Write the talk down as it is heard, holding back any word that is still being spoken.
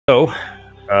So,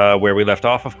 where we left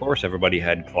off, of course, everybody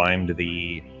had climbed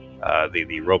the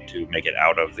rope to make it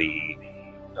out of the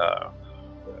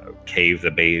cave,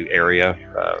 the bay area,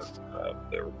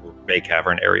 the bay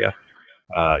cavern area.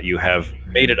 You have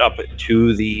made it up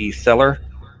to the cellar,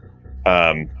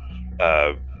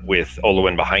 with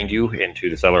Olwen behind you, into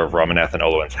the cellar of Ramanath and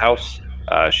Olwen's house.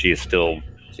 She is still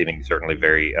seeming certainly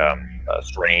very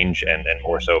strange, and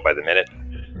more so by the minute.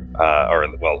 Or,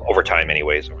 well, over time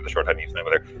anyways, over the short time you spent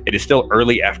with her. It is still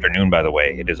early afternoon, by the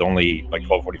way. It is only like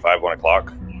 12:45, 1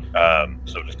 o'clock.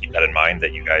 So just keep that in mind,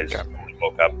 that you guys only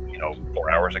woke up, 4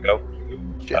 hours ago.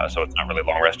 So it's not really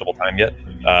long restable time yet.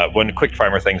 One quick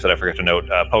primer things that I forgot to note.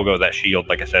 Pogo, that shield,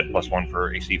 like I said, +1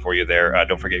 for AC for you there.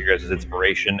 Don't forget your guys'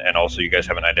 inspiration, and also you guys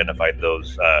haven't identified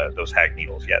those hag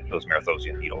needles yet, those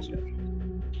Marathosian needles yet.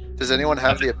 Does anyone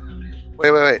have the...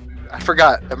 Wait. I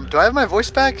forgot. Do I have my voice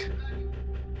back?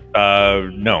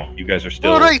 No. You guys are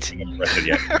still... All right.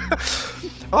 Yet.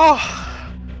 Oh,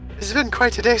 this has been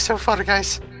quite a day so far,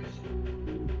 guys.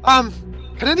 Can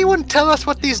anyone tell us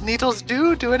what these needles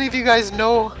do? Do any of you guys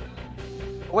know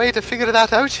a way to figure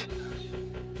that out?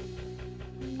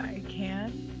 I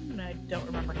can. I don't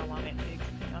remember how long it takes.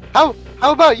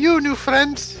 How about you, new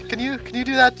friend? Can you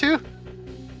do that too?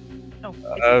 Oh,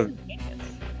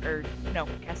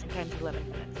 casting time's 11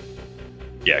 minutes.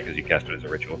 Yeah, because you cast it as a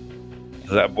ritual.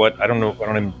 Is that what? I don't know. I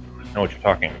don't even know what you're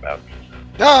talking about.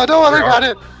 No, don't worry about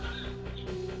it.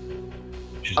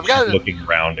 She's looking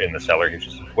around in the cellar. He's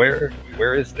just, where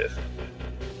is this?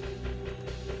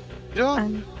 You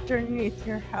don't Underneath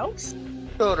your house?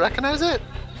 recognize it?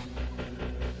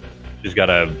 She's got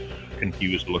a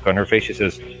confused look on her face. She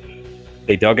says,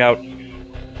 "They dug out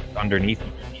underneath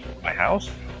my house?"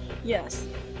 Yes.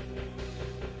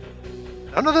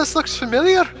 None of this looks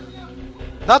familiar.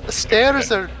 Not the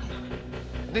stairs or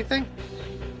anything?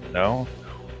 No.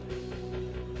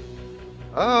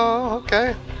 Oh,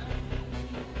 okay.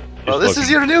 Well, this is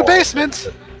your new basement.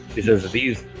 She says,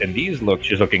 these look,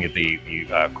 she's looking at the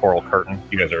coral curtain.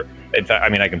 You guys are, in fact, I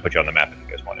mean, I can put you on the map if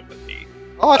you guys want it, but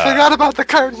Oh, I forgot about the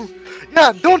curtain.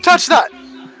 Yeah, don't touch that.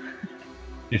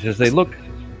 She says, they look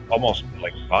almost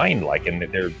like vine-like, and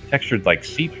they're textured like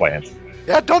sea plants.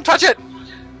 Yeah, don't touch it.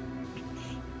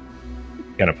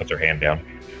 Kind of puts her hand down.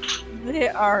 They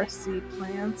are sea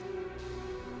plants.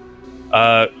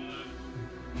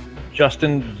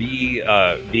 Justin,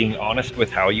 being honest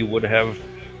with how you would have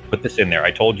put this in there.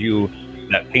 I told you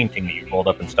that painting that you rolled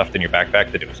up and stuffed in your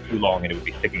backpack, that it was too long and it would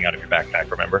be sticking out of your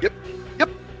backpack, remember? Yep.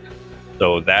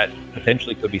 So that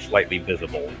potentially could be slightly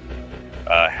visible.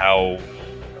 How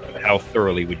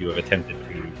thoroughly would you have attempted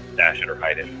to dash it or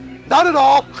hide it? Not at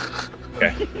all.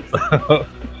 Okay.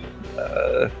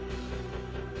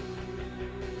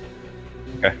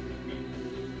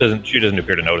 Okay. She doesn't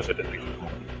appear to notice it, at least.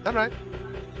 All right.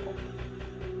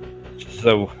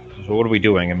 So what are we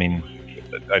doing? I mean,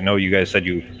 I know you guys said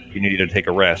you needed to take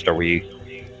a rest. Are we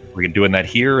doing that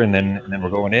here and then we're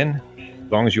going in?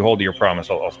 As long as you hold to your promise,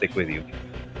 I'll stick with you.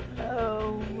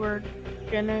 We're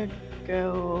gonna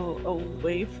go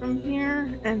away from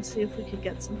here and see if we could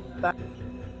get some back.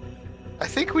 I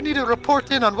think we need to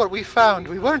report in on what we found.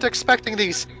 We weren't expecting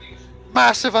these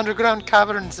massive underground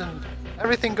caverns and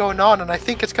everything going on, and I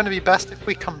think it's going to be best if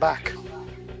we come back.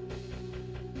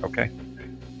 Okay.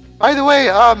 By the way,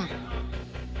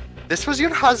 this was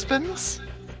your husband's,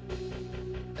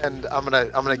 and I'm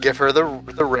gonna give her the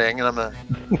ring, and I'm gonna.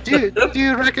 Do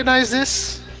you recognize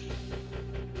this?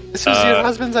 This was your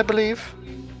husband's, I believe.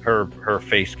 Her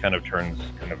face kind of turns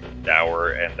kind of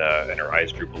dour, and her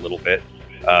eyes droop a little bit.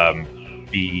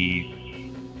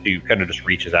 She kind of just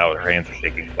reaches out. Her hands are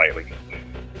shaking slightly.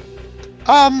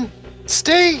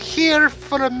 Stay here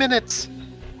for a minute.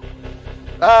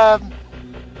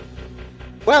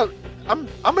 Well, I'm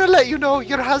gonna let you know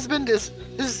your husband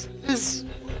his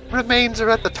remains are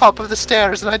at the top of the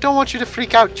stairs, and I don't want you to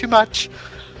freak out too much.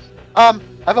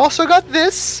 I've also got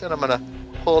this, and I'm gonna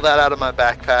pull that out of my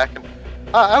backpack.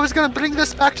 And I was gonna bring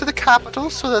this back to the capital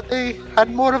so that they had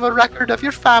more of a record of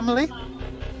your family.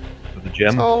 For the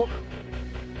gem? So,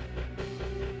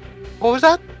 what was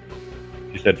that?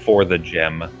 You said for the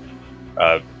gem.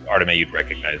 Arteme, you'd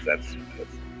recognize that's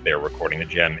their recording. The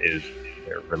gem is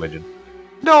their religion.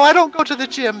 No, I don't go to the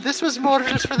gym. This was more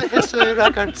just for the history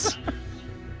records.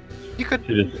 You could.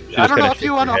 I don't know if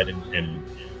you want to.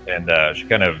 And she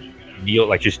kind of kneels,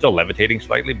 like she's still levitating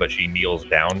slightly, but she kneels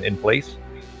down in place,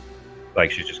 like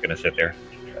she's just gonna sit there,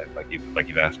 like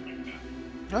you've asked.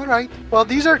 All right. Well,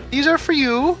 these are for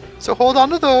you. So hold on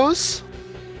to those.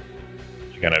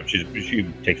 She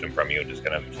takes them from you and just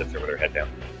kind of sits there with her head down.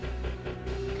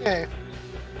 Okay.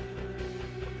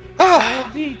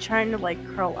 I'll be trying to like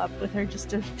curl up with her just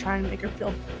to try and make her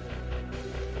feel.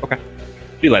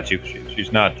 She lets you.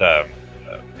 She's not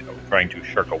trying to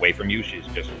shirk away from you. She's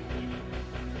just.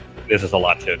 This is a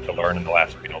lot to learn in the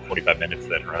last 45 minutes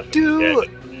that her husband is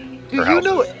dead. Do you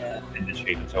know? In this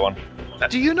shape and so on.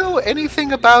 Do you know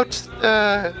anything about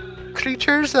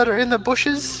creatures that are in the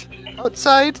bushes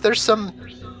outside? There's some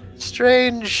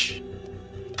strange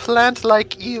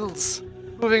plant-like eels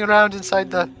moving around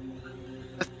inside the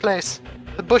place.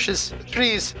 The bushes, the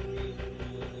trees.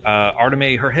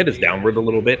 Arteme, her head is downward a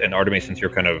little bit, and Arteme, since you're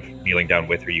kind of kneeling down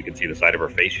with her, you can see the side of her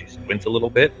face. She squints a little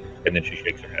bit, and then she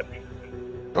shakes her head.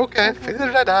 Okay,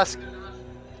 figured I'd ask.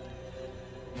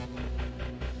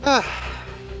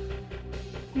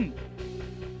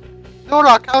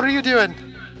 Norak, how are you doing?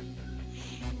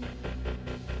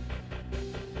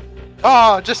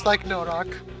 Oh, just like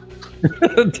Norak.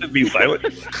 To be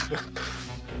silent.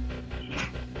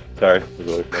 Sorry. It was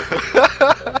really funny.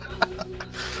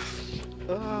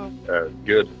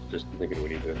 Good. Just thinking we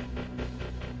need to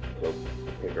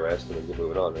take a rest and then get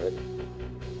moving on, right?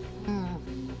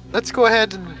 Let's go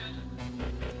ahead and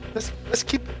let's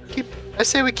keep. I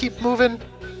say we keep moving.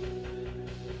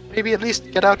 Maybe at least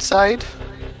get outside.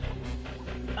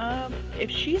 If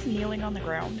she's kneeling on the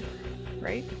ground,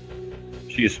 right?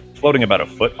 She's floating about a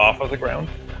foot off of the ground,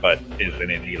 but is in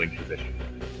a kneeling position.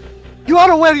 You are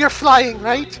aware you're flying,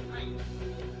 right?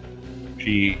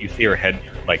 You see her head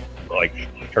like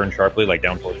turn sharply, like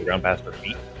down towards the ground past her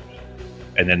feet.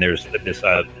 And then there's this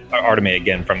Arteme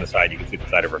again from the side. You can see the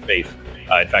side of her face.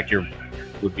 In fact,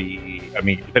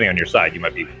 depending on your side, you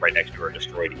might be right next to her,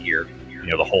 destroyed ear.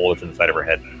 The hole is in the side of her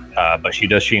head. But she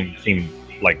does seem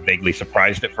like vaguely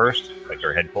surprised at first, like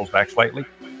her head pulls back slightly,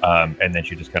 and then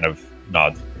she just kind of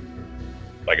nods,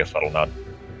 like a subtle nod.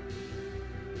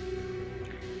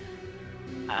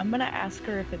 I'm gonna ask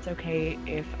her if it's okay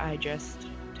if I just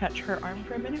touch her arm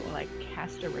for a minute while I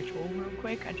cast a ritual real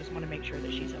quick. I just want to make sure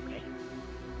that she's okay.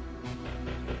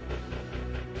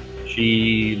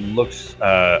 She looks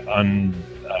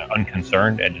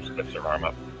unconcerned and just lifts her arm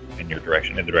up in the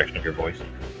direction of your voice.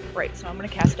 Right, so I'm going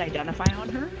to cast Identify on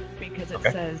her, because it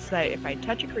says that if I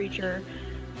touch a creature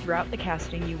throughout the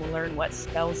casting, you will learn what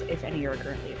spells, if any, are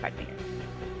currently affecting it.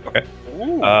 Okay.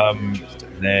 Ooh,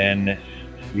 Then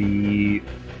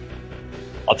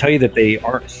I'll tell you that they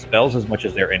aren't spells as much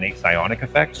as they're innate psionic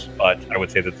effects, but I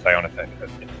would say that psionic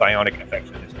effects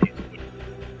in this case would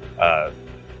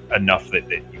enough that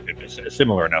you could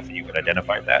similar enough that you could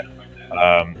identify that.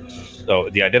 So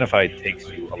the Identify takes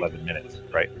you 11 minutes,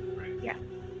 right? Yeah.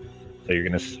 So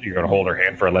you're gonna hold her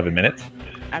hand for 11 minutes.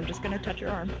 I'm just gonna touch her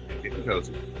arm.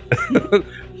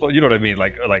 Well, you know what I mean,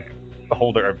 like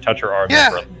hold her, touch her arm.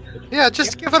 Yeah. Yeah,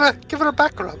 just give it a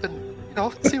back rub and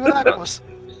see what happens.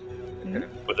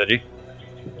 What's that, G?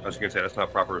 I was gonna say that's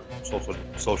not proper social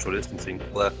distancing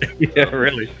left. Yeah,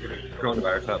 really.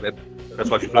 Coronavirus, not bad. That's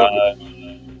why she's floating.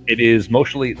 It is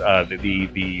mostly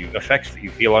the effects that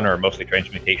you feel on her are mostly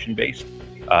transmutation based,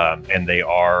 and they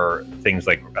are things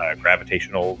like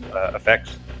gravitational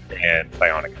effects and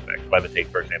psionic effects.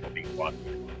 Levitate, for example, being one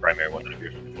primary one that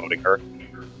appears to be floating her.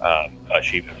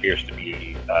 She appears to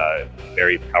be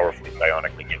very powerfully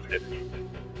psionically gifted.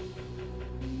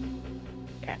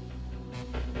 Okay.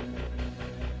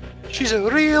 She's a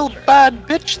real bad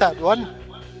bitch, that one.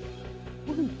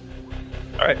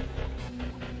 All right.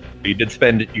 You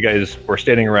guys were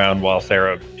standing around while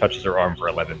Sarah touches her arm for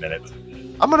 11 minutes.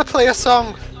 I'm gonna play a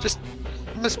song.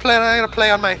 I'm gonna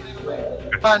play on my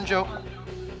banjo.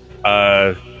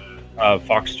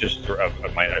 Fox just I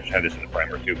might have had this in the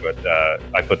primer too, but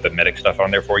I put the medic stuff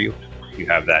on there for you. You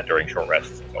have that during short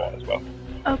rests and so on as well.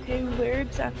 Okay, where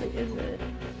exactly is it?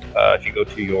 If you go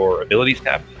to your abilities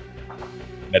tab,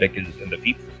 medic is in the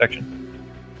feats section.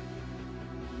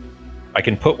 I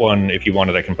can put one, if you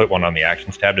wanted, I can put one on the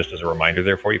actions tab just as a reminder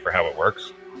there for you for how it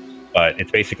works. But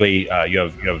it's basically, you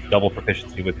have double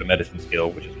proficiency with the medicine skill,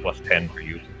 which is plus 10 for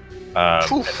you. And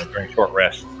then during short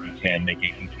rests, you can make a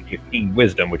DC 15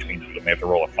 wisdom, which means you may have to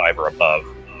roll a 5 or above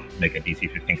to make a DC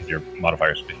 15 because your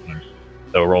modifier is 15.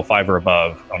 So roll 5 or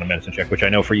above on a medicine check, which I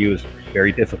know for you is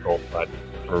very difficult, but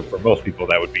for most people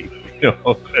that would be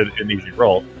an easy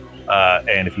roll.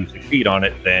 And if you succeed on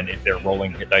it, then if they're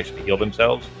rolling hit dice to heal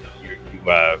themselves,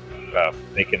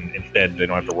 they can instead, they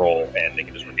don't have to roll, and they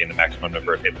can just regain the maximum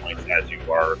number of hit points as you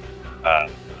are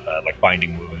like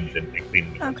binding wounds and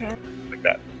cleaning wounds, Okay. like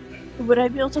that. Would I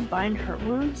be able to bind her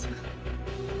wounds?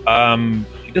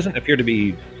 She doesn't appear to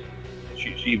be.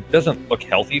 She doesn't look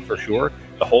healthy for sure.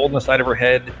 The hole in the side of her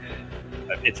head,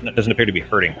 doesn't appear to be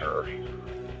hurting her.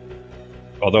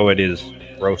 Although it is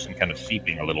gross and kind of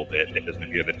seeping a little bit. It doesn't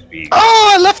appear that it's being...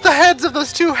 Oh, I left the heads of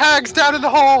those 2 hags down in the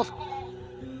hole!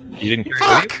 You didn't carry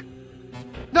them with Fuck! you?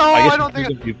 No, I don't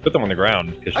think You put them on the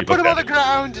ground. I put them on the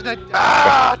ground and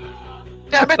I...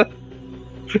 Damn it!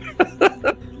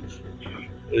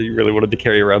 You really wanted to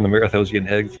carry around the Marathosian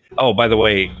eggs? Oh, by the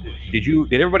way,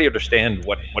 did everybody understand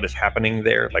what is happening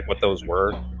there? Like what those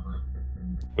were?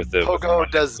 With the Pogo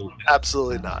does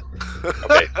absolutely not.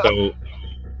 Okay, so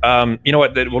you know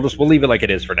what? We'll leave it like it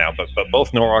is for now. But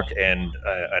both Norok and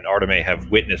Arteme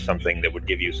have witnessed something that would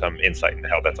give you some insight into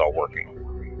how that's all working.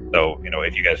 So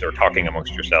if you guys are talking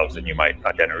amongst yourselves, then you might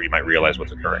realize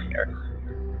what's occurring there.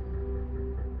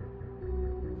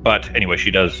 But anyway,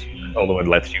 she does. Olwen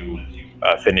lets you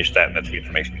finish that, and that's the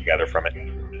information you gather from it.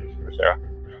 For Sarah.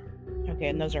 Okay,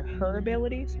 and those are her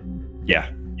abilities? Yeah.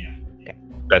 Okay.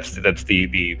 That's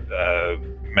the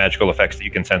magical effects that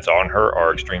you can sense on her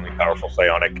are extremely powerful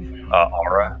psionic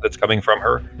aura that's coming from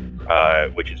her,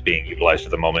 which is being utilized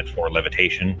at the moment for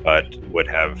levitation, but would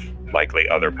have likely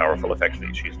other powerful effects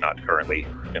that she's not currently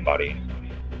embodying.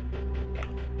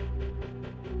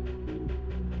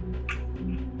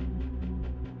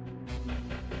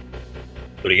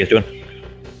 What are you guys doing?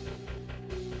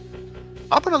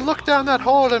 I'm gonna look down that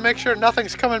hole and make sure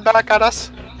nothing's coming back at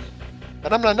us.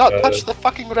 And I'm gonna not touch the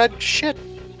fucking red shit.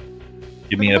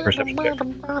 Give me a perception check. Your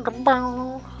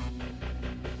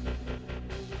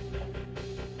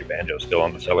banjo's still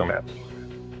on the cellar map.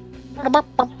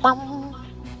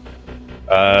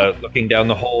 Looking down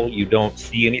the hole, you don't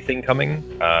see anything coming.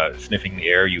 Sniffing the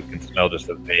air, you can smell just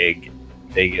the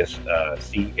vaguest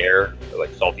sea air,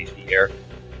 like salty sea air.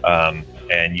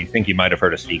 And you think you might have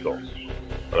heard a seagull.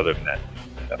 But other than that,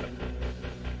 nothing.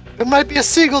 There might be a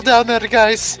seagull down there,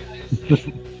 guys.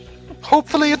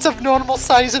 Hopefully it's of normal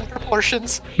size and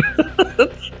proportions.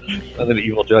 An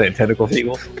evil giant tentacle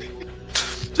seagull.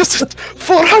 Just a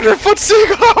 400-foot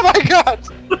seagull, oh my god!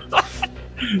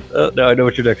 No, I know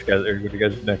what your next guys are. What your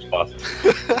guys' next boss is.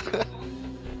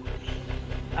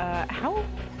 How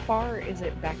far is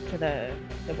it back to the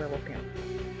werewolf camp?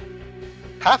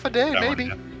 Half a day, That one, maybe.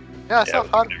 yeah. Yeah, it's not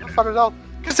far at all.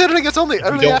 Considering it's only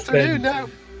early afternoon now.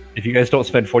 If you guys don't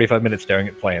spend 45 minutes staring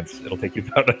at plants, it'll take you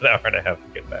about an hour and a half to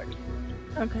get back.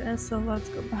 Okay, so let's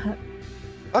go back.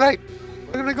 Alright,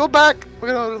 we're gonna go back.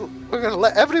 We're gonna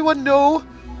let everyone know.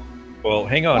 Well,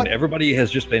 hang on. What? Everybody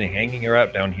has just been hanging her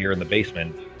out down here in the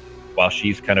basement while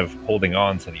she's kind of holding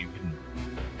on so that you can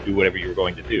do whatever you were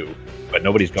going to do. But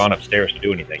nobody's gone upstairs to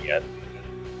do anything yet.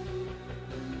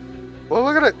 Well,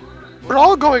 we're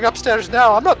all going upstairs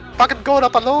now. I'm not fucking going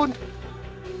up alone.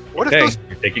 What Okay, if those?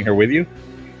 you're taking her with you?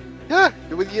 Yeah,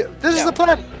 this is the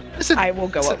plan. Listen, I will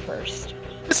go up first.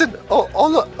 listen.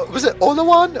 Was it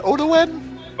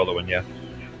Olawan? Following, yeah.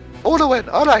 Olawan.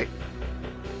 All right.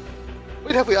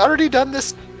 Wait, have we already done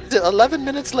this? Is it 11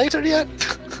 minutes later yet?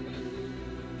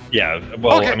 Yeah,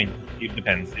 well, Okay. I mean, it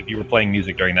depends. If you were playing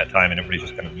music during that time and everybody's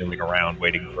just kind of milling around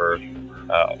waiting for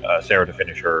Sarah to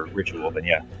finish her ritual, then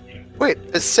yeah. Wait,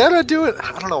 is Sarah doing?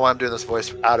 I don't know why I'm doing this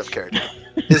voice out of character.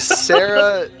 Is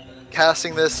Sarah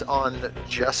casting this on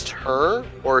just her,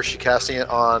 or is she casting it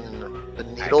on the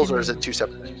needles, or is it two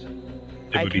separate things?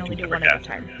 It I would can be only two do one different at a casts.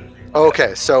 time.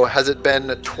 Okay, so has it been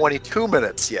 22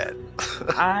 minutes yet?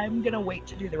 I'm gonna wait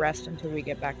to do the rest until we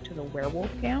get back to the werewolf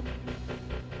camp,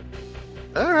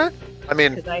 All right. I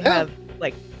mean, because I yeah. have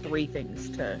like 3 things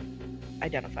to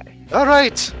identify. All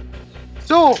right.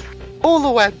 So,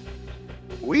 Olawen,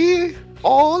 we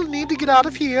all need to get out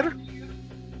of here,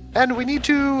 and we need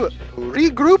to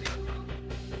regroup,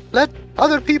 let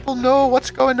other people know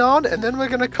what's going on, and then we're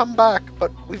gonna come back.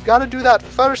 But we've got to do that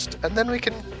first, and then we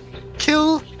can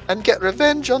kill and get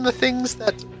revenge on the things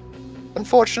that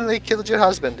unfortunately killed your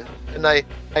husband. And I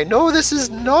know this is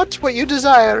not what you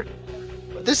desire,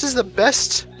 but this is the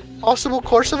best possible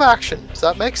course of action. Does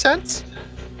that make sense?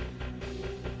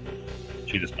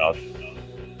 She just nods.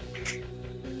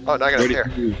 Oh, not gonna hear.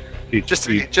 She- Just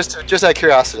she- out of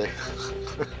curiosity.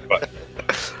 What?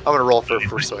 I'm gonna roll for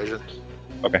persuasion.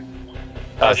 Okay.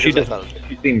 She just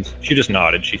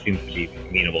nodded. She seems to be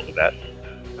amenable to that.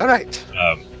 All right.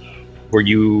 Were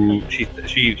you? She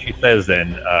says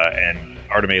then, and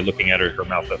Arteme looking at her, her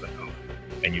mouth doesn't move,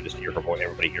 and you just hear her voice.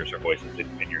 Everybody hears her voice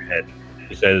in your head.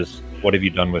 She says, "What have you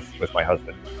done with my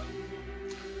husband?"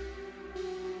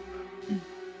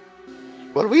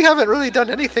 Well, we haven't really done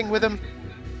anything with him.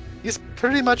 He's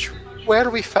pretty much where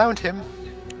we found him.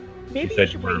 Maybe said you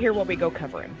should we're- wait here while we go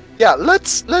cover him. Yeah,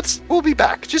 we'll be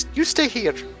back. Just you stay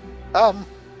here. Don't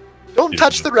Yeah.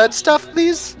 touch the red stuff,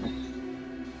 please.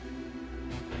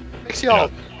 Makes you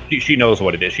all She knows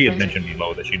what it is. She had mentioned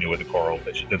below that she knew what the coral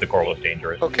that the coral is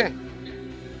dangerous. okay.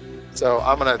 So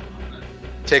I'm gonna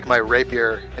take my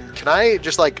rapier, and can I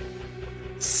just like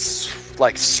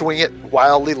swing it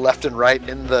wildly left and right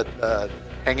in the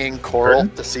hanging coral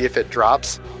to see if it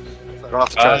drops? So I don't have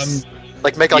to try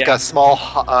to make like a small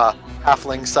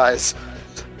halfling size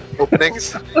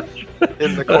openings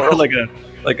in the coral, like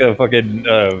a fucking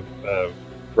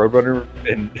Roadrunner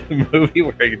in movie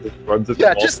where he just runs his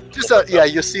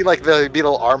you see like the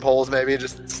little armholes maybe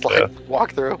just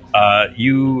walk through.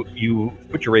 You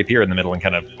put your rapier in the middle and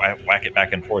kind of whack it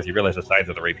back and forth. You realize the sides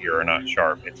of the rapier are not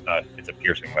sharp. It's a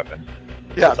piercing weapon.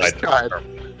 Yeah, just try it.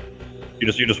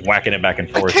 You're just whacking it back and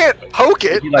forth. I can't poke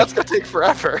it. That's gonna take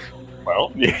forever.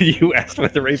 Well, you asked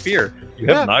with the rapier. You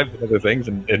have knives and other things,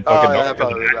 and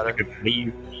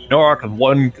fucking Norak with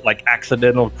one like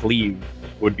accidental cleave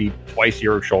would be twice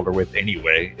your shoulder width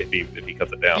anyway if he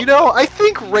cuts it down. You know, I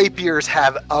think rapiers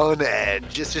have an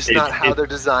edge. It's just not how they're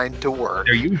designed to work.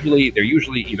 They're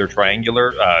usually either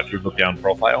triangular. If you look down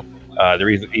profile, they're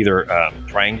either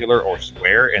triangular or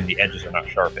square, and the edges are not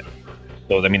sharpened.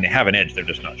 So I mean, they have an edge; they're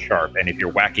just not sharp. And if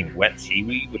you're whacking wet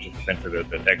seaweed, which is essentially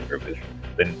the texture of it,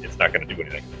 then it's not going to do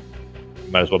anything.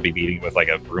 You might as well be beating it with like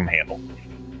a broom handle.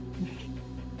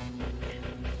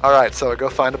 All right, so I go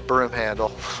find a broom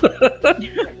handle.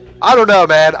 I don't know,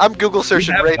 man. I'm Google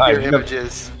searching rapier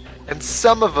images, and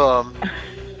some of them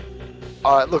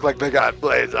look like they got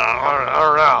blades. I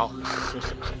don't know.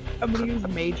 I'm gonna use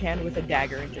mage hand with a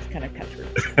dagger and just kind of cut through.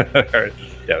 All right.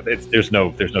 Yeah, there's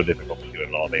no difficulty to it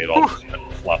at all. They all just kind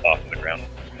of slop off to the ground.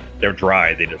 They're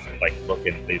dry. They just like look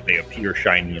and they appear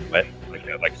shiny and wet,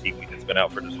 like seaweed that's been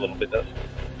out for just a little bit does.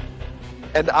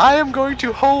 And I am going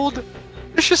to hold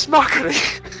vicious mockery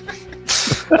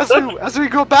as we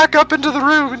go back up into the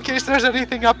room in case there's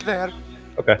anything up there.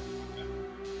 Okay.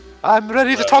 I'm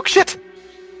ready to talk shit.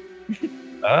 You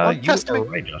are right, Justin.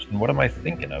 What am I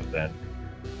thinking of then?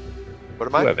 What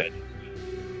am I? You have it.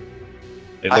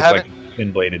 It looks like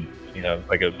thin-bladed,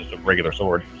 like just a regular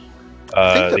sword.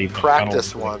 I think the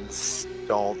practice ones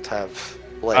don't have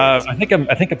blades. I think I'm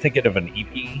thinking of an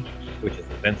EP, which is a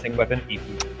fencing weapon. EP.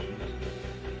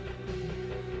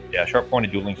 Yeah,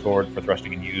 sharp-pointed dueling sword for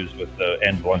thrusting and used with the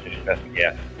end blunted and pesting.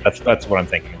 Yeah, that's what I'm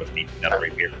thinking with an EP, not a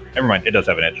rapier. Never mind, it does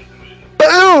have an edge.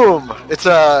 Boom! It's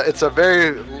a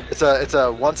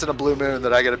once in a blue moon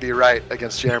that I got to be right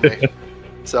against Jeremy.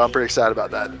 So I'm pretty excited about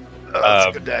that. It's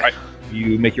a good day. Right.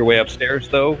 You make your way upstairs,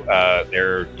 though.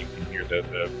 There you can hear the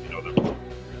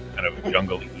kind of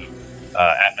jungle-y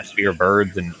atmosphere of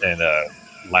birds and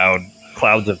loud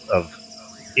clouds of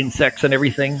insects and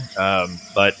everything.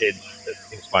 But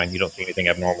it's fine. You don't see anything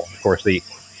abnormal. Of course, the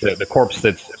corpse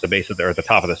that's at the base of at the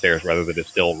top of the stairs, rather, that is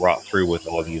still wrought through with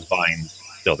all of these vines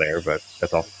still there. But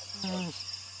that's all.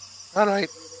 All right.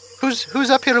 Who's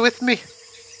up here with me?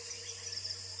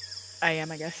 I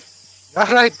am, I guess. All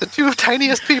right, the two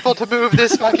tiniest people to move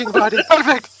this fucking body.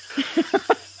 Perfect.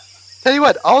 Tell you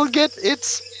what, I'll get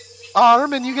its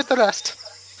arm and you get the rest.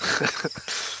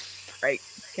 Right.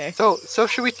 Okay. So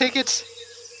should we take it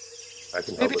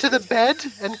maybe to the bed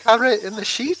and cover it in the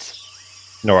sheet?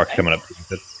 Norak's coming up.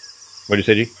 What did you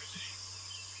say, G?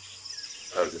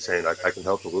 I was just saying I can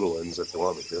help the little ones if they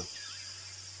want me to.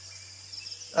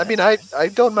 I mean, I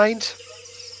don't mind.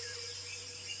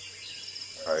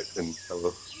 All right, then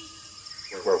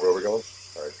where are we going?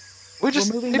 All right. We're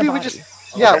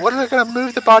gonna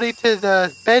move the body to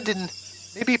the bed and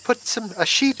maybe put a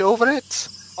sheet over it.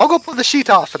 I'll go pull the sheet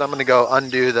off, and I'm gonna go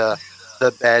undo the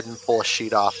bed and pull a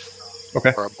sheet off.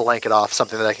 Okay. Or a blanket off,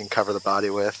 something that I can cover the body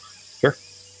with. Sure.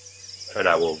 And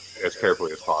I will, as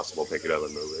carefully as possible, pick it up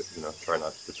and move it. Try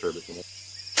not to disturb it.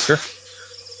 Sure.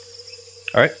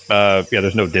 All right. Yeah,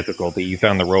 there's no difficulty. You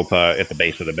found the rope at the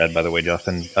base of the bed, by the way,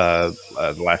 Justin,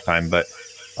 the last time. But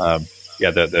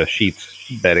yeah, the sheets,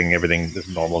 bedding, everything is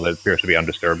normal. It appears to be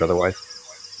undisturbed otherwise.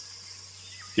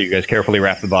 So you guys carefully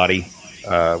wrap the body.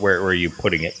 Where are you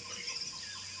putting it?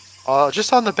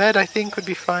 Just on the bed, I think, would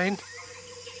be fine.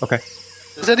 Okay.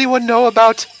 Does anyone know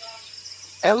about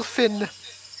elfin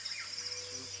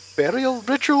burial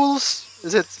rituals?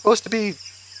 Is it supposed to be,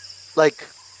 like,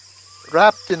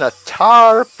 wrapped in a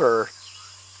tarp or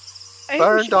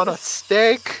burned on a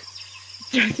stake?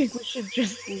 I think we should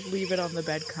just leave it on the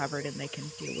bed covered and they can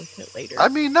deal with it later. I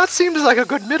mean, that seems like a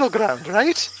good middle ground,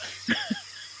 right?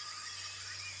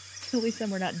 At least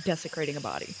then we're not desecrating a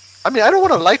body. I mean, I don't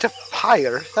want to light a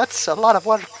fire. That's a lot of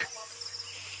work.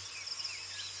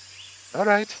 All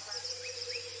right.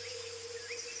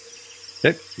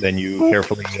 Okay. Then you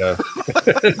carefully,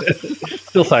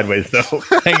 still sideways though,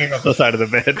 hanging off the side of the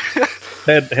bed,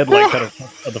 headlight kind of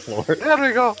on the floor. There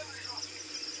we go.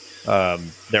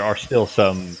 There are still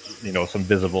some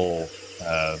visible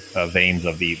veins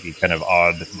of the kind of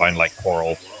odd vine-like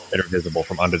coral that are visible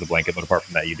from under the blanket. But apart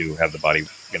from that, you do have the body,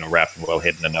 wrapped and well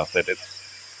hidden enough that it's,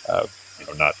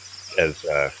 not as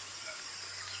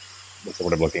what's the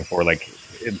word I'm looking for? Like,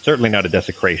 it's certainly not a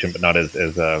desecration, but not as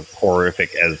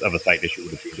horrific as of a sight as you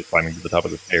would have seen just climbing to the top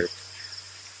of the stairs.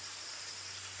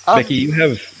 Becky, you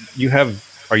have.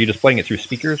 Are you displaying it through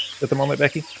speakers at the moment,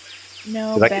 Becky?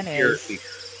 No, Ben is.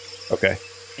 Okay.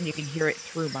 And you can hear it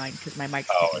through mine because my mic's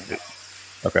picking it up.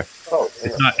 Okay. Oh,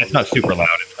 It's not super loud.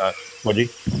 It's not. What'd you?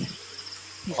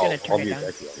 He's gonna turn it down.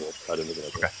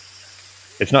 Okay.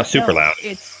 It's not super loud.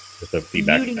 It's just a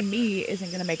feedback. muting me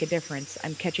isn't gonna make a difference.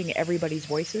 I'm catching everybody's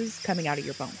voices coming out of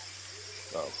your phone.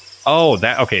 Oh,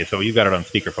 that okay. So you've got it on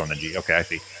speakerphone, then, G. Okay, I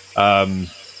see. Hang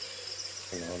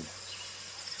on.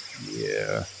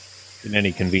 Yeah. In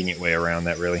any convenient way around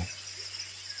that, really.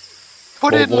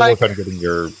 We'll work on getting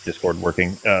your Discord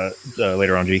working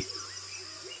later on, G.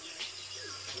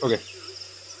 Okay.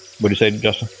 What did you say,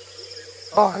 Justin?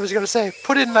 Oh, I was gonna say,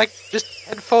 put in just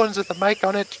headphones with a mic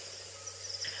on it.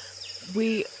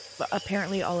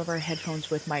 Apparently all of our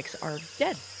headphones with mics are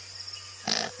dead.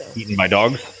 So. Eaten by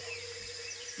dogs?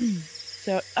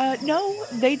 So, no,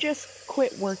 they just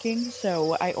quit working,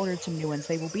 so I ordered some new ones.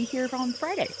 They will be here on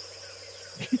Friday.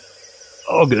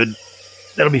 Oh, good.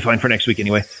 That'll be fine for next week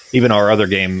anyway. Even our other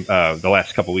game, the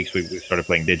last couple weeks, we started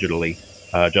playing digitally,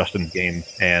 Justin's game,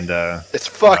 and it's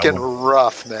fucking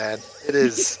rough, man. It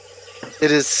is.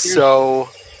 It is so.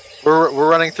 We're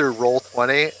running through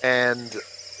Roll20, and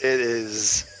it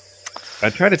is. I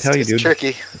try to tell you, dude.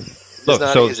 Tricky. Look,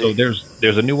 so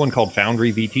there's a new one called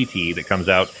Foundry VTT that comes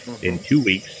out in 2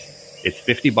 weeks. It's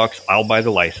 $50. I'll buy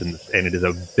the license, and it is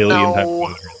a billion times more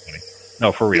than Roll20.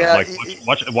 No, for real. Yeah,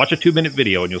 watch a 2-minute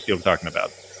video, and you'll see what I'm talking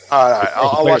about. All right,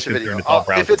 I'll watch the video.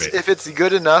 If it's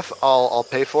good enough, I'll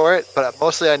pay for it. But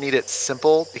mostly, I need it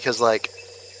simple because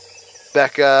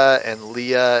Becca and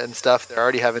Leah and stuff, they're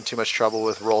already having too much trouble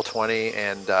with Roll20,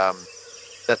 and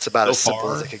that's about as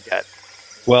simple as it could get.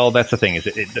 Well, that's the thing is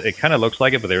it kind of looks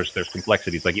like it, but there's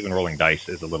complexities. Like even rolling dice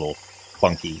is a little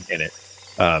clunky in it.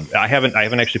 I haven't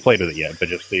actually played with it yet, but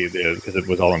just because it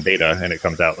was all in beta and it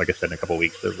comes out, like I said, in a couple of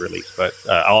weeks of release. But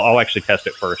I'll actually test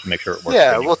it first and make sure it works.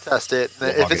 Yeah, we'll test it.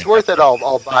 If it's worth it,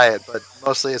 I'll buy it. But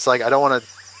mostly, it's I don't want to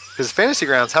because Fantasy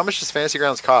Grounds. How much does Fantasy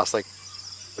Grounds cost?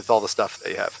 With all the stuff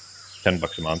that you have,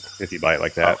 $10 a month if you buy it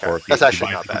like that. Okay. Or if that's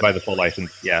actually not bad. If you buy the full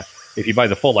license, yeah. If you buy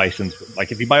the full license,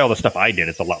 if you buy all the stuff I did,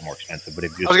 it's a lot more expensive. But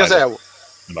if you I was gonna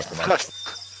say $10 a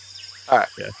month. All right.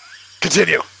 Yeah.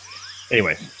 Continue.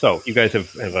 Anyways, so you guys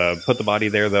have put the body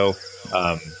there though,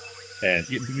 and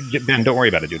Ben, don't worry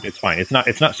about it, dude. It's fine. It's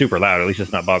not super loud. At least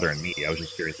it's not bothering me. I was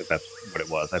just curious if that's what it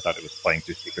was. I thought it was playing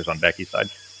through speakers on Becky's side.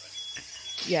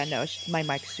 Yeah, no, my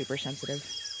mic's super sensitive.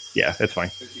 Yeah, that's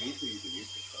fine.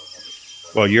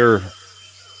 Well, you're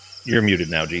muted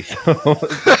now, G. So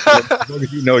as long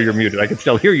as you know you're muted, I can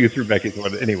still hear you through Becky's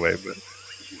one anyway. But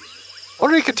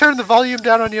or you could turn the volume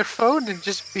down on your phone and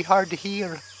just be hard to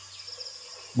hear.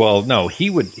 Well, no, he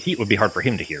would be hard for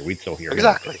him to hear. We'd still hear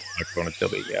exactly. Him. Microphone would still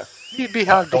be, yeah. He'd be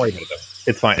hard to hear.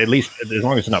 It's fine. At least as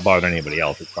long as it's not bothering anybody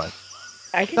else, it's fine.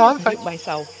 I can mute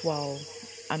myself while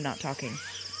I'm not talking.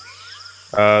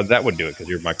 That would do it because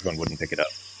your microphone wouldn't pick it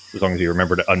up. As long as you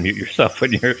remember to unmute yourself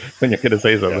when you're going to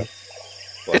say something.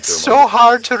 Yeah. It's so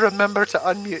hard to remember to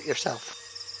unmute yourself.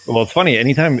 Well, it's funny.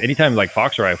 Anytime like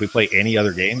Fox or I, if we play any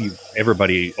other game,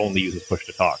 everybody only uses push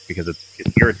to talk because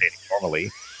it's irritating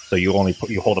normally. So you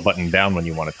hold a button down when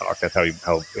you want to talk. That's how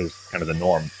is kind of the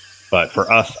norm. But for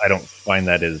us, I don't find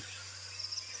that as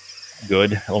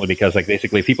good. Only because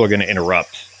basically, if people are going to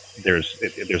interrupt, there's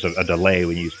a delay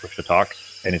when you use push to talk,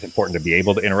 and it's important to be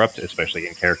able to interrupt, especially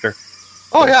in character.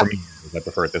 Oh, yeah. For me, I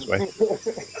prefer it this way.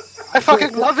 I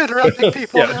fucking love interrupting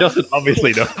people. Yeah, Justin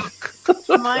obviously does.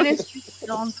 Mine is just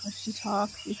on push to talk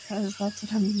because that's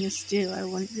what I'm used to. I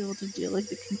wouldn't be able to do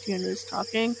the continuous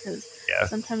talking because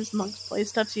sometimes Monk's play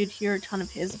stuff, so you'd hear a ton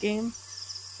of his game.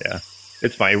 Yeah,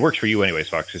 it's fine. It works for you anyways,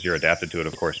 Fox, because you're adapted to it,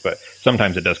 of course. But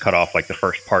sometimes it does cut off the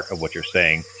first part of what you're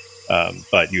saying.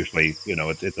 But usually,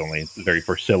 it's only the very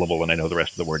first syllable, and I know the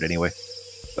rest of the word anyway.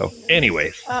 So,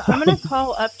 anyways. I'm going to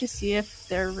call up to see if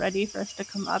they're ready for us to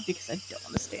come up because I don't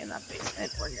want to stay in that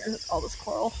basement or near all this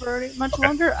coral for much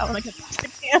longer. I want to get back to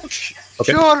camp.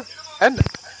 Okay. Sure. And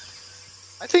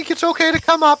I think it's okay to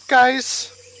come up, guys.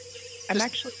 I'm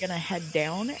actually going to head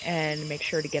down and make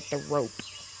sure to get the rope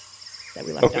that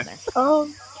we left down there. Oh,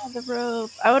 yeah, the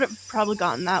rope. I would have probably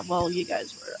gotten that while you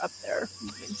guys were up there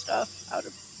moving stuff. I would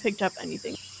have picked up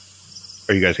anything.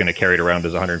 Are you guys going to carry it around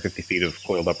as 150 feet of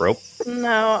coiled up rope?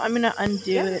 No, I'm gonna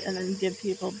undo it and then give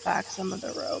people back some of the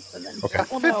rope, and then. Okay.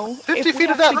 Well, no. 50 feet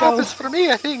of that rope is for me,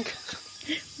 I think.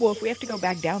 Well, if we have to go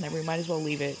back down there, we might as well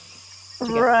leave it.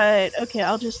 Right. Okay,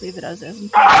 I'll just leave it as is.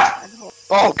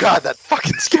 Oh god, that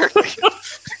fucking scared me.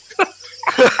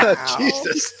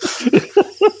 Jesus.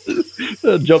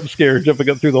 Jump scare, jumping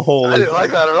up through the hole. I didn't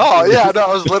like that at all. Yeah, no,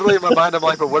 I was literally in my mind. I'm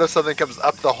like, but what if something comes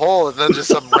up the hole and then just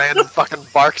some random fucking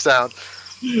bark sound?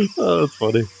 Oh, that's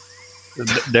funny.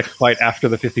 The next fight after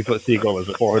the 50-foot seagull is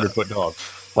a 400-foot dog.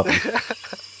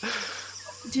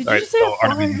 Did All you right, say so a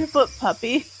 400-foot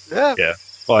puppy? Yeah. Yeah.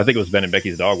 Well, I think it was Ben and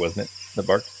Becky's dog, wasn't it? That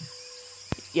barked.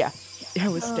 Yeah, it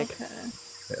was Stick.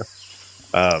 Okay.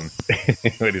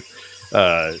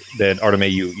 Then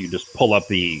Arteme, you just pull up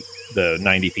the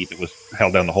 90 feet that was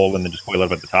held down the hole and then just coil it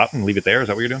up at the top and leave it there. Is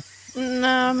that what you're doing? No,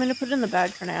 I'm gonna put it in the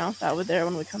bag for now. That way, there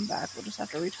when we come back, we'll just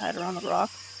have to retie it around the rock.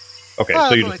 Okay,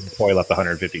 so you just coil up the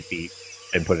 150 feet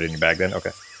and put it in your bag then?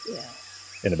 Okay. Yeah.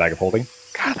 In the bag of holding?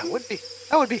 God, that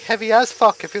would be heavy as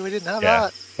fuck if we didn't have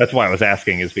that. That's why I was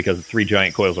asking, is because 3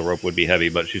 giant coils of rope would be heavy,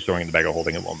 but she's throwing in the bag of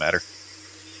holding, it won't matter.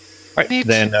 All right,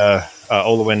 then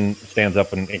Olwen stands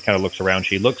up and kind of looks around.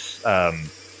 She looks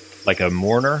like a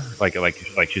mourner, like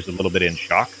she's a little bit in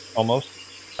shock almost.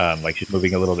 Like she's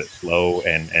moving a little bit slow,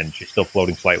 and she's still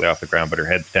floating slightly off the ground, but her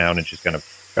head's down, and she's kind of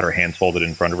got her hands folded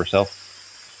in front of herself,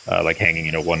 like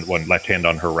hanging, one left hand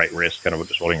on her right wrist, kind of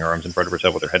just holding her arms in front of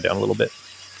herself with her head down a little bit.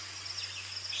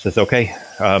 She says, "Okay,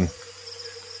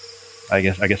 I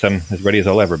guess I'm as ready as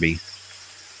I'll ever be."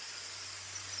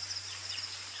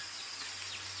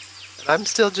 And I'm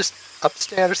still just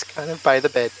upstairs, kind of by the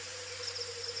bed.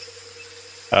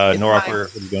 Norok, what are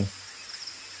you doing?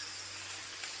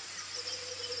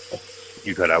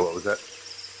 You cut out. What was that?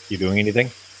 You doing anything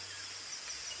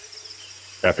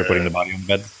after putting the body on the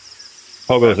bed?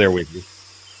 Pogo's there with you.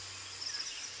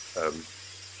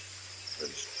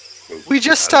 We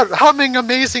just start humming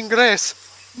Amazing Grace.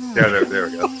 Yeah, there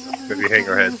we go. Maybe hang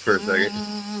our heads for a second.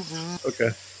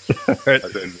 Okay.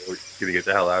 And then we're gonna get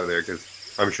the hell out of there because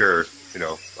I'm sure,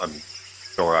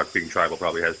 Norok being tribal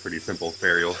probably has pretty simple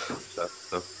burial stuff,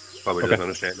 so probably doesn't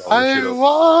understand all this shit. I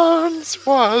once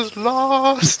was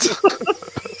lost.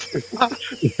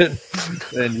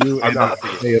 Then you end up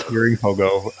hearing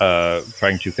Pogo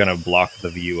trying to kind of block the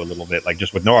view a little bit, like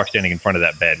just with Norok standing in front of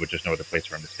that bed, which is no other place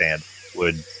for him to stand,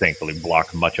 would thankfully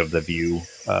block much of the view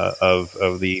of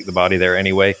the body there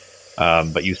anyway.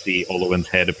 But you see Olwen's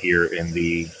head appear in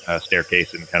the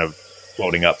staircase and kind of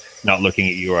floating up, not looking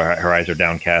at you. Her eyes are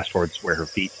downcast towards where her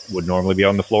feet would normally be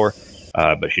on the floor,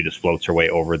 but she just floats her way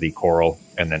over the coral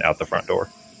and then out the front door.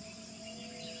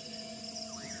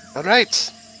 All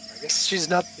right. I guess she's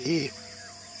not the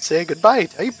say goodbye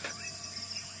type.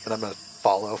 And I'm going to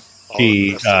follow.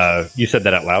 You said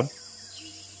that out loud?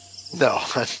 No.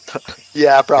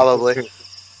 Yeah, probably. Even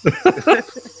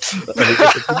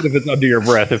if it's under your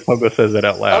breath, if Pogo says it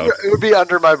out loud. It would be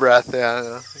under my breath,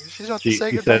 yeah. She's not the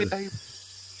say goodbye type.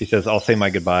 She says, I'll say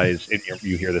my goodbyes.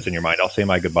 You hear this in your mind. I'll say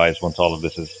my goodbyes once all of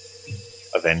this is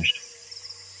avenged.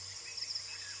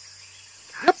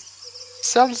 Yep.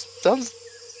 Sounds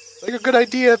like a good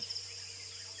idea.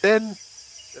 And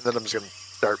then I'm just going to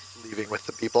start leaving with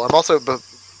the people. I'm also, but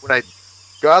when I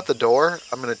go out the door,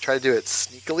 I'm going to try to do it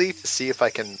sneakily to see if I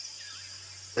can,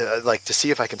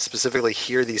 specifically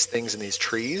hear these things in these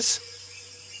trees.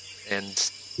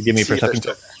 And give me a perception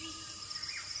check.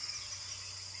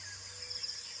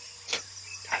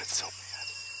 God, it's so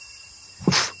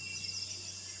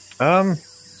bad.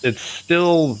 It's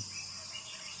still.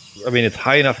 I mean, it's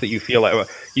high enough that you feel like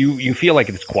you feel like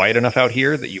it's quiet enough out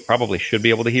here that you probably should be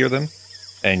able to hear them,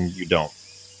 and you don't.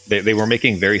 They were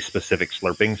making very specific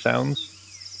slurping sounds.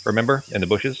 Remember, in the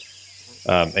bushes,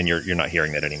 and you're not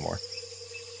hearing that anymore.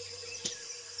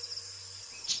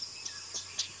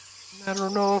 I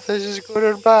don't know if this is good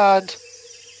or bad.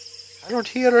 I don't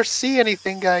hear or see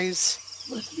anything, guys.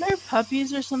 Wasn't there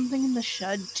puppies or something in the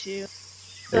shed too?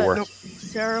 There were.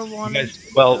 Sarah wanted.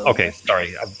 Okay,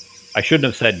 sorry. I shouldn't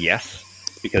have said yes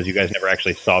because you guys never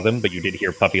actually saw them, but you did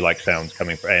hear puppy-like sounds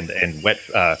coming from, and wet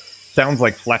sounds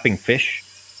like flapping fish.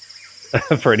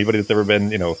 For anybody that's ever been,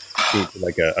 to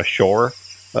like a shore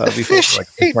the before, fish like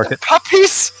ate market. the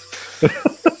puppies.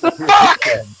 Fuck!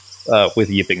 With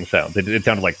yipping sounds. It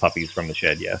sounded like puppies from the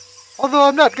shed. Yeah. Although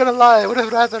I'm not gonna lie, I would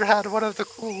have rather had one of the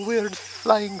cool, weird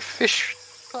flying fish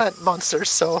plant monsters.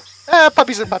 So,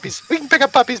 puppies and puppies. We can pick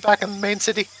up puppies back in the main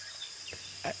city.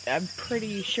 I'm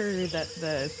pretty sure that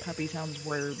the puppy sounds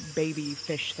were baby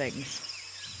fish things.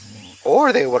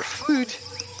 Or they were food.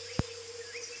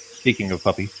 Speaking of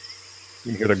puppies,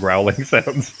 you can hear the growling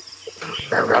sounds.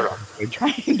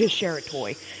 Trying to share a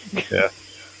toy. Yeah.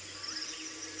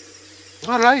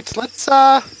 All right, let's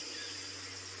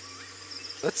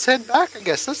head back. I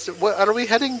guess. Are we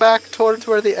heading back towards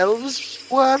where the elves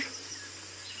were?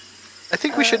 I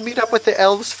think we should meet up with the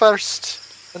elves first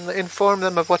and inform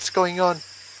them of what's going on.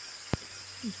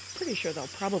 Pretty sure they'll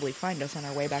probably find us on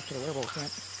our way back to the werewolf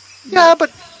camp. Yeah, but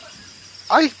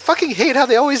I fucking hate how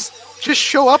they always just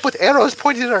show up with arrows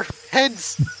pointing at our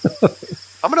heads.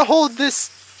 I'm gonna hold this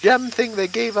gem thing they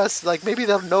gave us. Like, maybe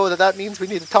they'll know that means we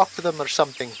need to talk to them or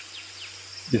something.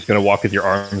 Just gonna walk with your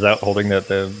arms out, holding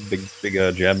the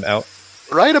big gem out.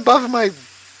 Right above my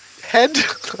head,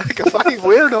 like a fucking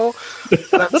weirdo.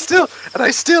 And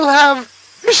I still have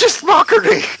vicious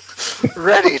mockery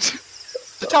ready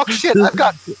to talk shit. I've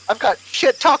got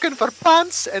shit talking for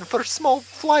plants and for small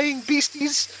flying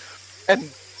beasties and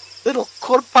little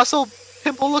corpuscle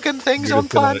pimple looking things on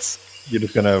plants. You're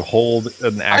just gonna hold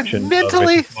an action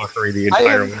mentally, of mockery the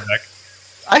entire way back.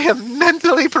 I am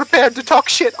mentally prepared to talk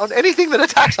shit on anything that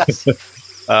attacks us.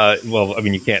 Well, I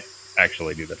mean, you can't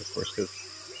actually do that, of course, because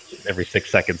every 6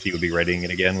 seconds you would be readying it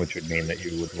again, which would mean that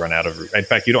you would run out of... In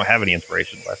fact, you don't have any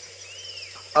inspiration left.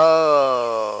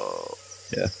 Oh.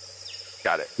 Yeah.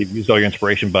 Got it. You've used all your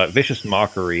inspiration, but Vicious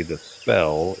Mockery, the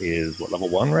spell, is, what, level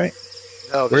 1, right?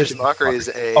 No, Vicious Mockery is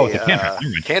a... Oh, it's a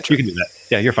cantrip. You can do that.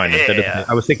 Yeah, you're fine. Yeah.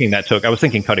 I was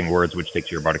thinking Cutting Words, which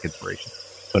takes your bardic inspiration.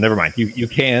 So never mind. You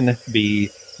can be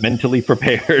mentally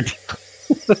prepared.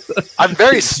 I'm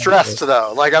very stressed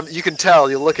though. Like you can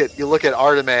tell. You look at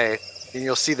Arteme, and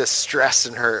you'll see the stress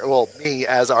in her. Well, me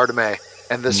as Arteme,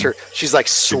 and she's like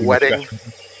sweating.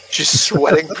 She's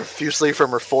sweating profusely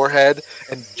from her forehead,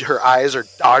 and her eyes are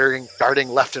darting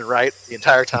left and right the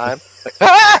entire time.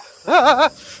 Like,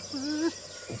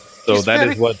 So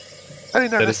very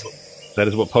nervous. That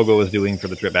is what Pogo is doing for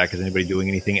the trip back. Is anybody doing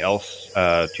anything else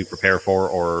to prepare for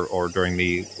or during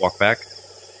the walk back?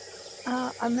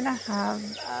 I'm gonna have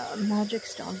a magic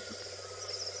stone.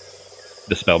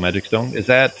 The spell Magic Stone? Is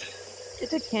that...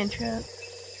 It's a cantrip.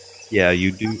 Yeah,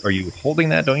 you do. Are you holding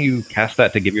that? Don't you cast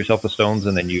that to give yourself the stones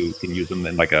and then you can use them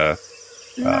in like a...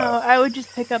 No, I would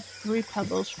just pick up 3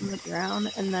 pebbles from the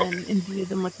ground and then imbue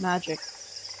them with magic.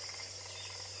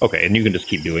 Okay, and you can just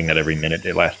keep doing that every minute.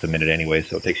 It lasts a minute anyway,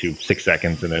 so it takes you 6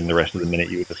 seconds, and then the rest of the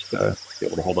minute you would just be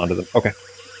able to hold on to them. Okay,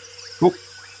 cool.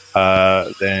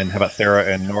 Then how about Sarah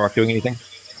and Norak doing anything?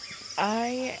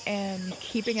 I am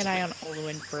keeping an eye on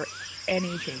Olwyn for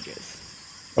any changes.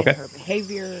 Okay. In her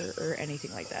behavior or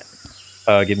anything like that.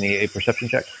 Give me a perception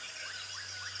check.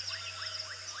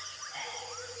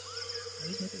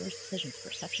 Always make the worst decisions.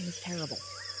 Perception is terrible.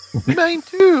 Mine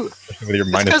too. With your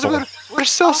minus because 4. we're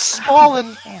so small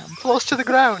and close to the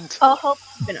ground. I'll help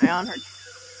keep an eye on her. Did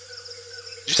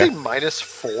you say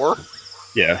 -4?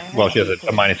 Yeah, well, she has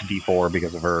a minus D4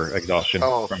 because of her exhaustion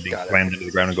from being slammed into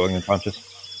the ground and going unconscious.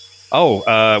 Oh,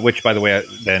 which, by the way,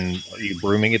 then are you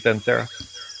brooming it then, Sarah?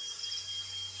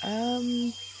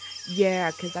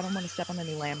 Yeah, because I don't want to step on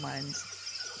any landmines.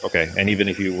 Okay, and even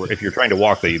if you're trying to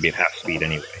walk, though, you'd be at half speed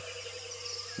anyway.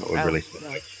 So it would really,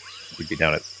 you'd be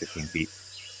down at 15 feet.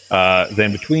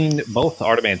 Then between both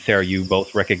Arteme and Sarah, you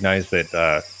both recognize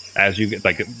that as you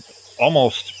get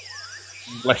almost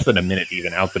less than a minute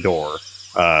even out the door,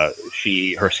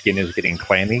 her skin is getting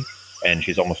clammy, and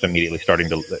she's almost immediately starting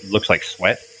to, it looks like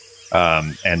sweat.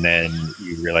 And then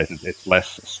you realize it's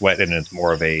less sweat and it's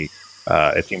more of a,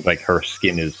 it seems like her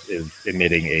skin is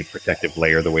emitting a protective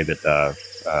layer the way that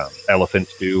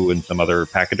elephants do and some other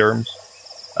pachyderms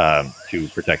to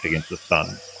protect against the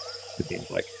sun, it seems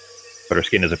like. But her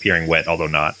skin is appearing wet, although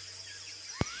not.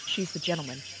 She's the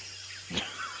gentleman.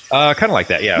 Kind of like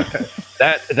that, yeah.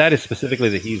 that is specifically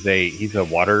that he's a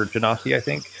water genasi, I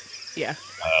think. Yeah.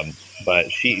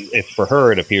 But for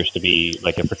her, it appears to be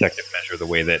like a protective measure, the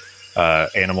way that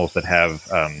animals that have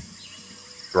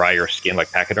drier skin,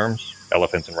 like pachyderms,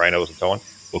 elephants and rhinos and so on,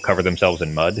 will cover themselves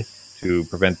in mud to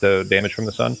prevent the damage from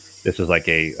the sun. This is like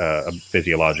a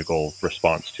physiological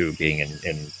response to being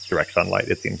in direct sunlight,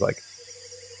 it seems like.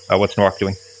 What's Norak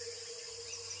doing?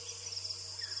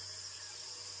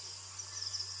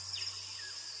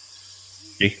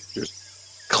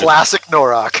 Classic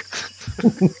Norak.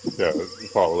 Yeah,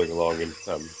 following along and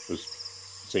just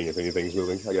seeing if anything's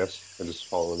moving, I guess, and just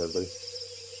following everybody.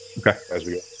 Okay. As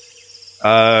we go.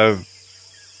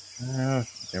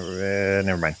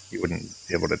 Never mind. You wouldn't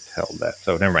be able to tell that,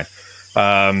 so never mind.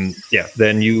 Yeah,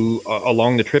 then you,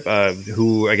 along the trip,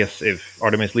 who, I guess, if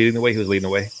Artemis is leading the way, who's leading the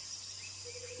way?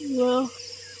 Well.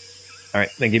 All right,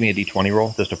 then give me a d20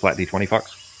 roll, just a flat d20,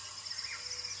 Fox.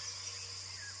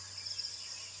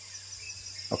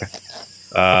 Okay.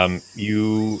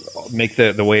 You make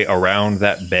the way around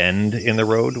that bend in the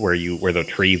road where the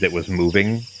tree that was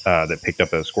moving that picked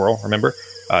up a squirrel. Remember,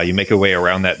 you make your way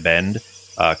around that bend.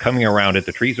 Coming around it,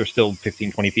 the trees are still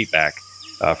 15, 20 feet back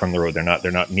from the road.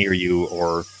 They're not near you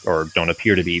or don't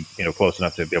appear to be close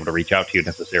enough to be able to reach out to you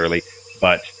necessarily.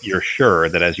 But you're sure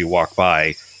that as you walk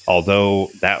by,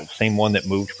 although that same one that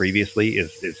moved previously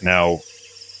is now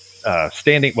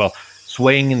standing, well,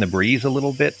 swaying in the breeze a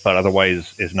little bit, but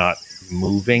otherwise is not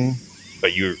moving.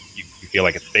 But you feel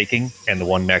like it's faking, and the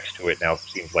one next to it now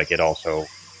seems like it also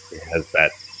has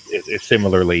that. Is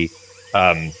similarly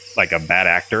like a bad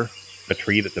actor, a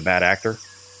tree that's a bad actor.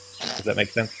 Does that make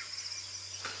sense?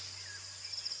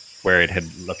 Where it had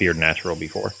appeared natural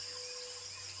before.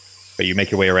 But you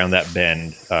make your way around that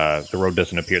bend. The road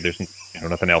doesn't appear. There's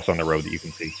nothing else on the road that you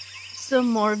can see. So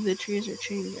more of the trees are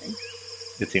changing.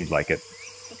 It seems like it.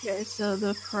 Okay, so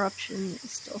the corruption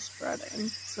is still spreading,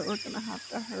 so we're gonna have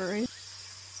to hurry.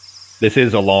 This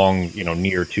is along,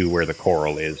 near to where the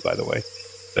coral is, by the way.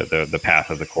 The path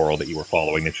of the coral that you were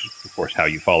following. It's, of course, how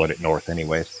you followed it north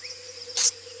anyways.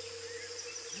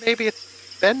 Maybe it's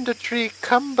bend a tree,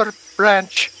 cumber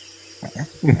branch.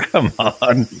 Come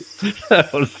on.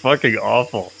 That was fucking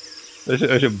awful.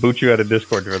 I should boot you out of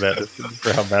Discord for that, just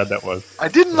for how bad that was. I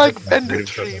didn't like bend a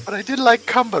tree, but I did like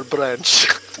cumber branch.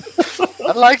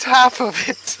 I liked half of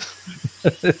it.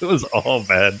 It was all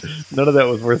bad. None of that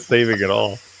was worth saving at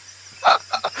all.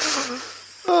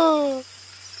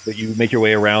 But you make your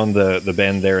way around the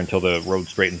bend there until the road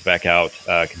straightens back out,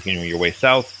 continuing your way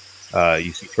south.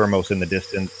 You see Thermos in the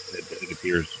distance. It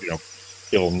appears,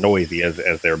 still noisy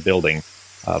as they're building.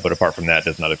 But apart from that,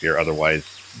 does not appear otherwise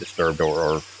disturbed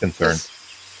or concerned.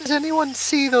 Does anyone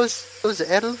see those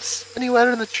elves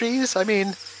anywhere in the trees? I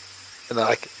mean, and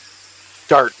I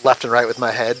dart left and right with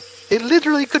my head. It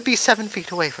literally could be 7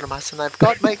 feet away from us, and I've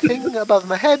got my thing above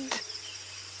my head.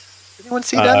 Anyone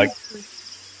see them?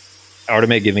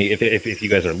 Artemay, give me, if you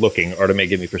guys are looking, Artemay,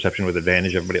 give me perception with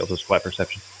advantage. Everybody else is flat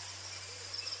perception.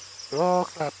 Oh,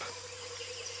 crap.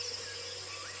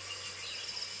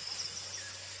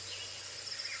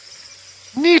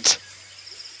 Neat!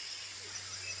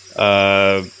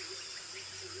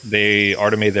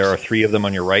 Artemay, there are 3 of them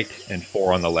on your right and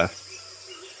 4 on the left.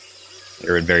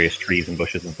 They're in various trees and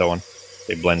bushes and so on.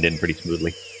 They blend in pretty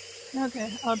smoothly.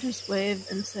 Okay, I'll just wave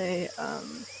and say,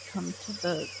 come to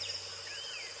the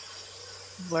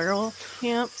werewolf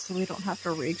camp so we don't have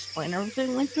to re-explain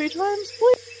everything like 3 times,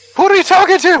 please. Who are you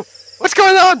talking to? What's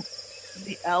going on?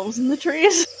 The elves in the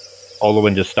trees.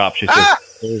 Olwen just stops. She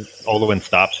says, Olwen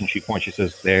stops and she points. She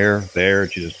says, there.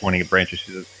 She's just pointing at branches.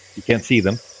 She says, you can't see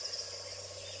them.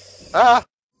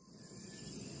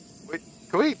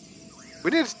 Wait,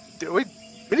 we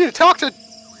need to talk to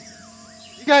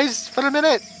you guys for a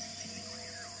minute.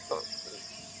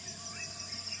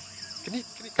 Can you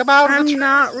come out? I'm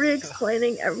not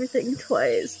re-explaining everything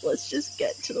twice. Let's just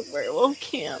get to the werewolf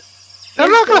camp. They're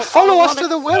not going to follow us to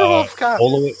the werewolf camp.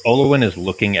 Olwen is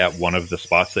looking at one of the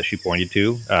spots that she pointed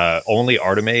to. Only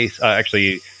Artemay,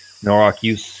 actually, Norok,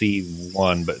 you see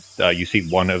one, but you see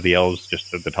one of the elves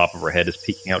just at the top of her head is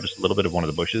peeking out just a little bit of one of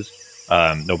the bushes.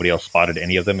 Nobody else spotted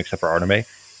any of them except for Artemay.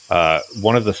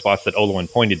 One of the spots that Olwen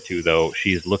pointed to, though,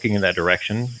 she's looking in that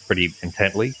direction pretty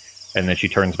intently, and then she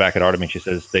turns back at Artemay and she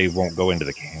says, they won't go into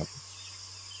the camp.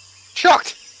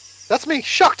 Shocked! That's me,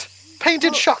 shocked!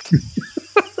 Painted shocked!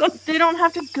 They don't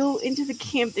have to go into the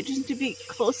camp. They just need to be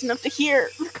close enough to hear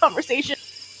the conversation.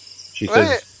 She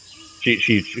says,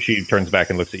 she turns back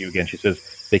and looks at you again. She says,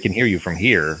 they can hear you from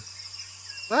here.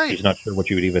 Right. She's not sure what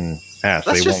you would even ask.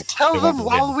 Let's just tell them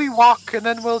while we walk, and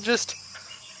then we'll just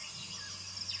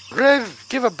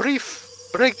give a brief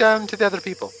breakdown to the other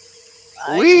people.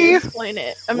 I can explain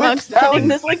it. I'm not explaining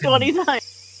this like 20 times.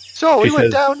 So we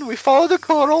went down, we followed the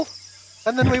coral,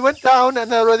 and then we went down,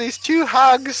 and there were these 2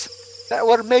 hags that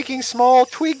were making small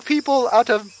twig people out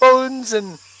of bones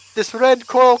and this red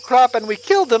coral crap, and we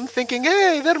killed them thinking,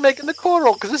 hey, they're making the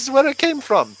coral, because this is where it came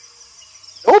from.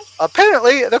 Nope,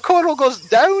 apparently the coral goes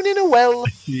down in a well,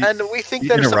 and we think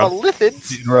there's some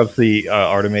lithids. She interrupts the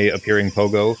Artemay appearing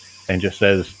pogo and just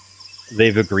says,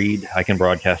 they've agreed, I can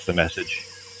broadcast the message.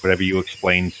 Whatever you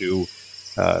explain to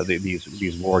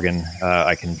these Morgan,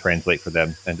 I can translate for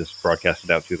them and just broadcast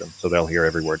it out to them, so they'll hear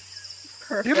every word.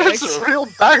 Perfect. You're just a real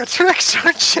bag of tricks,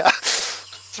 aren't you?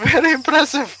 It's very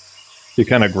impressive. She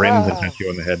kind of grins and pats you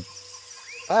on the head.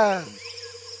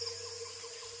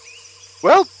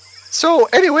 Well, so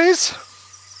anyways.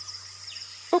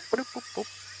 All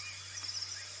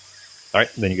right,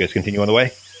 then you guys continue on the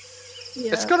way.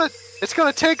 Yeah. It's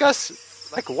gonna take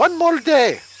us like one more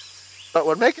day, but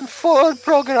we're making forward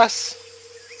progress.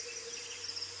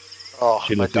 Oh,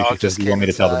 She my looks at you, dog she says, just "Do you want came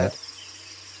me to tell them inside.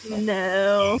 that?"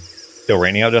 No. Still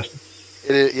raining out, Justin?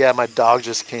 Yeah, my dog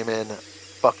just came in,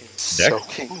 fucking Deck?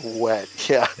 soaking wet.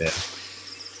 Yeah. Yeah.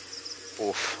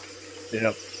 Oof.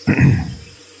 Yep.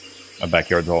 My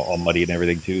backyard's all muddy and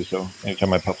everything too, so anytime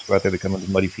my pups go out there, they come in with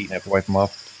muddy feet and I have to wipe them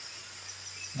off.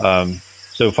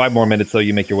 So 5 more minutes, though,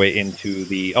 you make your way into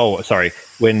the... Oh, sorry.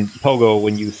 When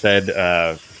you said,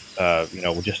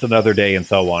 just another day and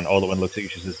so on, Olwen looks at you,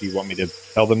 she says, "Do you want me to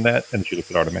tell them that?" And she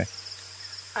looks at Arteme.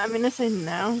 I'm going to say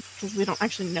no, because we don't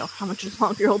actually know how much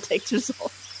longer it'll take to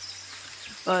resolve.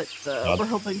 But we're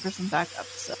hoping for some backup,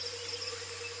 so...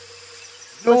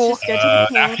 Let's just get to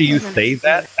the camp.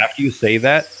 After you say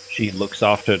that, she looks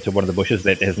off to one of the bushes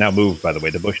that has now moved, by the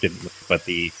way. The bush didn't move, but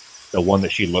the one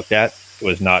that she looked at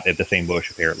was not at the same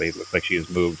bush, apparently. It looks like she has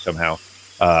moved somehow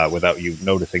without you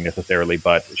noticing necessarily,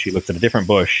 but she looks at a different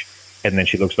bush, and then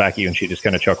she looks back at you, and she just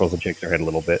kind of chuckles and shakes her head a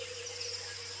little bit.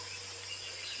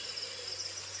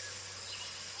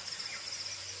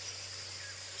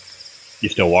 You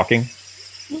still walking?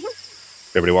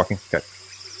 Mm-hmm. Everybody walking? Okay.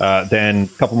 Then a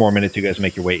couple more minutes, you guys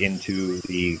make your way into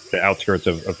the outskirts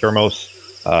of Termos,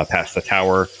 past the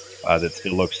tower that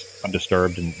still looks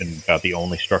undisturbed and about the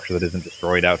only structure that isn't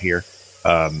destroyed out here.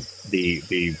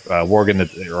 The Worgen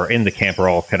that are in the camp are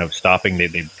all kind of stopping. They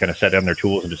kind of set down their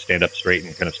tools and just stand up straight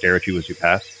and kind of stare at you as you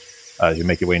pass. As you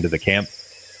make your way into the camp,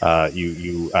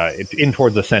 you in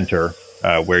towards the center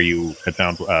where you had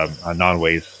found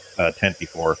Nonway's tent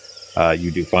before.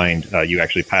 You do find you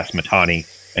actually pass Matani.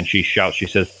 And she shouts, she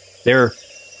says, they're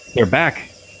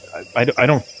back. I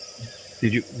don't,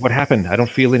 did you, what happened? I don't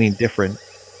feel any different.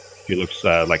 She looks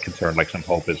like concerned, like some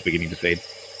hope is beginning to fade.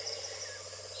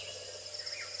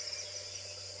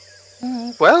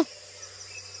 Well,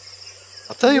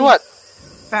 I'll tell you what.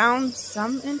 Found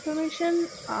some information.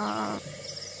 I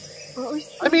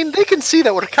mean, they can see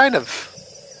that we're kind of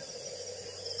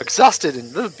exhausted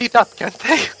and a little beat up, can't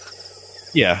they?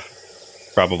 Yeah.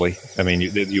 Probably. I mean,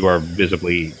 you are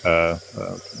visibly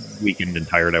weakened and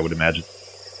tired, I would imagine.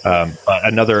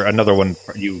 Another one,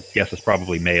 you guess is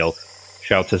probably male,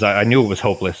 shouts, says, I knew it was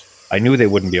hopeless. I knew they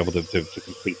wouldn't be able to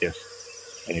complete this.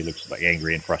 And he looks like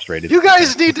angry and frustrated. You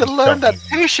guys need to learn that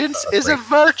patience is a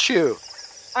virtue.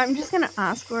 I'm just going to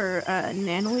ask where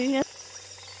Nanui is.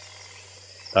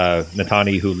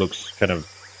 Natani, who looks kind of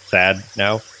sad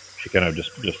now, she kind of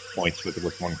just points with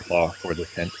one claw toward the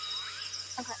tent.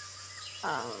 Okay.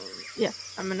 Yeah,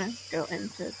 I'm gonna go in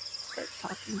to start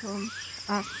talking to him.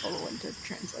 Ask Olwen to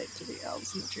translate to the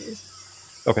elves in the trees.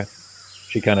 Okay.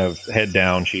 She kind of, head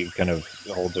down, she kind of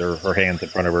holds her hands in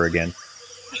front of her again.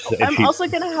 I'm also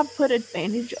gonna have put a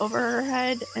bandage over her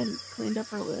head and cleaned up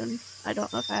her wound. I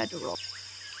don't know if I had to roll.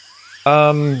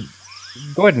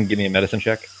 Go ahead and give me a medicine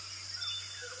check.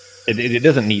 It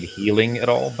doesn't need healing at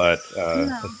all, but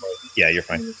No. Yeah, you're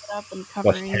fine. It up and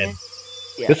covering it.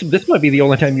 Yeah. This might be the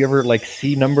only time you ever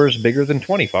see numbers bigger than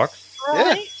 20, Fox.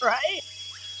 Right, right.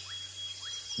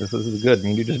 This is good. I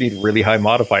mean, you just need really high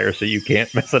modifiers so you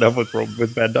can't mess it up with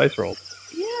bad dice rolls.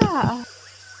 Yeah.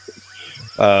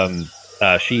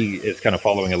 She is kind of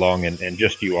following along, and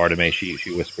just you, Arteme, she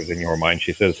whispers in your mind.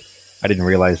 She says, "I didn't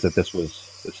realize that this was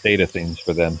the state of things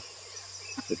for them.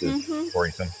 This is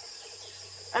worrisome."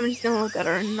 I'm just gonna look at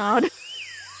her and nod.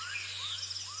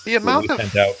 The amount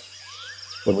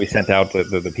When we sent out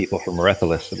the people from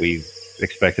Merethalis, we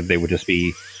expected they would just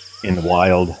be in the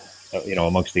wild,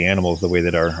 amongst the animals, the way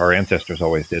that our ancestors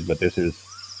always did. But this is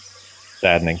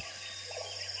saddening.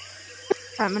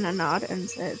 I'm gonna nod and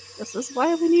say, "This is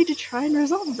why we need to try and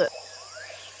resolve it."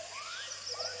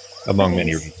 Among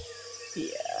many reasons.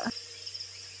 Yeah.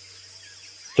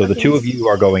 So the two of you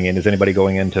are going in. Is anybody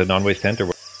going into Nonway's tent, or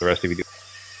what the rest of you do?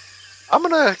 I'm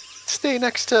gonna stay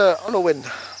next to Olwen,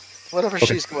 whatever Okay.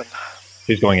 she's going.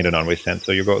 She's going into Nonway's tent.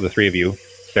 So you go, the three of you,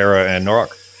 Sarah and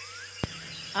Norok.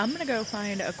 I'm gonna go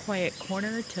find a quiet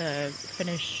corner to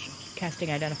finish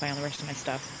casting Identify on the rest of my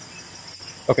stuff.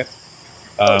 Okay.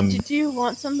 Did you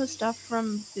want some of the stuff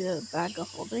from the bag of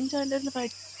holding to identify? I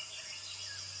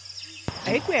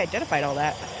think we identified all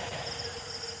that.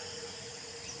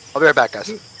 I'll be right back,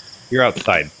 guys. You're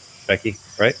outside, Becky,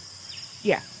 right?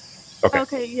 Yeah. Okay.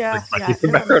 Okay, yeah. The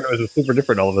background was super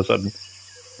different all of a sudden.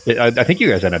 I think you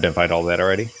guys had identified all that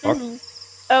already. Mm-hmm.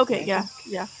 Okay, yeah.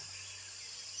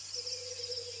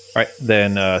 All right,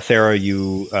 then Sarah,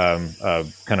 you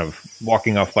kind of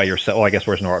walking off by yourself. Well, I guess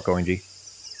where's Norok going, G?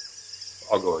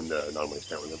 I'll go in non-waste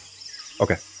tent with him.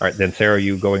 Okay. All right, then Sarah,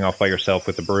 you going off by yourself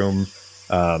with the broom.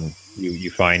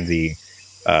 You find the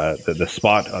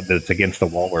spot that's against the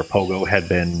wall where Pogo had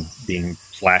been being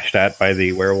slashed at by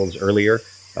the werewolves earlier.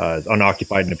 is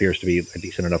unoccupied and appears to be a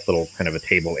decent enough little kind of a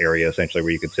table area, essentially,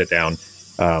 where you could sit down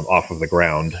off of the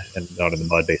ground and not in the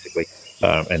mud, basically,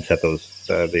 and set those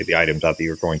the items out that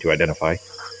you're going to identify.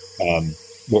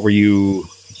 What were you,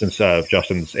 since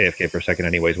Justin's AFK for a second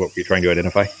anyways, what were you trying to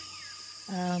identify?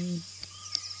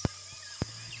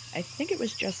 I think it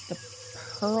was just the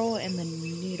pearl and the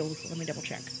needles. Let me double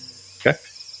check. Okay.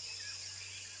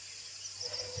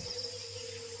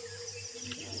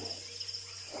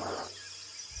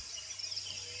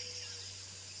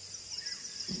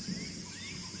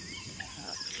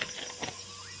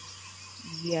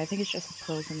 Yeah, I think it's just the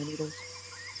pearls and the needles.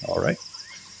 All right.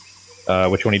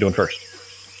 Which one are you doing first?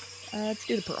 Let's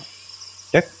do the pearl.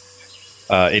 Okay.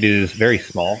 It is very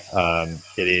small.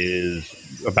 It is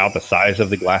about the size of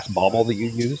the glass bauble that you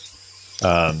use.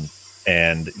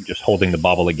 And just holding the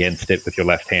bauble against it with your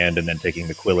left hand and then taking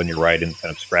the quill in your right and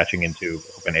kind of scratching into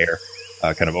open air,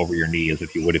 kind of over your knee as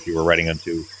if you would if you were writing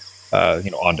onto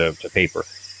paper.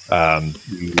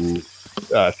 You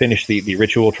finish the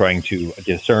ritual trying to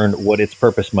discern what its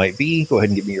purpose might be. Go ahead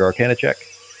and give me your Arcana check.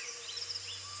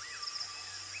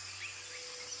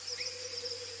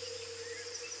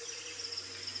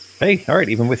 Hey, all right,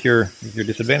 even with your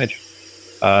disadvantage.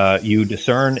 You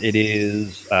discern it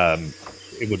is,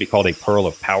 it would be called a Pearl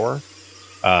of Power.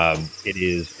 It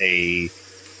is a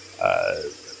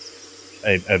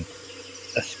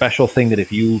special thing that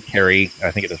if you carry, I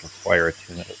think it does require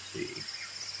attunement. Let's see.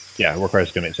 Yeah, it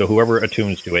requires attunement. So whoever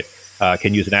attunes to it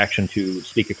can use an action to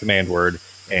speak a command word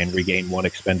and regain one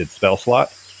expended spell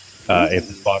slot.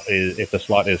 If the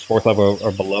slot is 4th level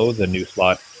or below, the new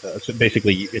slot. So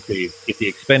basically, if the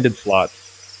expended slot,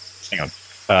 hang on,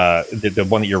 the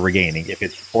one that you're regaining, if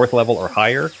it's 4th level or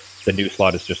higher, the new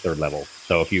slot is just 3rd level.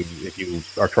 So if you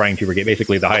are trying to regain,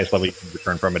 basically the highest level you can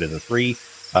return from it is a 3,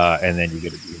 and then you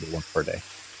get it once per day.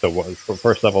 So for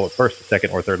first,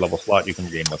 2nd, or 3rd level slot, you can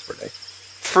regain once per day.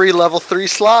 Free level 3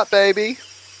 slot, baby.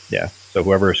 Yeah. So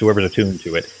whoever's attuned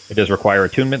to it, it does require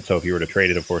attunement. So if you were to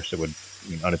trade it, of course, it would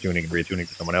mean unattuning and reattuning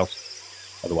to someone else.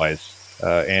 Otherwise,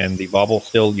 and the bauble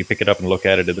still, you pick it up and look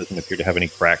at it. It doesn't appear to have any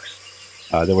cracks.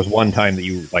 There was one time that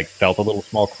you felt a little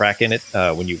small crack in it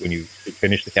when you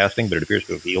finished the casting, but it appears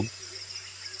to have healed.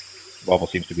 The bauble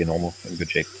seems to be normal, in good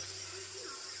shape.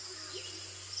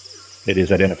 It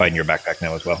is identified in your backpack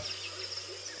now as well.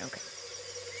 Okay.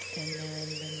 And then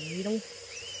the needle.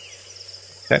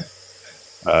 Okay.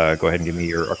 Go ahead and give me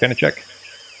your Arcana check.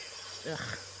 Ugh.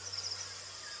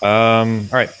 All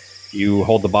right. You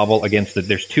hold the bauble against it.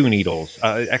 There's 2 needles.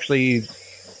 Actually,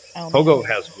 Pogo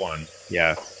has 1.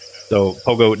 Yeah. So,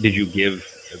 Pogo, did you give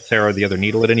Sarah the other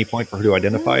needle at any point for her to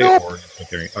identify? Nope. Or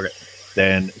okay.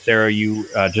 Then, Sarah, you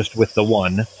just with the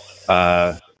 1,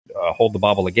 hold the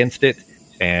bauble against it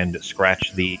and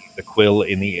scratch the quill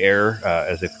in the air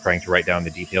as if trying to write down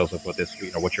the details of what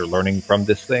you're learning from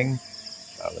this thing.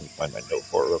 Let me find my note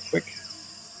for it real quick.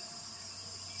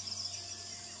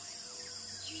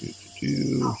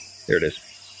 There it is.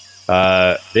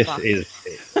 This is.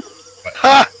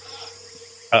 Ha!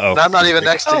 Uh-oh. I'm not even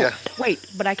next to you. Wait,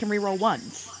 but I can reroll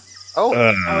ones. Oh.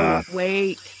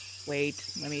 Wait.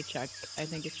 Let me check. I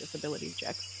think it's just ability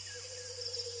checks.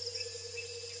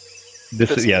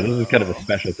 This is kind of a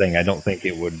special thing. I don't think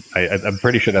it would. I'm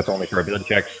pretty sure that's only for ability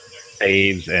checks,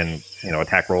 saves, and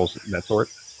attack rolls, that sort.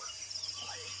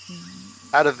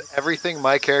 Out of everything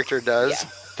my character does, Yeah.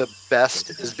 the best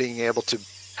is being able to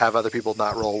have other people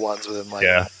not roll ones within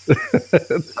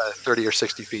 30 or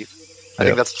 60 feet. I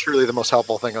think that's truly the most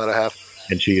helpful thing that I have.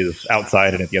 And she is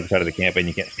outside and at the other side of the camp, and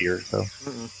you can't see her. So.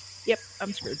 Yep,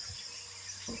 I'm screwed.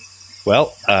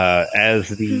 Well, as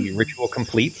the ritual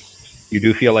completes, you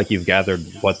do feel like you've gathered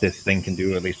what this thing can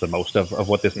do, at least the most of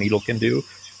what this needle can do.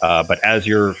 But as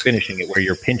you're finishing it, where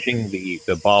you're pinching the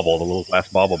bauble, the little glass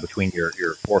bauble between your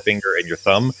forefinger and your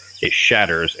thumb, it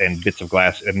shatters and bits of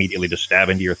glass immediately just stab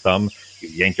into your thumb. You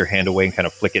yank your hand away and kind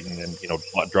of flick it, and then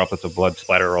droplets of blood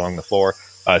splatter along the floor.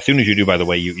 As soon as you do, by the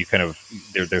way, you kind of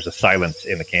there's a silence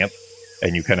in the camp,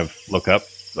 and you kind of look up,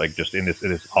 like just in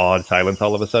this odd silence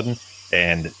all of a sudden,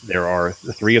 and there are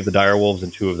 3 of the direwolves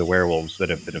and 2 of the werewolves that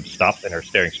have stopped and are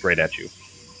staring straight at you,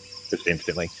 just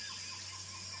instantly.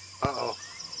 Uh-oh.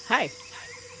 Hi.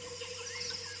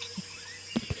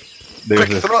 Quick,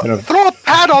 throw a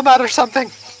pad on that or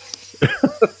something.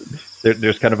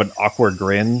 There's kind of an awkward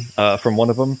grin from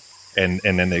one of them, and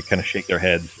then they kind of shake their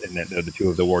heads, and then the 2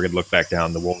 of the Worgen look back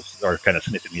down. The wolves are kind of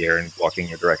sniffing the air and walking in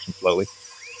your direction slowly.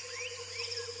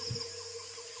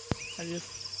 I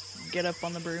just get up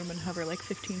on the broom and hover like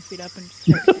 15 feet up and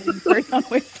start getting bird on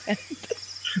my tent.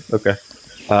 Okay.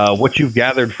 What you've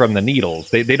gathered from the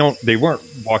needles, they weren't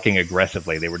walking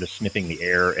aggressively. They were just sniffing the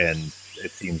air and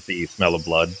it seems the smell of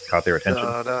blood caught their attention.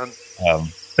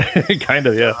 Kind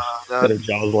of, yeah. What it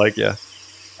jaws like, yeah.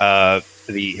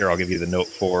 Here, I'll give you the note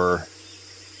for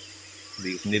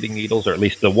these knitting needles, or at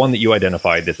least the one that you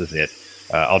identified. This is it.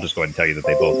 I'll just go ahead and tell you that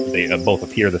they both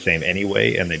appear the same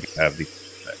anyway, and they have these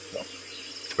effects.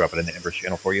 So, drop it in the Embers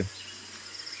channel for you.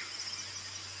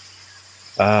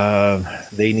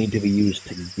 They need to be used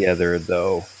together,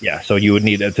 though. Yeah, so you would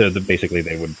need basically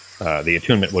they would the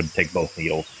attunement would take both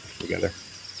needles together.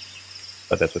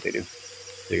 But that's what they do.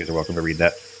 So you guys are welcome to read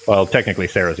that. Well, technically,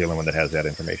 Sarah's the only one that has that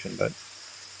information, but.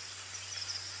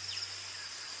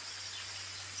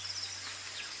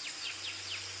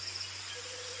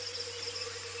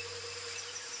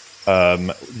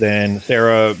 Then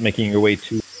Sarah making your way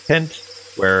to the tent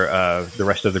where the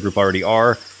rest of the group already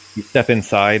are. You step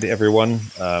inside, everyone.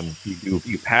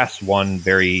 You pass one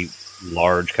very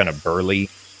large, kind of burly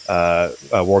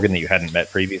Worgen that you hadn't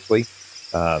met previously.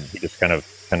 He just kind of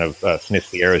sniffs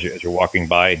the air as you're walking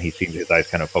by, and he seems his eyes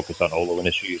kind of focus on Olwen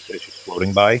as she's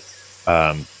floating by.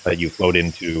 You float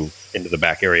into the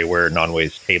back area where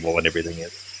Nonway's table and everything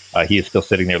is. He is still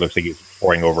sitting there. Looks like he's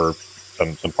poring over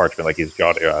some parchment, like he's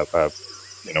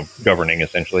governing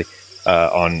essentially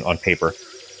on paper.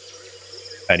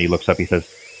 And he looks up. He says,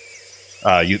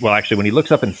 actually, when he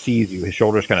looks up and sees you, his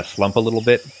shoulders kind of slump a little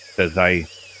bit. Says,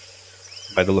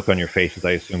 by the look on your faces,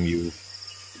 I assume you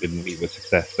didn't meet with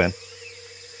success then.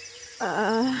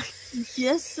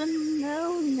 Yes and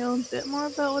no. We know a bit more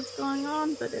about what's going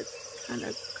on, but it's kind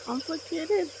of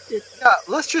complicated. Yeah,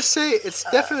 let's just say it's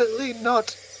definitely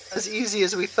not as easy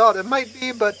as we thought it might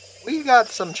be, but we got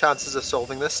some chances of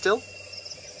solving this still.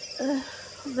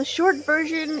 The short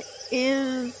version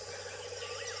is...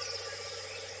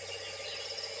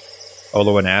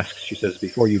 Olwen asks, she says,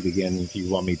 before you begin, do you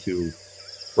want me to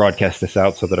broadcast this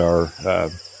out so that our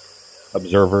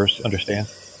observers understand?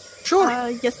 Sure.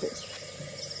 Yes, please.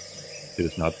 It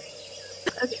is not.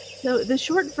 Okay, so the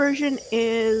short version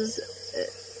is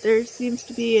there seems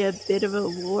to be a bit of a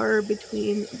war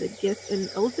between the Gith and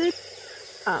Ilvid.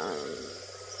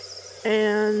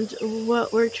 And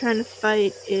what we're trying to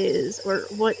fight is, or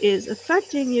what is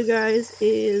affecting you guys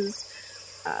is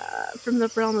from the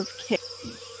realm of K.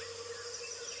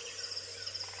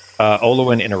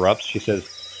 Olwen interrupts. She says,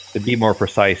 to be more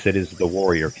precise, it is the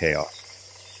warrior chaos.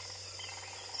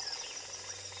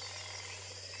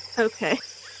 Okay.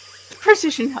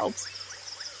 Precision helps.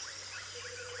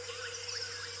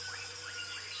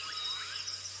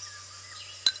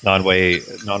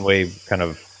 Nonway kind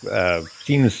of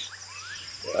seems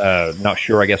not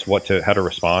sure, I guess, how to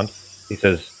respond. He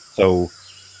says, so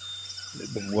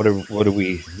what do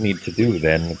we need to do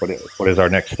then? What is our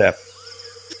next step?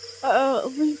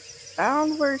 We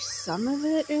found where some of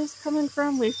it is coming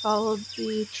from. We followed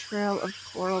the trail of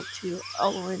coral to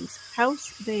Olwen's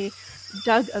house. They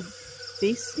dug a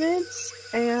basement,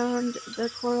 and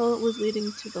the coral was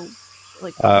leading to the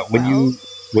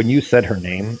when you said her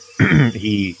name,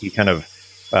 he kind of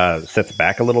sits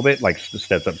back a little bit, like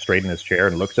steps up straight in his chair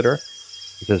and looks at her.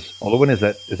 He says, Olwen, is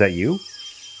that you?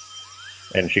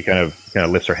 And she kind of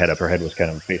lifts her head up. Her head was kind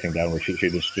of facing downward. She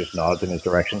just nods in his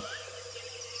direction.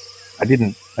 I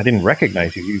didn't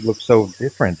recognize you. You look so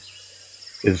different.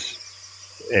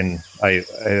 And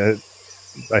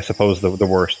I suppose the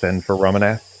worst then for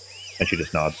Ramanath? And she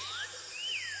just nods.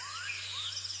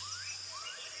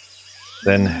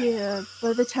 Then yeah,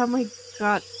 by the time we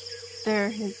got there,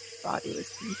 his body was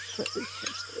completely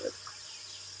twisted.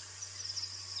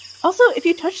 Also, if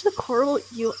you touch the coral,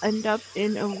 you end up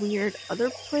in a weird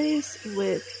other place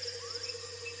with...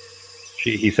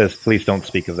 He says, please don't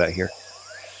speak of that here.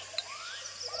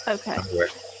 Okay.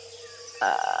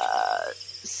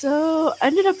 So,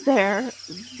 ended up there,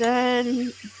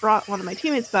 then brought one of my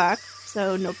teammates back,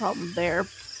 so no problem there,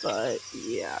 but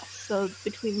yeah. So,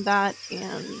 between that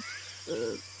and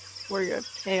the Warrior of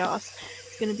Chaos,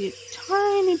 it's going to be a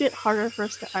tiny bit harder for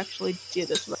us to actually do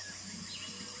this right.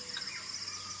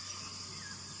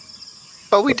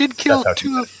 But we did kill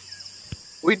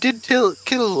we did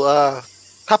kill a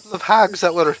couple of hags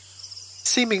that were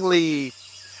seemingly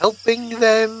helping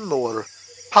them or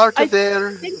part of their...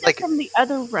 I think they're from the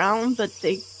other realm, but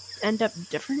they end up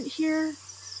different here.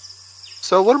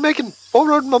 So we're making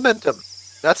forward momentum.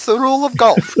 That's the rule of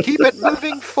golf. Keep it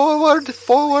moving forward.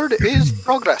 Forward is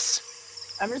progress.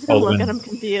 I'm just going to look at him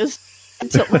confused and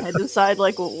tilt my head to the side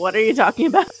like, well, what are you talking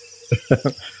about?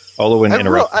 Olwen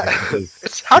interrupts.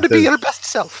 It's how to be your best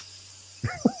self.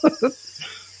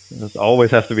 It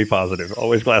always has to be positive.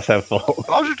 Always glass half full.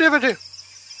 Positivity.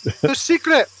 The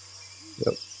secret.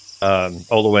 Yep.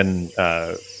 Olwen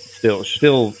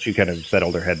still she kind of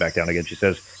settled her head back down again. She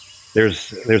says,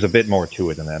 there's a bit more to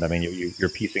it than that. I mean, you're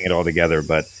piecing it all together,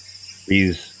 but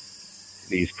these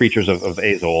creatures of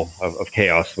Azul, of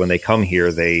chaos, when they come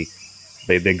here, they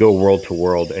go world to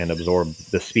world and absorb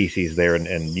the species there and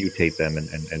mutate them and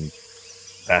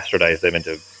bastardize them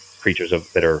into creatures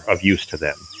that are of use to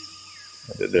them.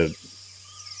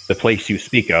 The place you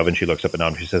speak of, and she looks up at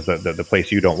Nanwei, she says the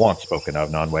place you don't want spoken of,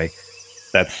 Nanwei,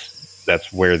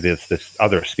 that's where this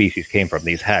other species came from,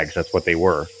 these hags. That's what they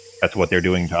were. That's what they're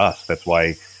doing to us. That's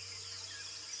why,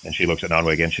 and she looks at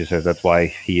Nanwei again, she says that's why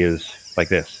he is like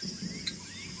this.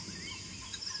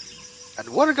 And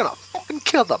we're gonna fucking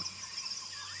kill them.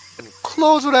 And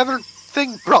close whatever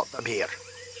thing brought them here.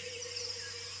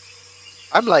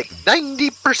 I'm like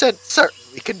 90% certain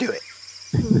we can do it.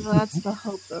 That's the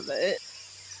hope of it.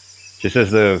 She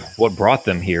says what brought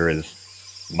them here is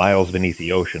miles beneath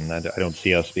the ocean. I don't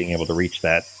see us being able to reach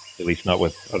that, at least not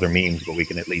with other means, but we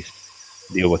can at least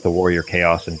deal with the warrior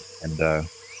chaos and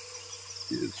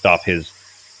stop his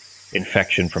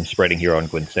infection from spreading here on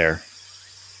Gwynsair.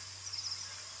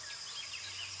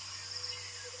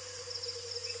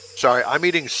 Sorry, I'm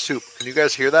eating soup. Can you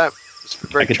guys hear that? It's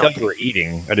very I could chunky. tell you were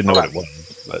eating. I didn't know what it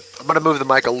was, but I'm going to move the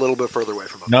mic a little bit further away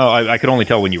from him. no, I could only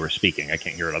tell when you were speaking. I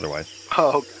can't hear it otherwise.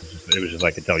 Oh, okay. It was just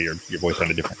I could tell your voice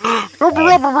sounded different.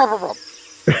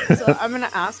 So I'm gonna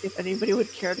ask if anybody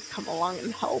would care to come along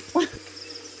and help.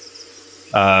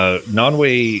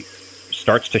 Nanwei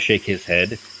starts to shake his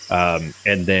head,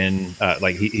 and then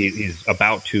like he's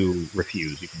about to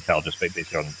refuse. You can tell just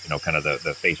based on kind of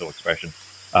the facial expression.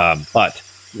 But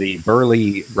the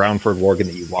burly Brownford Worgen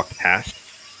that you walked past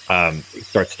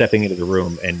starts stepping into the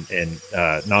room, and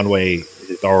Nanwei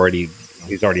is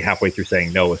already halfway through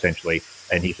saying no, essentially,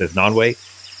 and he says, "Nanwei,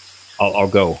 I'll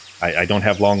go. I don't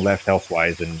have long left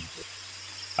elsewise, and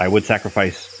I would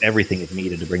sacrifice everything if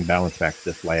needed to bring balance back to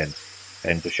this land,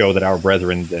 and to show that our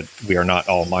brethren that we are not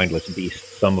all mindless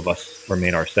beasts. Some of us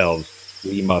remain ourselves.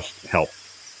 We must help."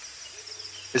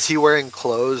 Is he wearing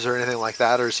clothes or anything like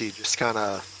that, or is he just kind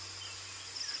of...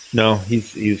 No,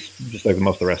 he's just like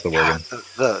most of the rest of the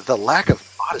world. The lack of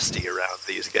modesty around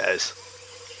these guys.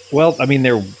 Well, I mean,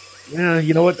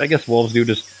 you know what? I guess wolves do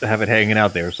just have it hanging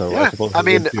out there. So yeah. I suppose. I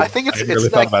mean, I think it's really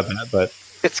like, thought about that, but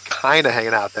it's kind of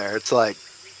hanging out there. It's like,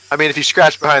 I mean, if you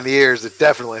scratch behind the ears, it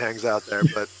definitely hangs out there.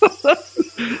 But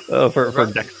for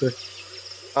Dexter.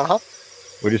 What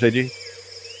do you say, G?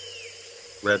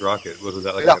 Red Rocket. Wasn't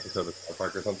that like an episode of South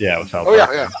Park or something? Yeah, it was South Park.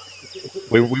 Yeah.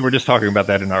 We were just talking about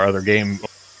that in our other game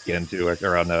again too,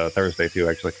 or on Thursday too,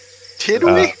 actually. Did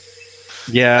we?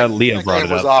 Yeah, Leah brought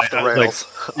it up. Was off the rails.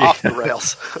 Like, off the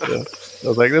rails. Yeah. I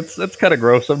was like, that's kind of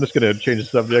gross. I'm just going to change the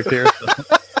subject here.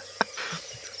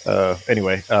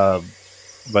 Anyway,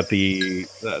 but the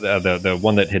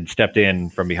one that had stepped in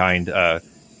from behind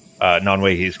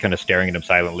Nanwei, he's kind of staring at him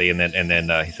silently, and then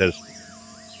he says,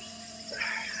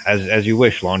 "As you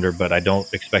wish, Launder, but I don't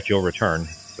expect you'll return.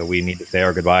 So we need to say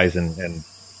our goodbyes and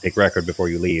take record before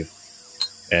you leave."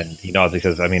 And he nods. He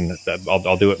says, "I mean,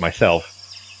 I'll do it myself."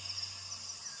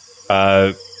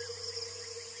 Pogo,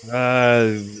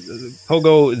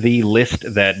 the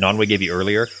list that Nanwei gave you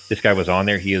earlier, this guy was on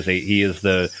there. He is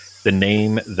the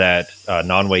name that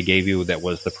Nanwei gave you that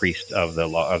was the priest of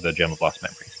the Gem of Lost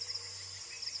Memories.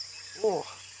 Oh.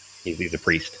 He's a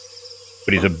priest,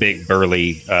 but he's a big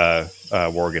burly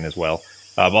Worgen as well.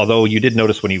 Although you did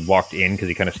notice when he walked in, because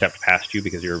he kind of stepped past you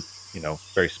because you're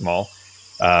very small.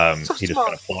 He just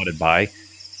kind of plodded by.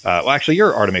 Well, actually,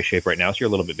 you're Artemis shape right now, so you're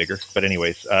a little bit bigger. But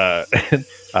anyways,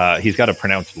 he's got a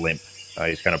pronounced limp.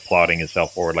 He's kind of plodding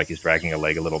himself forward like he's dragging a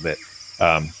leg a little bit.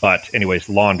 But anyways,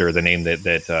 Launder, the name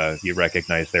that you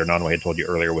recognize there, Nanwei had told you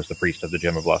earlier, was the priest of the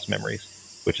Gem of Lost Memories,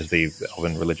 which is the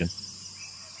Elven religion.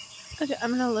 Okay, I'm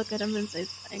going to look at him and say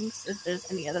thanks. If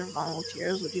there's any other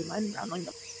volunteers, would you mind rounding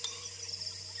them?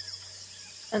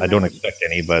 I don't expect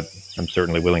any, but I'm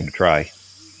certainly willing to try.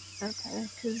 Okay,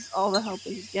 because all the help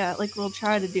we can get, we'll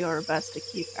try to do our best to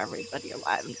keep everybody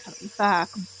alive and coming back,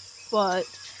 but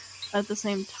at the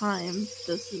same time,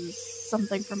 this is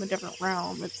something from a different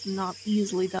realm. It's not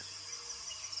easily done.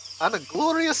 And a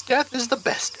glorious death is the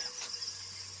best death.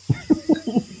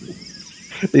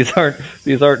 These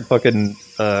aren't fucking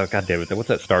god damn it, what's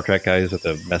that Star Trek guys with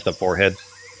the messed up forehead?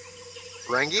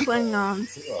 Rangi?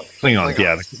 Klingons,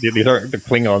 yeah. These aren't the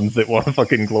Klingons that want a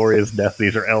fucking glorious death.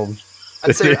 These are elves.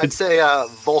 I'd say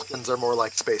Vulcans are more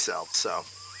like space elves. So,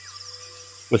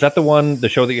 was that the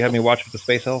show that you had me watch with the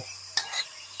space elf?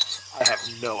 I have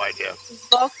no idea.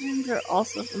 Vulcans are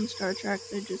also from Star Trek.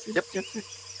 They're just a different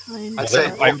kind.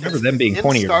 I remember them being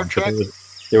pointy ears.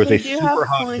 There was a super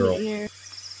hot girl.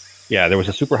 Yeah, there was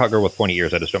a super hot girl with pointy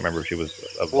ears. I just don't remember if she was.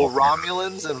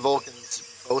 Romulans and Vulcans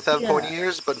both have Yeah. pointy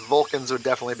ears, but Vulcans would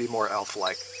definitely be more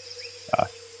elf-like.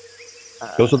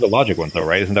 Those are the logic ones, though,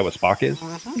 right? Isn't that what Spock is?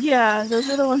 Mhm. Yeah, those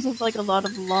are the ones with like a lot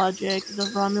of logic. The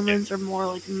Romulans are more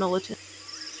like militant.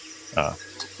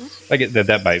 I get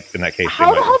that by in that case. they How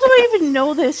the might- hell do I even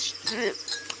know this?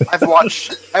 I've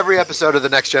watched every episode of The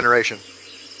Next Generation.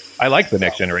 I like the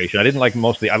Next Generation. I didn't like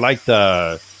mostly. I liked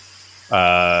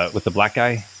with the black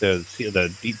guy, the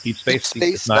Deep Space. Deep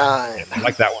Space Nine. Yeah, I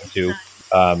like that one too.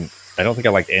 I don't think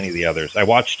I liked any of the others. I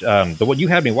watched the one you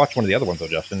had me watch one of the other ones though,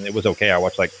 Justin. It was okay. I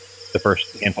watched like the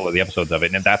first handful of the episodes of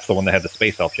it, and that's the one that had the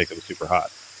space elf chick that was super hot.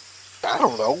 I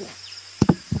don't know.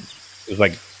 It was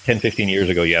like 10, 15 years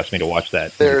ago. You asked me to watch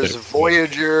that. There's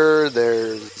Voyager.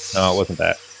 There's No, it wasn't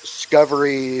that.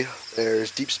 Discovery.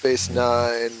 There's Deep Space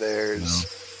Nine. There's.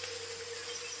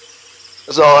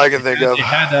 That's all I can think of.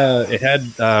 It had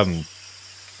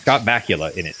Scott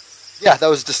Bakula in it. Yeah, that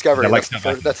was Discovery. I like It's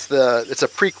a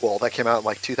prequel that came out in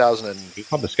like 2000. It's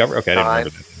called Discovery. Okay, I didn't remember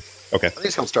that. Okay. I think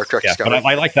it's called Star Trek Yeah, Discovery. but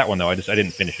I like that one though. I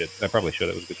didn't finish it. I probably should.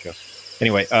 It was a good show.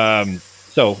 Anyway,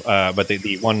 but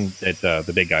the one that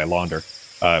the big guy Launder,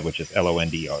 which is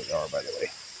Londrr, by the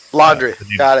way. Laundry.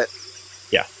 Got it.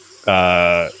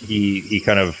 He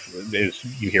kind of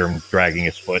is. You hear him dragging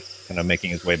his foot, kind of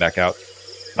making his way back out.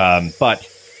 But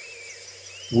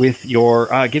with your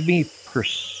give me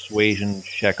persuasion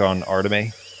check on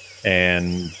Arteme,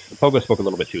 and Pogo spoke a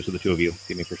little bit too. So the two of you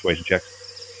give me persuasion checks.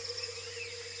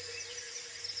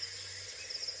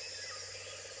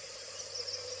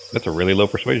 That's a really low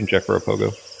persuasion check for a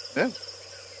Pogo. Yeah.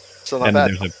 So not And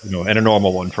bad. there's and a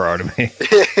normal one for Arteme.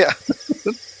 Yeah.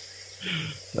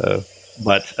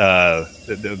 But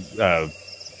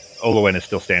Olwen is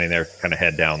still standing there, kind of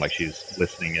head down, like she's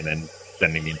listening and then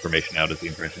sending the information out, is the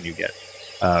impression you get.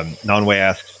 Nonway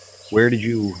asks, where did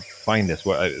you find this?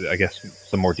 Well, I guess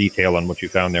some more detail on what you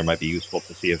found there might be useful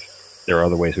to see if there are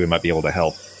other ways we might be able to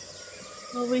help.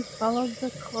 Well, we followed the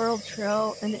coral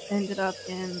trail and it ended up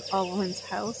in Olwen's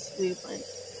house. We went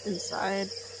inside,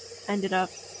 ended up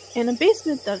in a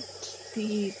basement that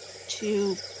the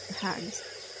two hags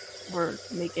were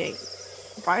making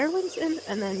violence in,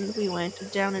 and then we went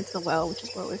down into the well, which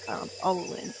is where we found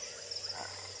Olwen.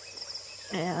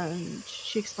 And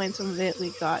she explained some of it.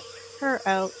 We got her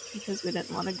out because we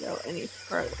didn't want to go any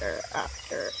further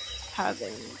after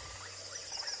having.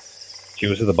 She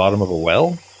was at the bottom of a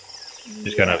well?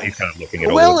 He's kind of looking at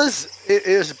A Olwen. well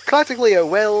is practically a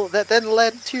well that then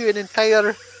led to an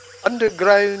entire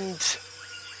underground.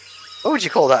 What would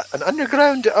you call that? An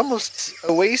underground, almost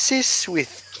oasis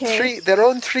with their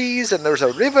own trees, and there's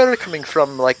a river coming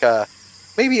from like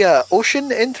maybe a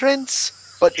ocean entrance,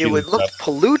 but it would look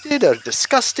polluted or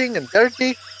disgusting and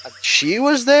dirty. And she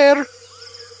was there.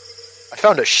 I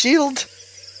found a shield.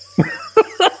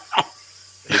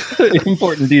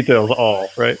 Important details, all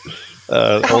right.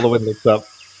 Olwen looks up.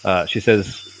 She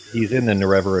says he's in the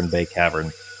Nereveran Bay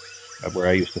Cavern, where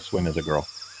I used to swim as a girl.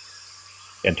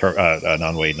 And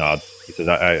Nonway nods. He says,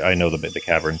 "I know the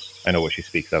caverns. I know what she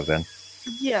speaks of." Then,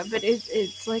 yeah, but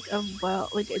it's like a well,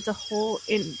 like it's a hole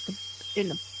in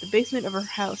the basement of her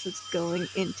house that's going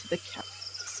into the cavern.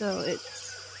 So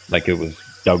it's like it was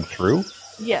dug through.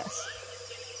 Yes.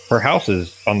 Her house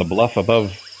is on the bluff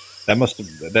above.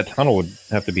 That tunnel would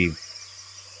have to be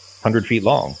 100 feet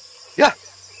long. Yeah.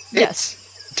 Yes.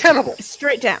 It's terrible.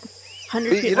 Straight down.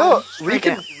 100 feet You know, long, we straight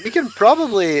can down. we can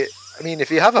probably. I mean,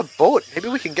 if you have a boat, maybe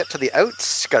we can get to the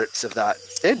outskirts of that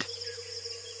instead.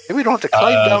 Maybe we don't have to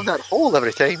climb down that hole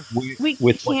every time. We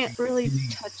can't really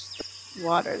touch the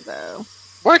water, though.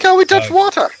 Why can't we touch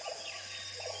water?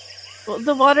 Well,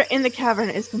 the water in the cavern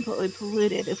is completely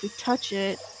polluted. If we touch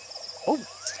it... Oh,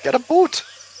 let's get a boat.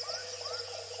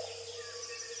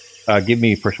 Give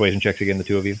me persuasion checks again, the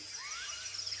two of you.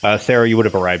 Sarah, you would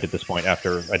have arrived at this point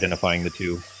after identifying the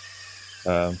two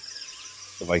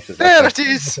devices. There it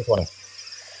is.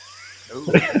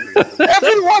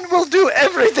 Everyone will do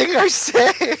everything I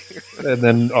say. And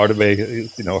then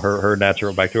Arteme, her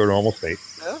natural back to her normal state.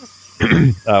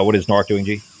 Yeah. What is Nark doing,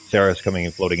 G? Sarah's coming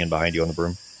and floating in behind you on the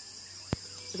broom.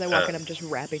 As I walk in, I'm just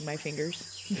wrapping my fingers.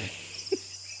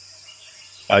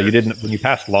 You didn't when you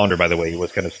passed Launder, by the way. He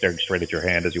was kind of staring straight at your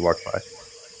hand as you walked by.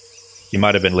 You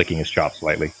might have been licking his chops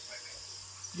slightly.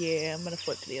 Yeah, I'm gonna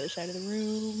flip to the other side of the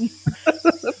room.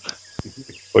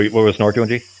 What was Nark doing,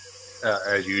 G?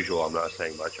 As usual, I'm not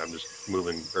saying much. I'm just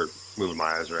moving my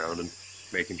eyes around and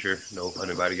making sure no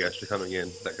uninvited guests are coming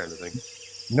in, that kind of thing.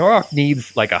 Norok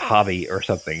needs like a hobby or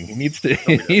something. He needs to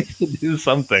do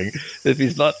something. If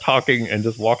he's not talking and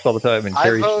just walks all the time and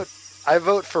carries. I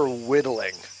vote for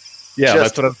whittling. Yeah,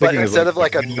 that's what I'm thinking. But instead of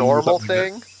like a normal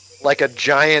thing, like a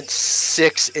giant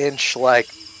 6-inch like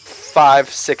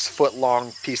 5-6 foot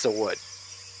long piece of wood,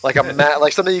 like a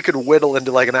like something you could whittle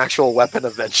into like an actual weapon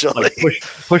eventually. Like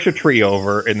push a tree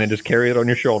over and then just carry it on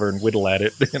your shoulder and whittle at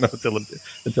it,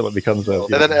 until it becomes a.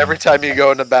 And then every time you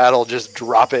go into battle, just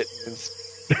drop it and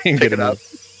pick it up.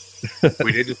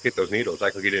 We did just get those needles.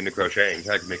 I could get into crocheting.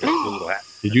 I could make a cool little hat.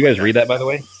 Did you guys read that, by the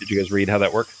way? Did you guys read how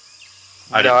that worked?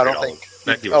 I don't think.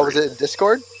 Oh, was it in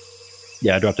Discord?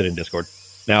 Yeah, I dropped it in Discord.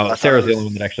 Now, Sarah's the only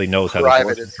one that actually knows how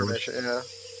private this works. information. Yeah.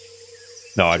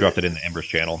 No, I dropped it in the Embers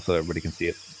channel so everybody can see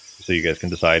it. So you guys can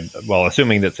decide. Well,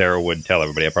 assuming that Sarah would tell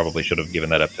everybody, I probably should have given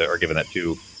that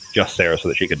to just Sarah so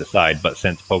that she could decide. But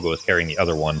since Pogo is carrying the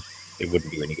other one, it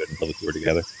wouldn't do any good until the two were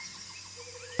together.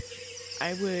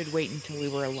 I would wait until we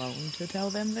were alone to tell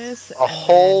them this. A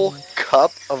whole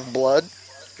cup of blood?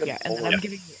 Good yeah, and then I'm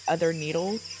giving the other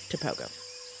needle to Pogo.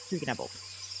 So we can have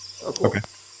both. Oh, cool. Okay.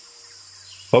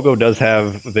 Pogo does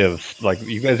have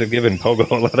you guys have given Pogo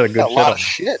a lot of good shit. A lot of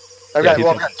shit. I've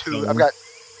got two.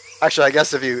 Actually, I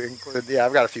guess if you include,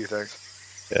 I've got a few things.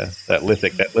 Yeah, that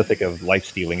lithic of life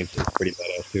stealing is pretty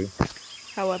badass too.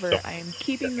 However, I am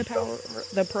keeping the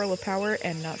pearl of power,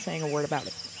 and not saying a word about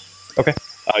it. Okay.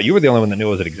 You were the only one that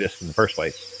knew it exists in the first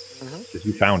place. Because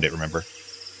you found it, remember?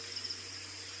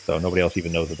 So nobody else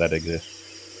even knows that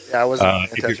exists. Yeah, I wasn't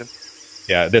paying attention.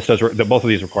 Yeah, both of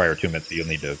these require 2 minutes, so you'll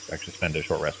need to actually spend a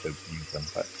short rest to use them.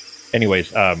 But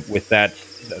anyways, with that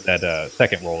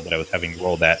second roll that I was having you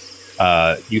roll that,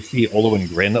 you see Olwen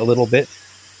grin a little bit,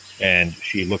 and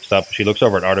she looks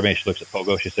over at Artemis, she looks at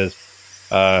Pogo, she says,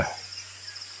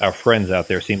 our friends out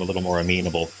there seem a little more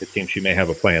amenable. It seems she may have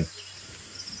a plan.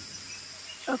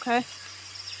 Okay.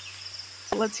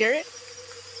 Let's hear it.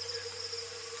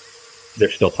 They're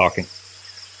still talking.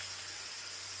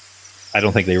 I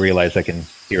don't think they realize I can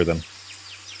hear them.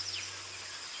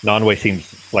 Nonway seems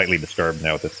slightly disturbed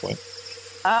now at this point.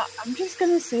 I'm just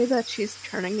gonna say that she's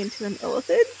turning into an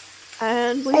elephant,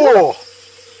 and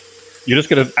You're just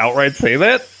gonna outright say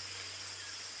that?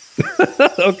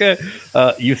 Okay.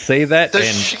 You say that.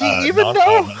 Does she even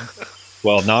know?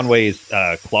 Well, Nonway's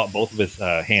both of his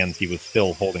hands, he was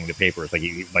still holding the papers. Like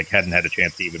he hadn't had a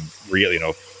chance to even really,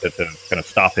 to kind of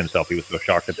stop himself. He was so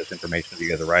shocked at this information of you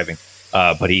guys arriving.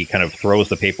 But he kind of throws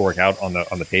the paperwork out on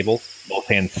the table. Both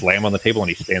hands slam on the table, and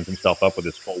he stands himself up with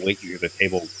his full weight. You hear the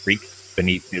table creak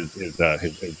beneath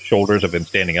his shoulders of him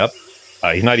standing up.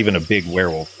 He's not even a big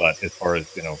werewolf, but as far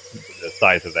as the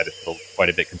size of that is still quite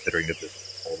a bit considering that this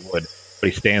is old wood. But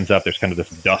he stands up. There's kind of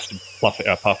this dust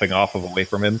puffing off away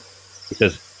from him. He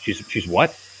says, "She's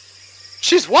what?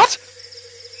 She's what?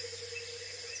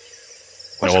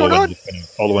 What's going on?"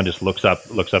 Olwen just looks up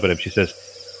at him. She says,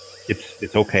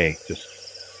 "It's okay. Just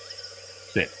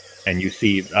sit." And you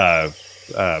see,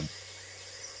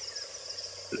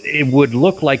 it would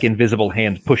look like invisible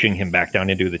hands pushing him back down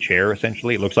into the chair.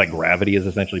 Essentially, it looks like gravity is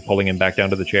essentially pulling him back down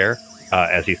to the chair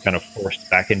as he's kind of forced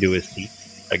back into his seat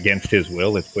against his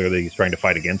will. It's clear that he's trying to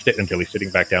fight against it until he's sitting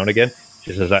back down again.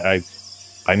 She says,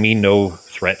 I mean no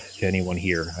threat to anyone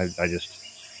here. I just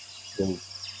will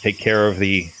take care of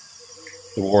the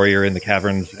warrior in the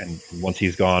caverns, and once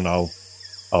he's gone, I'll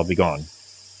be gone.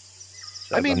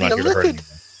 So I mean, the Illithid.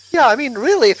 Yeah, I mean,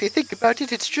 really, if you think about it,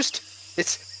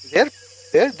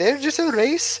 they're just a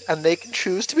race, and they can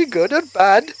choose to be good or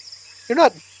bad. You're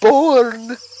not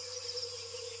born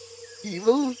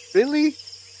evil, really.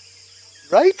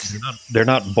 Right? They're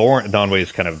not born. Donway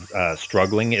is kind of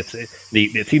struggling. It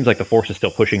seems like the force is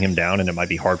still pushing him down, and it might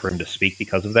be hard for him to speak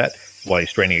because of that while he's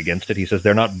straining against it. He says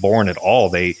they're not born at all.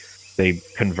 They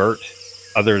convert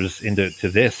others into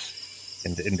this,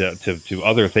 into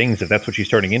other things. If that's what she's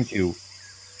turning into,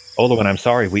 Olwen, I'm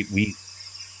sorry. We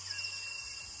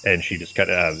and she just cut.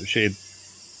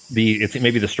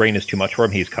 Maybe the strain is too much for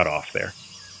him. He's cut off there.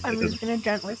 I'm just gonna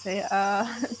gently say,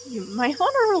 you might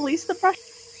want to release the pressure.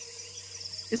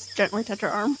 Just gently touch her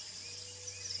arm.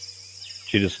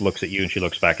 She just looks at you, and she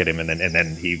looks back at him, and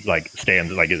then he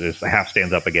stands, half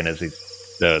stands up again as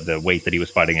the weight that he was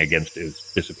fighting against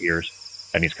disappears,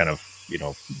 and he's kind of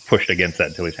pushed against that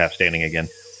until he's half standing again.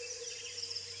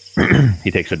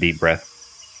 He takes a deep breath.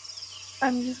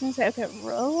 I'm just gonna say, okay,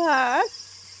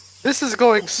 relax. This is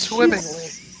going swimmingly.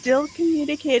 She's still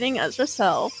communicating as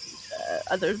herself,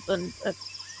 other than a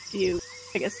few,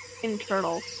 I guess,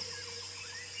 internal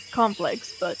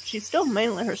conflicts, but she's still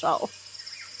mainly herself.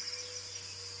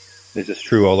 Is this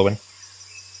true, Olwen?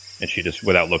 And she just,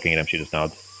 without looking at him, she just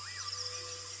nods.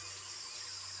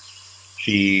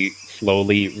 She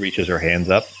slowly reaches her hands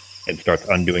up and starts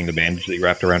undoing the bandage that you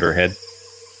wrapped around her head.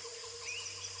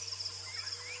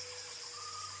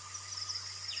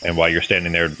 And while you're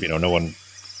standing there, no one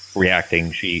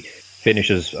reacting, she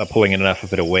finishes pulling enough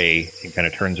of it away and kind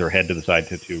of turns her head to the side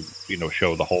to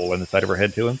show the hole in the side of her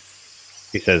head to him.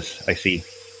 He says, "I see."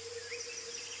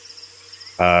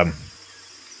 I'm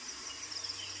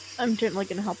gently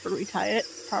gonna help her retie it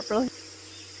properly.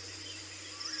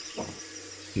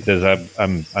 He says,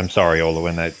 "I'm sorry,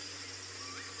 Olwen.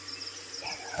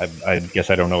 I guess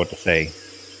I don't know what to say.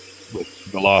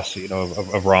 With the loss,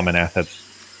 of Ramanath, that's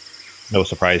no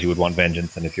surprise you would want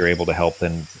vengeance, and if you're able to help,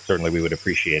 then certainly we would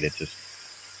appreciate it. Just,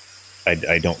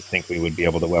 I don't think we would be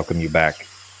able to welcome you back."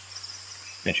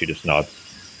 And she just nods.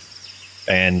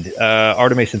 And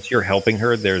Artemis, since you're helping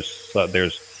her, there's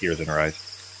tears in her eyes.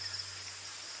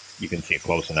 You can see it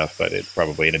close enough, but it's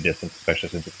probably in a distance, especially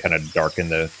since it's kind of dark in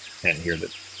the tent here that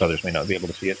others may not be able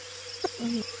to see it.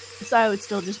 So I would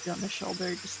still just be on the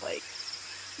shoulder, just like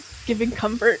giving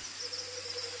comfort.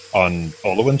 On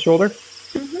Olwen's shoulder?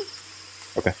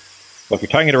 Mm-hmm. Okay. Well, if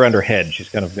you're tying it around her head, she's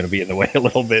kind of going to be in the way a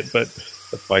little bit, but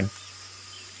that's fine.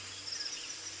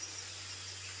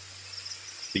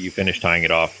 So you finish tying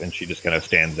it off, and she just kind of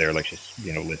stands there like she's,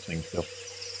 listening still.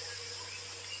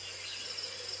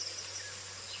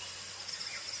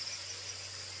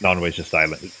 Nonway's just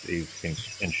silent. He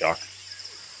seems in shock.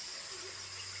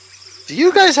 Do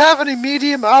you guys have any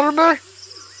medium armor?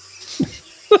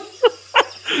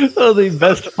 Oh, the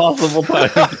best possible time.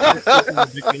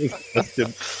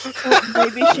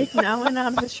 Maybe shaking Owen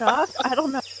out of the shock? I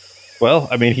don't know. Well,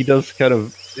 I mean, he does kind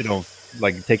of,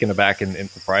 like taken aback and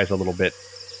surprised a little bit.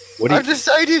 I've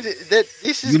decided that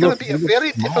this is going to be a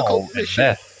very difficult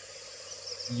mission.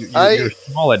 You're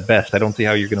small at best. I don't see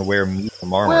how you're going to wear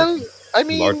medium armor. Well, I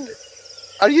mean,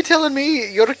 are you telling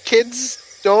me your kids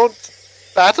don't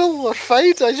battle or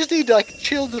fight? I just need, like,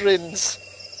 children's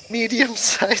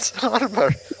medium-sized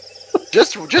armor.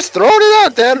 just throwing it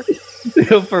out there.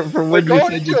 for when you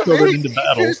send your children into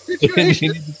battle,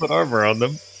 you need to put armor on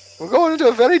them. We're going into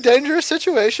a very dangerous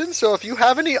situation, so if you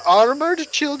have any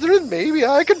armored children, maybe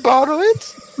I could borrow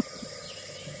it.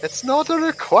 It's not a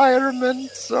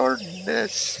requirement or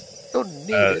don't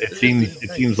need it.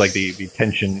 It seems like the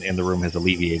tension in the room has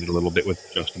alleviated a little bit with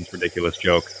Justin's ridiculous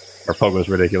joke, or Pogo's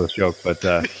ridiculous joke, but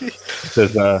it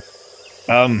says, I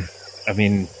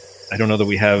mean, I don't know that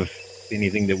we have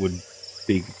anything that would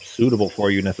be suitable for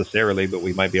you necessarily, but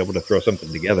we might be able to throw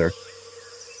something together.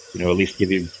 At least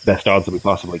give you best odds that we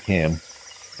possibly can.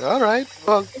 All right.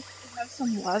 Well, if you have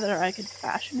some leather, I could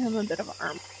fashion him a bit of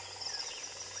armor.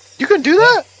 You can do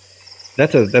that?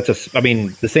 I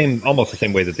mean, almost the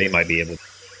same way that they might be able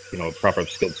to, a proper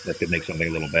skilled smith could make something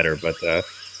a little better, but,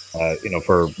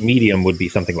 for medium would be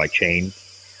something like chain,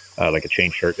 like a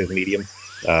chain shirt is medium.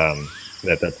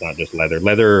 That's not just leather.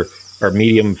 Leather or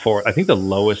medium for, I think the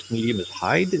lowest medium is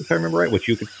hide, if I remember right, which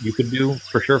you could do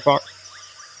for sure, Fox.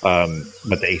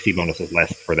 But the AC bonus is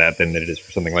less for that than it is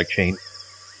for something like chain.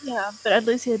 Yeah, but at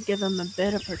least he'd give him a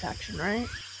bit of protection, right?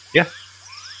 Yeah.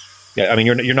 I mean,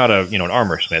 you're not an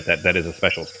armor smith. That is a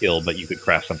special skill, but you could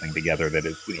craft something together that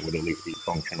is, would at least be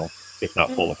functional, if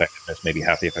not full effectiveness, maybe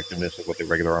half the effectiveness of what the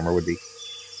regular armor would be.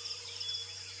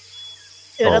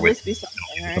 It would at least be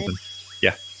something, right?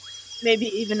 Yeah. Maybe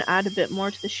even add a bit more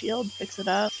to the shield, fix it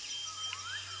up.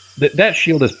 That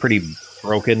shield is pretty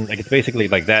broken. Like, it's basically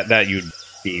like that you'd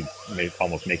be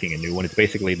almost making a new one. It's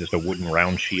basically just a wooden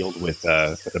round shield with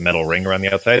a metal ring around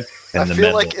the outside. And I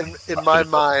feel like in my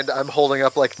mind, I'm holding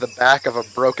up like the back of a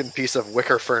broken piece of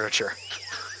wicker furniture.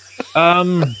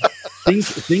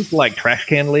 Think like trash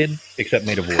can lid, except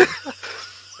made of wood.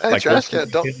 Hey, like trash can,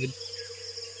 don't.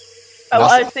 Oh,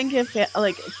 I was thinking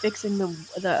like fixing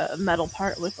the metal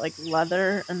part with like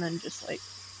leather and then just like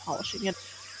polishing it.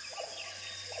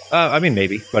 I mean,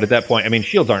 maybe, but at that point, I mean,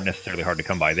 shields aren't necessarily hard to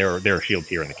come by. There are shields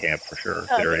here in the camp for sure.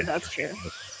 That's true.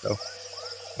 So,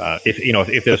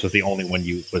 if this was the only one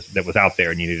that was out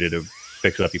there and you needed to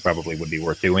fix it up, you probably would be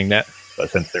worth doing that. But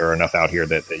since there are enough out here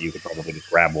that you could probably just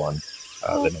grab one.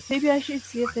 Maybe I should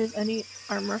see if there's any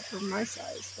armor for my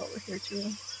size while we're here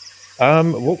too.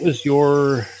 What was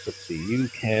your? Let's see. You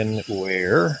can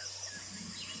wear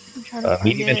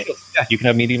medium and shield. Yeah, you can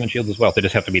have medium and shields as well. They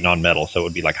just have to be non-metal, so it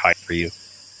would be like high for you.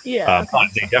 Yeah,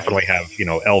 they definitely have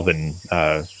elven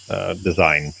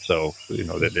design, so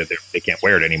they can't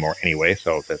wear it anymore anyway.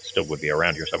 So that still would be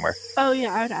around here somewhere. Oh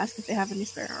yeah, I would ask if they have any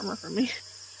spare armor for me.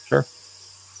 Sure.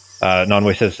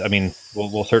 Nonway says, I mean,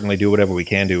 we'll certainly do whatever we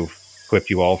can to equip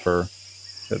you all for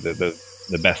the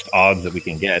best odds that we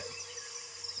can get,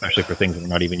 especially for things that we're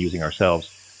not even using ourselves.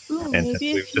 Ooh, and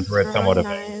since we're at somewhat of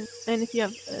and if you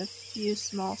have a few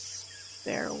small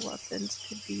spare weapons,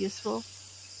 could be useful.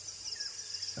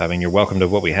 I mean, you're welcome to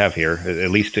what we have here, at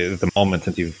least at the moment,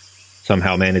 since you've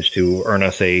somehow managed to earn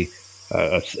us a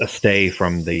stay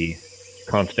from the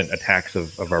constant attacks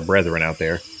of our brethren out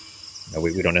there.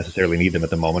 We don't necessarily need them at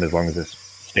the moment, as long as this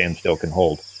standstill can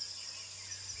hold.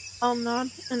 I'll nod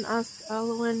and ask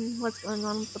Alwyn what's going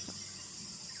on with the plan.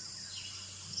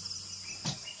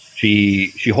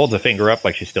 She holds a finger up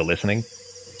like she's still listening.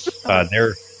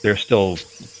 They're still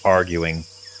arguing.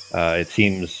 It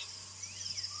seems,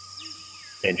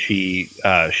 and she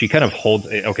kind of holds.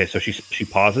 Okay, so she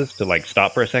pauses to like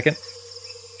stop for a second.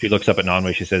 She looks up at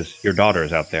Nonway. She says, "Your daughter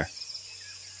is out there.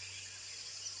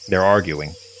 They're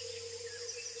arguing."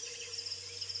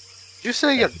 You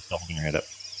say your holding her head up.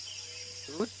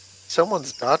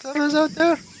 Someone's daughter is out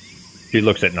there? She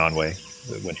looks at Nonway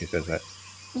when she says that.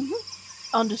 Mm-hmm.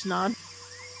 I'll just nod.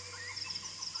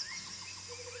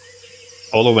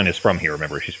 Olowin is from here,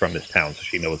 remember? She's from this town, so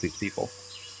she knows these people.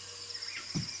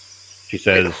 She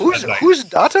says... Wait, whose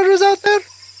daughter is out there?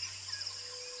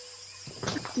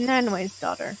 Nanway's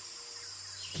daughter.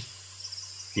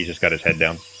 He just got his head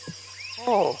down.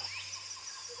 Oh.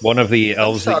 One of the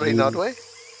elves... Sorry, Nodway.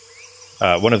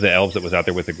 One of the elves that was out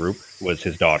there with the group was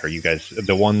his daughter. You guys...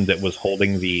 The one that was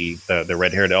holding the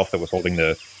red-haired elf that was holding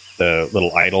the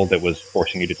little idol that was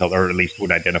forcing you to tell, or at least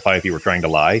would identify if you were trying to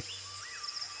lie.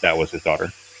 That was his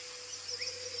daughter.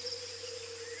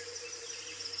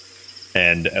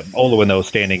 And Olowin, though,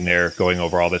 standing there going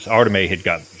over all this, Arteme had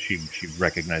got, she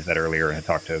recognized that earlier and had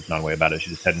talked to Nonway about it.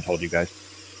 She just hadn't told you guys,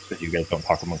 because you guys don't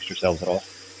talk amongst yourselves at all.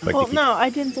 Like, well, no,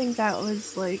 I didn't think that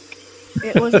was, like,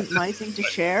 it wasn't my thing to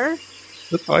share.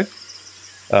 That's fine.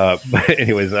 But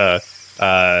anyways,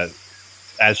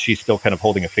 as she's still kind of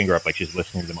holding a finger up, like she's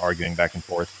listening to them arguing back and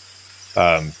forth,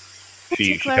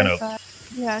 she kind of...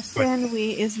 Yeah,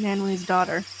 Sanwi is Nanway's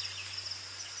daughter.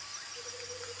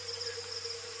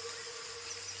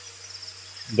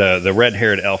 The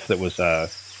red-haired elf that was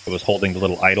holding the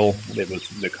little idol, it was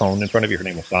the cone in front of you. Her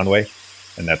name was Nonway,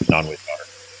 and that's Nonway's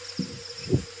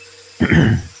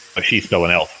daughter. But she's still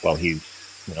an elf, while he's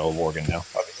a Worgen now,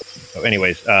 obviously. So,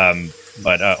 anyways,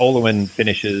 but Olowin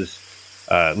finishes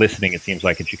listening. It seems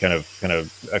like, and she kind of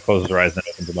closes her eyes and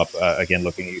then opens them up again,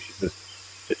 looking at you. She says,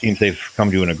 "It seems they've come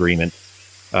to an agreement.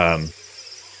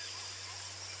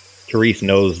 Therese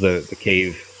knows the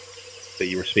cave that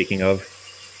you were speaking of.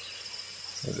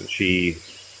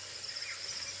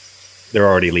 They're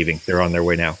already leaving. They're on their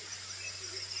way now."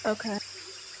 Okay.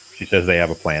 She says they have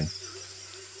a plan.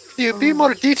 Can you be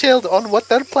more detailed on what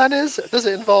their plan is? Does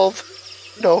it involve,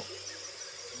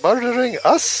 murdering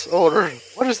us, or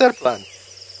what is their plan?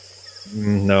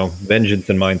 No, vengeance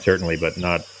in mind certainly, but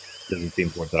doesn't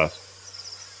seem towards us.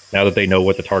 Now that they know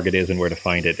what the target is and where to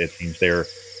find it, it seems they're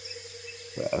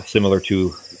similar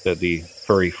to the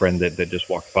furry friend that just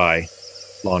walked by,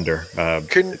 Launder.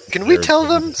 Can we tell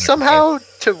them somehow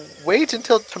to wait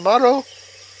until tomorrow?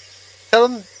 Tell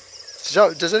them.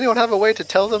 Does anyone have a way to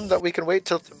tell them that we can wait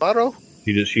till tomorrow?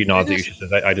 She nods at you. She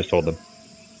says, "I just told them."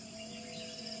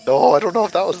 No, I don't know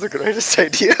if that was the greatest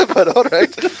idea, but all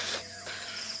right.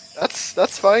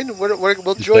 That's fine.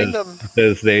 We'll join them.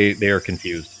 Says they are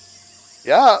confused.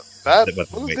 Yeah,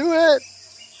 we'll do it.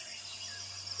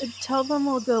 Tell them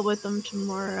we'll go with them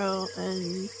tomorrow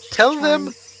and tell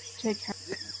them. Take care.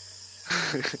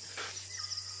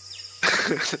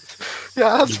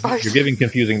 Yeah, that's fine. You're giving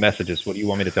confusing messages. What do you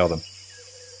want me to tell them?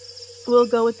 We'll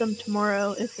go with them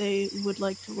tomorrow if they would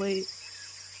like to wait.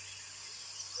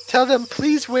 Tell them,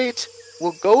 please wait.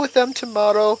 We'll go with them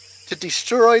tomorrow to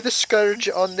destroy the scourge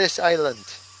on this island.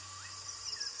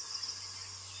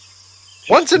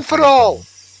 Once and for all!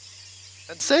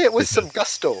 And say it with some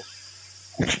gusto.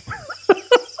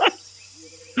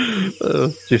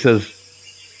 She says,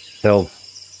 "Tell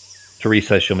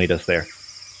Teresa she'll meet us there."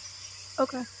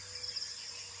 Okay.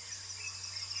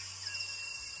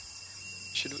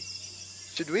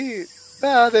 Should we...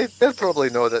 they'll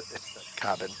probably know that it's the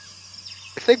cabin.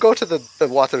 If they go to the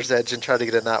water's edge and try to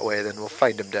get in that way, then we'll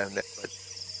find them down there. But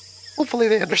hopefully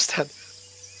they understand.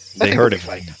 They heard it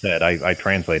when you said. I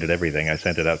translated everything. I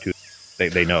sent it out to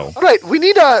them. They know. Alright, we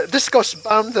need to discuss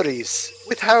boundaries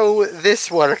with how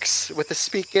this works, with the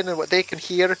speaking and what they can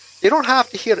hear. They don't have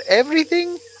to hear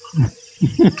everything.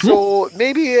 So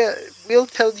maybe we'll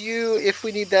tell you if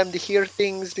we need them to hear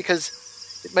things, because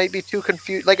it might be too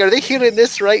confused. Like, are they hearing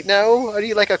this right now? Are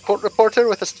you like a court reporter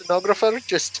with a stenographer?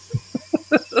 Just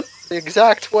the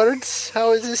exact words?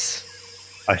 How is this?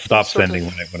 I stopped sending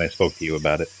when I spoke to you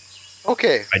about it.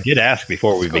 Okay. I did ask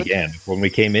before we began. When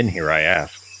we came in here, I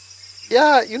asked.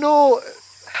 Yeah, Yeah,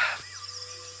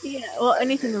 well,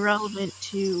 anything relevant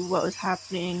to what was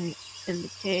happening in the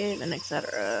cave and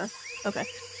etc. Okay.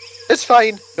 It's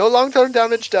fine. No long-term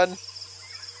damage done.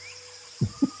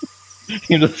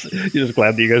 You're just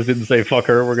glad that you guys didn't say fuck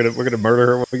her. We're gonna murder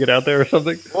her when we get out there or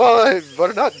something. Well,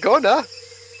 we're not gonna.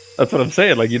 That's what I'm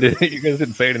saying. Like you guys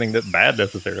didn't say anything that bad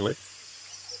necessarily.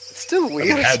 It's still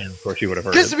weird. Imagine, of course, you would have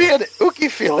heard. Gives me an ooky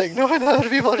feeling knowing other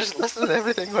people are just listening to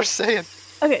everything we're saying.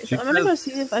 Okay, so I'm gonna go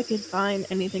see if I could find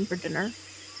anything for dinner.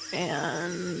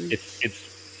 And it's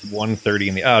 1:30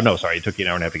 in the. Oh no, sorry, it took you an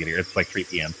hour and a half to get here. It's like 3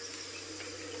 p.m.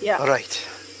 Yeah. All right.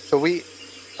 So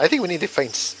I think we need to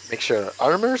make sure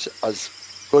armor's as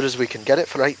good as we can get it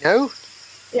for right now.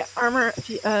 Yeah, armor.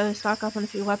 Stock up on a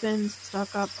few weapons.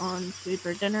 Stock up on food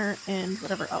for dinner and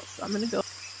whatever else. So I'm gonna go.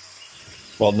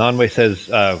 Well, Nanwei says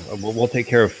we'll take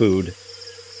care of food.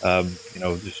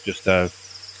 Just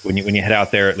when you head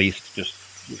out there, at least just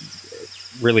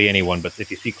really anyone. But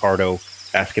if you see Cardo,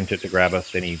 ask him to grab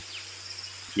us any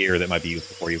gear that might be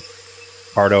useful for you.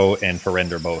 Cardo and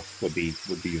Ferender both would be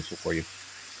useful for you.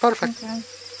 Perfect. Okay.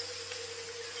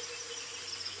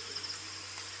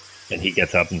 And he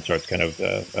gets up and starts kind of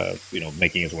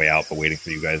making his way out, but waiting for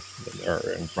you guys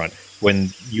in front.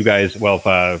 When you guys,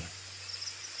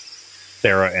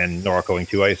 Sarah and Nora going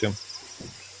too, I assume?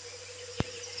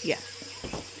 Yeah.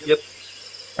 Yep.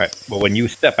 All right. Well, when you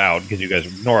step out, because you guys,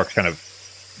 Nora kind of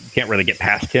can't really get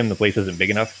past him. The place isn't big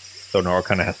enough, so Nora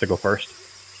kind of has to go first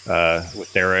with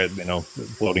Sarah,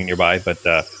 floating nearby. But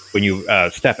when you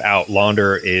step out,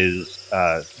 Launder is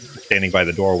standing by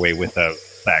the doorway with a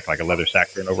sack, like a leather sack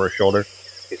thrown over his shoulder.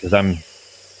 He says, "I'm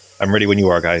ready when you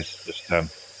are, guys. Just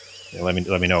let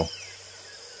me know. Is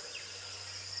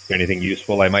there anything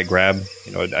useful I might grab?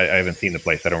 I haven't seen the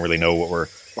place. I don't really know what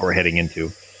we're heading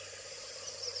into."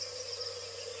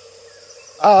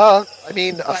 A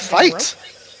fight.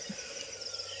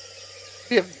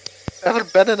 Have you ever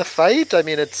been in a fight? I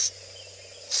mean, it's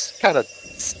kind of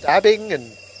stabbing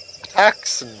and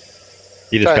attacks and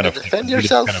He just trying kind to of defend he just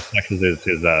yourself. kind of flexes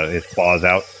his claws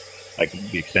out, like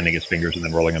extending his fingers and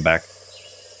then rolling them back.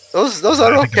 Those I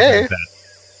are think I've okay, got that.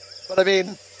 but I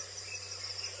mean,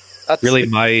 that's Really,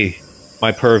 my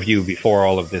purview before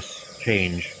all of this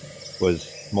change was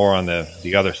more on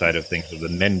the other side of things, of the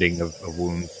mending of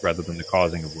wounds rather than the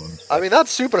causing of wounds. I mean,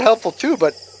 that's super helpful too,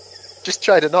 but just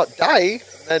try to not die,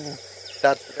 and then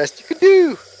that's the best you can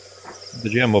do. The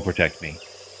gem will protect me.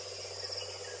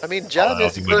 I mean, jam I'll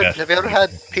is do my good. best. Have you ever had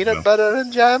peanut butter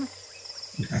and jam?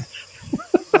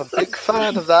 I'm a big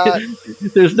fan of that.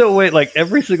 There's no way, like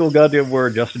every single goddamn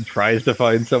word, Justin tries to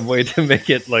find some way to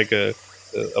make it like a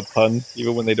pun,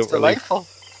 even when they don't It's really. delightful.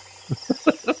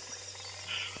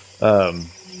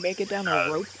 Make it down a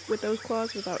rope with those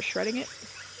claws without shredding it?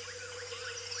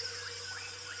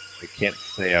 I can't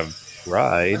say I've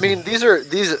tried. I mean, these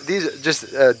just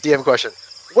DM question.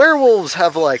 Werewolves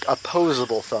have like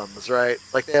opposable thumbs, right?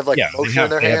 Like they have like motion in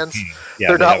their hands.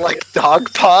 They're not like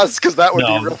dog paws, because that would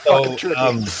be real fucking tricky.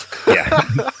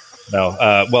 Yeah. No.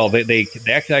 Well, they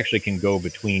actually can go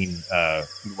between.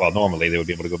 Normally they would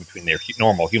be able to go between their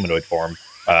normal humanoid form,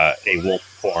 a wolf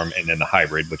form, and then the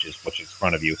hybrid, which is in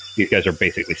front of you. These guys are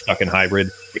basically stuck in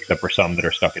hybrid, except for some that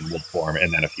are stuck in wolf form,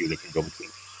 and then a few that can go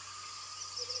between.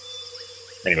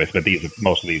 Anyways, but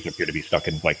most of these appear to be stuck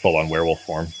in like full-on werewolf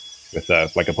form, with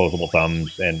like opposable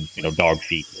thumbs and dog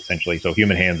feet essentially. So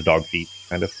human hands, dog feet,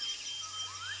 kind of.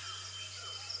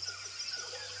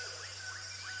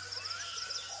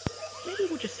 Maybe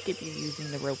we'll just skip you using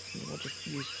the rope and we'll just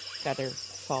use feather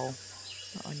fall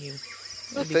on you.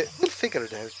 We'll figure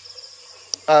it out.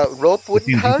 Rope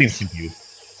wouldn't hurt.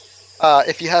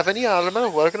 If you have any armor,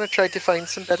 we're going to try to find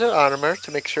some better armor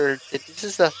to make sure that this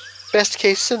is the best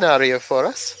case scenario for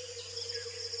us.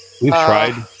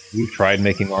 We've tried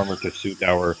making armor to suit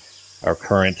our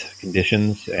current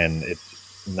conditions, and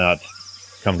it's not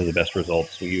come to the best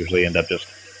results. We usually end up just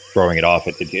throwing it off.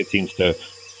 It seems to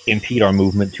impede our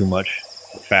movement too much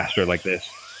faster like this.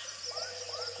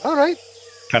 All right.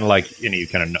 Kind of like he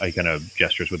kind of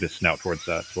gestures with his snout towards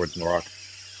Norok.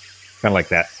 Kind of like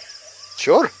that.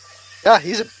 Sure. Yeah,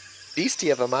 he's a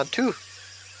beastie of a man too.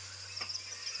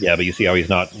 Yeah, but you see how he's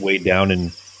not weighed down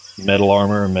in metal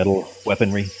armor, metal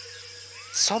weaponry.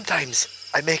 Sometimes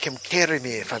I make him carry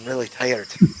me if I'm really tired.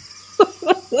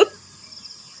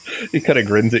 He kind of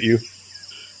grins at you.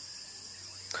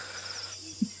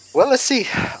 Well, let's see.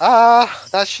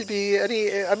 That should be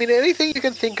anything you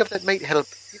can think of that might help.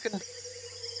 You can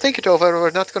think it over.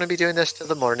 We're not going to be doing this till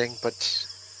the morning, but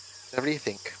whatever you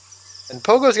think. And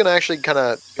Pogo's going to actually kind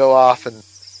of go off and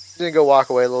he's going to go walk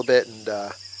away a little bit and he's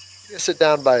going to sit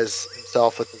down by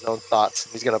himself with his own thoughts.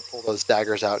 And he's going to pull those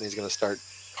daggers out and he's going to start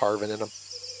carving in them.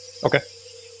 Okay.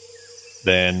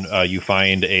 Then you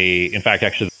find in fact,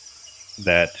 actually,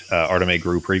 that Arteme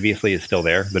grew previously is still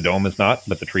there. The dome is not,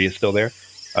 but the tree is still there.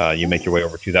 You make your way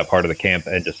over to that part of the camp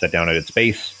and just sit down at its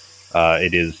base.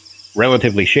 It is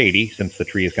relatively shady since the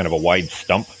tree is kind of a wide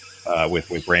stump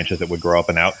with branches that would grow up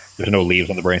and out. There's no leaves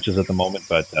on the branches at the moment,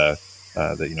 but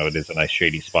it is a nice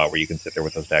shady spot where you can sit there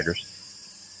with those daggers.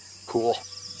 Cool.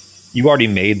 You already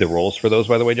made the rolls for those,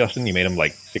 by the way, Justin. You made them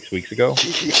like 6 weeks ago.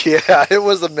 Yeah, it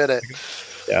was a minute.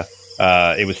 Yeah,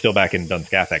 it was still back in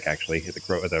Dunskathak, actually, at the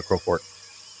Crow Fort.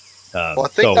 Well, I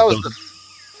think that was the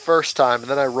first time,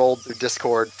 and then I rolled through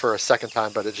Discord for a second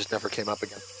time, but it just never came up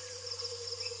again.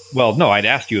 Well, no, I'd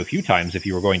asked you a few times if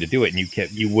you were going to do it, and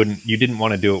you didn't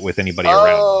want to do it with anybody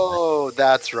around. Oh,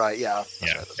 that's right. Yeah.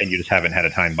 Yeah, right. And you just haven't had a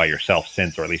time by yourself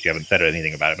since, or at least you haven't said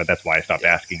anything about it. But that's why I stopped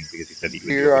asking, because you said that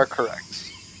you are correct.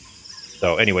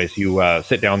 So, anyways, you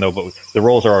sit down though, but the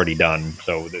rolls are already done.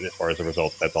 So, as far as the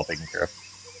results, that's all taken care of.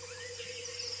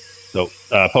 So,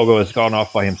 Pogo has gone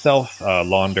off by himself.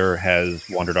 Launder has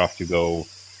wandered off to go,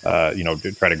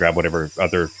 to try to grab whatever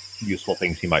other useful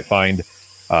things he might find.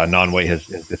 Nonway has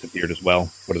disappeared as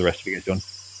well. What are the rest of you guys doing?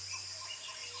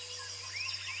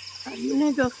 I'm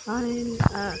gonna go find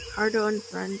Cardo and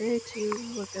Frende to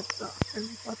look at the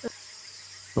alternative weapon.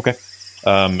 Okay.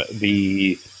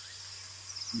 The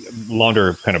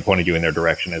Launder kind of pointed you in their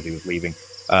direction as he was leaving.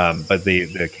 But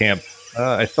the camp,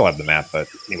 I still have the map, but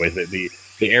anyways, the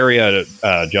area,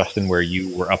 Justin, where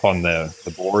you were up on the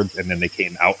boards and then they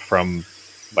came out from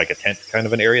like a tent kind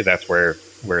of an area, that's where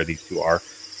these two are.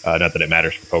 Not that it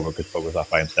matters for Pogo because Pogo's off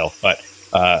by himself, but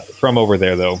from over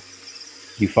there, though,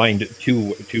 you find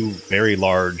two very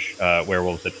large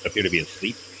werewolves that appear to be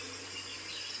asleep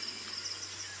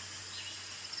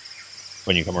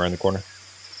when you come around the corner.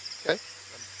 Okay.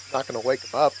 I'm not going to wake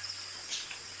them up.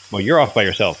 Well, you're off by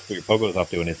yourself. Pogo's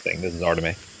off doing his thing. This is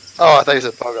Arteme. Oh, I thought you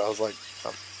said Pogo. I was like...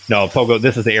 No, Pogo,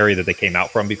 this is the area that they came out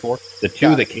from before. The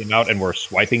two that came out and were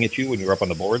swiping at you when you were up on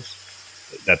the boards,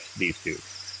 that's these two.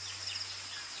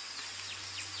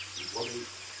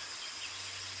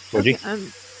 Okay,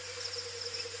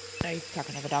 Are you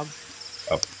talking to the dog?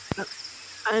 Oh.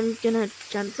 I'm gonna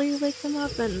gently wake them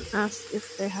up and ask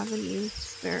if they have any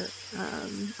spare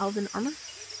elven armor.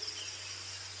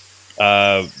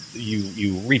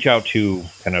 You reach out to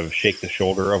kind of shake the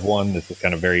shoulder of one. This is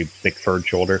kind of very thick furred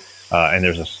shoulder, and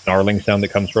there's a snarling sound that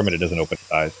comes from it. It doesn't open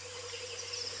its eyes.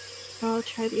 I'll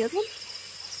try the other one.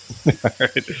 All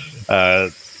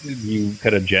right. You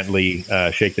kind of gently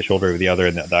shake the shoulder of the other,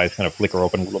 and the eyes kind of flicker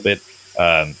open a little bit.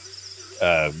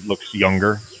 Looks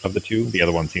younger of the two. The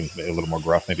other one seems a little more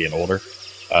gruff, maybe an older.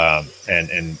 And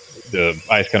the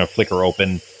eyes kind of flicker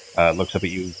open. Looks up at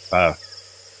you.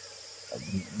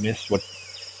 Miss,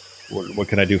 what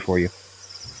can I do for you?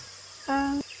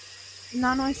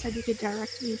 Nano said you could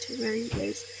direct me to where you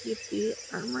guys keep the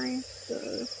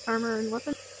armor and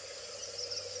weapons.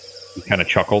 He kind of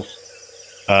chuckles.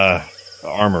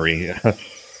 Armory.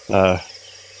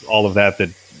 All of that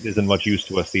isn't much use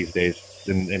to us these days.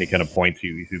 And he kind of points.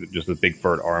 You see just a big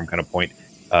furred arm kind of point.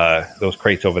 Those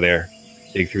crates over there.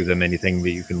 Dig through them. Anything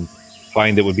that you can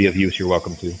find that would be of use, you're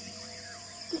welcome to.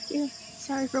 Thank you.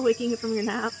 Sorry for waking you from your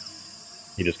nap.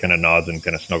 He just kind of nods and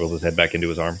kind of snuggles his head back into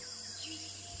his arm.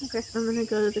 Okay, I'm gonna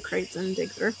go to the crates and dig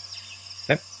through.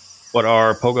 Okay. What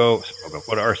are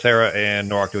Sarah and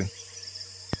Norak doing?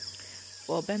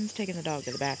 Well, Ben's taking the dog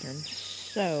to the bathroom,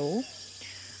 so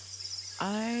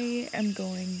I am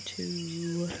going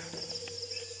to...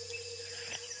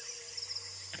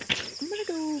 I'm going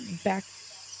to go back...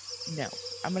 No,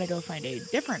 I'm going to go find a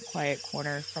different quiet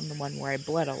corner from the one where I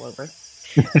bled all over.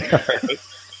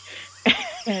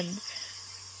 And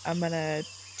I'm going to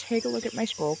take a look at my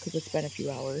scroll, because it's been a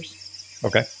few hours.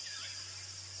 Okay.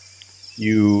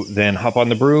 You then hop on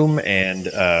the broom and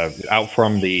out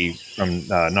from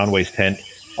Nonway's tent,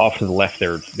 off to the left.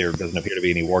 There doesn't appear to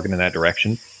be any Worgen in that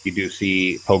direction. You do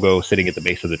see Pogo sitting at the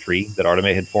base of the tree that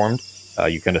Arteme had formed.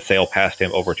 You kind of sail past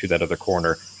him over to that other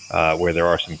corner where there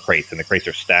are some crates, and the crates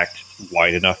are stacked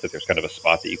wide enough that there's kind of a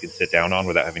spot that you can sit down on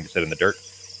without having to sit in the dirt.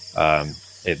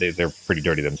 They're pretty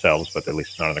dirty themselves, but at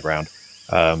least it's not on the ground.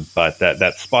 But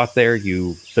that spot there,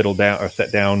 you sit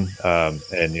down, and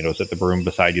set the broom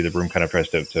beside you. The broom kind of tries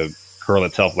to curl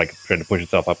itself, like trying to push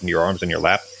itself up into your arms and your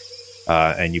lap.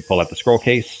 And you pull out the scroll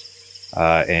case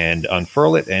and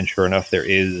unfurl it, and sure enough, there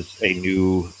is a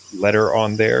new letter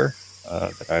on there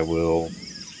that I will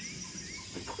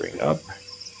bring up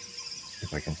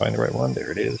if I can find the right one.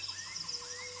 There it is.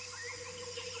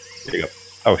 There you go.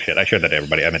 Oh shit! I shared that to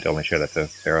everybody. I meant to only share that to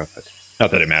Sarah, but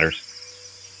not that it matters.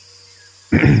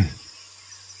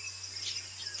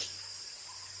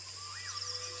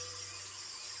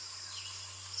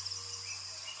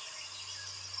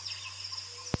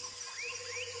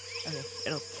 Okay,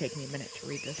 it'll take me a minute to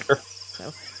read this. Sure.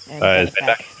 So, is Ben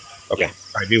back? Okay. All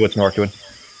right, V, what's Nork doing?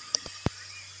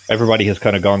 Everybody has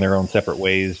kind of gone their own separate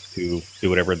ways to do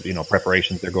whatever,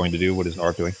 preparations they're going to do. What is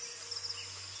Nork doing?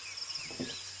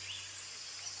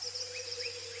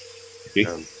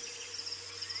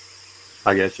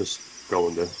 I guess just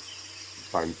going to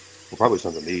find probably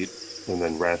something to eat and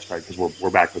then rest, right? Because we're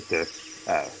back with the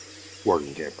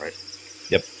working camp, right?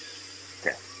 Yep.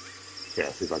 Okay. Yeah,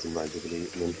 see if I can find something to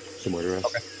eat and then somewhere to rest.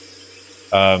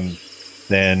 Okay.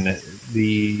 Then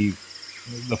the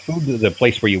food, the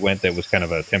place where you went that was kind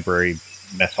of a temporary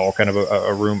mess hall kind of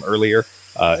a room earlier,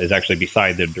 is actually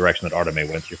beside the direction that Arteme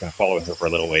went. So you're kind of following her for a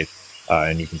little ways,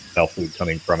 and you can smell food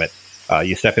coming from it.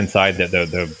 You step inside.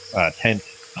 The tent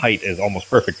height is almost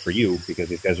perfect for you because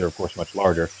these guys are, of course, much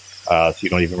larger. So you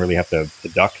don't even really have to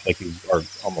duck like you are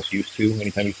almost used to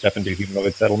anytime you step into a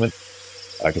humanoid settlement,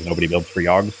 because nobody builds for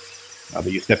yogs.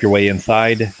 But you step your way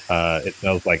inside. It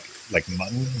smells like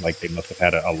mutton, like they must have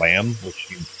had a lamb, which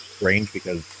seems strange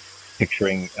because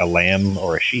picturing a lamb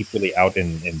or a sheep really out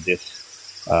in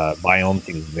this biome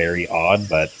seems very odd,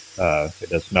 but it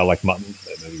does smell like mutton.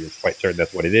 You're quite certain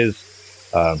that's what it is.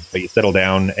 But you settle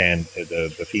down, and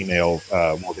the female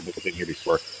walked in here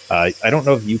before. I don't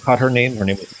know if you caught her name. Her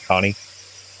name was Connie,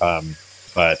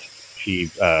 but she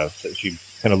kind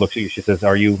of looks at you. She says,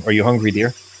 "Are you hungry,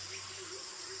 dear?"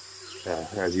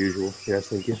 As usual. Yes,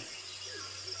 thank you.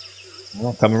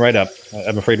 Well, coming right up.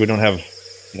 I'm afraid we don't have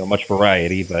much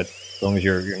variety, but as long as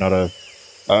you're not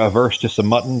averse to some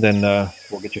mutton, then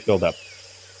we'll get you filled up.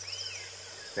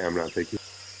 Yeah, I'm not, thank you.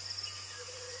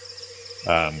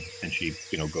 And she,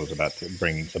 goes about to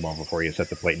bringing some over for you, set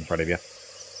the plate in front of you.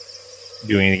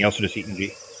 Doing anything else or just eating,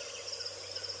 G?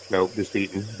 Nope, just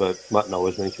eating. But mutton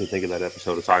always makes me think of that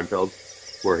episode of Seinfeld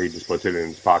where he just puts it in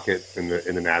his pocket in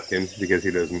the napkin because he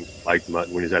doesn't like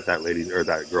mutton when he's at that lady or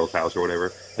that girl's house or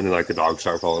whatever. And then the dogs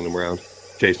start following him around,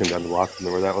 chasing him down the block.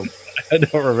 Remember that one? I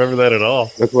don't remember that at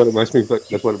all. That's what it makes me.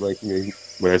 That's what it makes me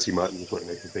when I see mutton. That's what it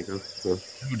makes me think of. So.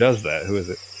 Who does that? Who is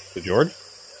it? Is it George?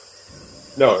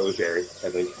 No, it was Harry, I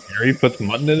think. Harry puts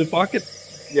mutton in his pocket?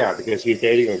 Yeah, because he's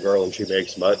dating a girl and she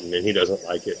makes mutton and he doesn't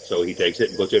like it, so he takes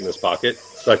it and puts it in his pocket,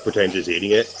 pretends he's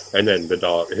eating it, and then the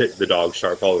dogs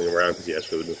start following him around because he has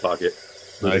food in his pocket.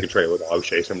 There's like a trail of dogs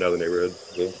chasing him down the neighborhood.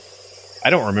 Yeah. I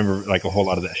don't remember a whole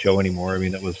lot of that show anymore. I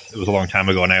mean, it was a long time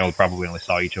ago, and I probably only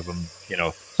saw each of them.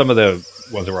 Some of the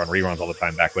ones that were on reruns all the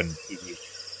time back when TV,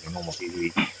 normal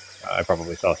TV. I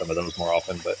probably saw some of those more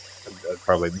often, but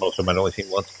probably most of them I'd only seen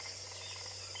once.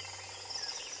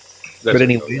 But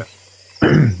anyway,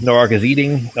 Norak is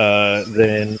eating.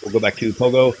 Then we'll go back to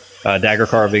Pogo. Dagger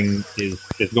carving is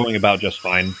going about just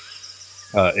fine.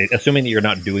 Assuming that you're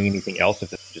not doing anything else,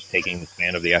 if it's just taking the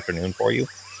span of the afternoon for you,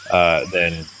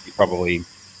 then you probably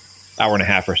hour and a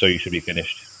half or so you should be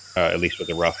finished, at least with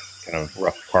the rough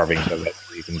carving, so that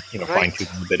you can fine tune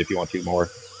a bit if you want to more.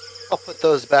 I'll put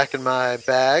those back in my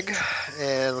bag,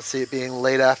 and let's see, it being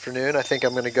late afternoon, I think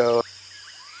I'm going to go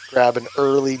grab an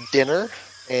early dinner,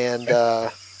 and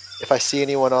if I see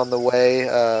anyone on the way,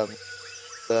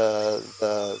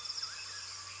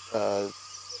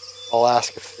 I'll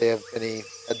ask if they have any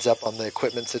heads up on the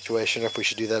equipment situation, or if we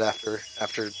should do that after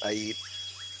I eat.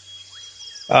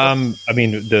 I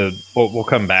mean, we'll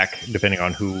come back depending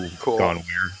on who's gone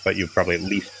where, but you probably at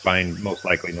least find most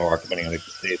likely Norak, depending on the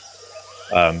state.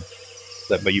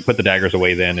 But you put the daggers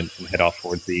away then and head off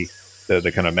towards the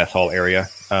kind of mess hall area.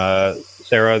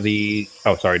 Sarah, for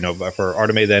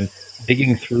Arteme then,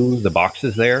 digging through the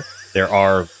boxes there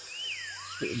are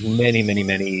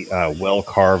many well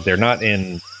carved. They're not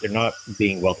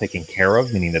being well taken care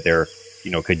of, meaning that they're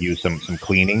could use some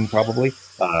cleaning probably.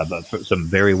 But some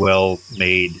very well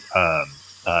made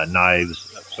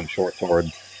knives, some short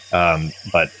swords,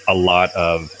 but a lot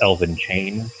of elven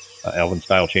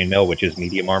style chainmail, which is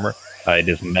medium armor. It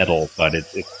is metal, but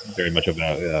it's very much of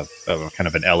a kind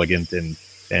of an elegant and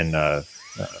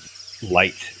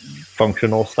light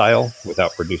functional style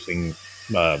without producing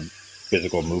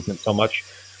physical movement so much.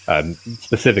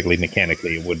 Specifically,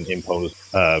 mechanically, it wouldn't impose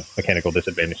mechanical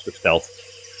disadvantage to stealth,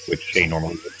 which Shay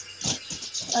normally would.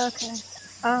 Okay.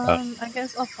 I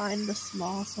guess I'll find the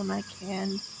smallest one I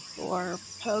can for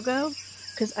Pogo,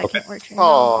 because I can't wear chainmail.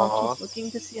 I'll keep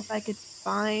looking to see if I could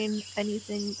find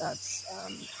anything that's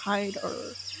hide.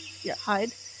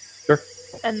 Sure.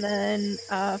 And then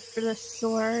for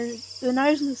the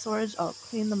knives and the swords, I'll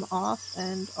clean them off,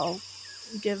 and I'll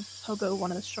give Pogo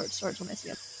one of the short swords when I see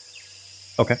him.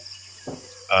 Okay.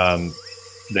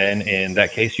 Then in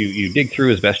that case, you dig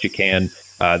through as best you can.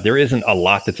 There isn't a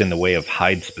lot that's in the way of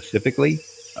hide specifically,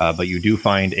 but you do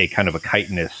find a kind of a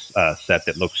chitinous set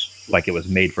that looks like it was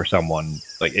made for someone.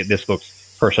 This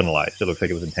looks personalized. It looks like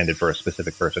it was intended for a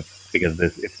specific person because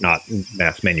it's not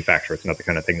mass manufactured. It's not the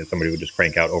kind of thing that somebody would just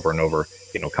crank out over and over,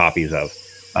 copies of.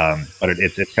 But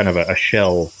it's kind of a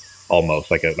shell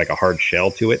almost, like a hard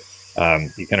shell to it.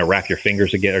 You kind of wrap your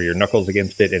fingers again or your knuckles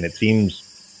against it, and it seems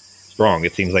strong.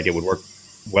 It seems like it would work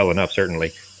well enough.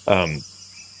 Certainly,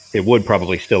 it would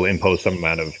probably still impose some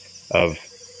amount of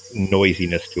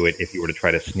noisiness to it if you were to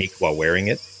try to sneak while wearing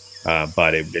it.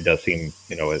 But it does seem,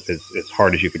 as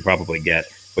hard as you could probably get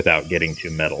without getting to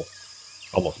metal,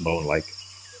 almost bone-like.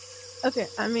 Okay,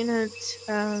 I'm gonna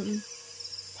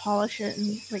polish it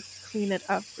and clean it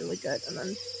up really good, and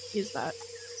then use that.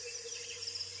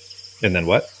 And then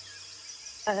what?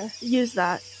 Use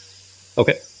that.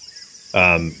 Okay.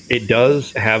 It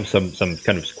does have some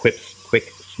kind of quick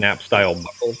snap style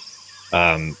buckles.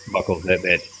 Buckles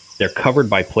that they're covered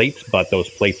by plates, but those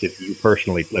plates, if you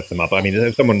personally lift them up, I mean,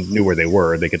 if someone knew where they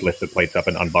were, they could lift the plates up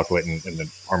and unbuckle it, and the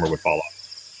armor would fall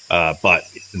off. But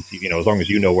since as long as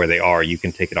you know where they are, you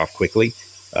can take it off quickly.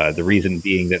 The reason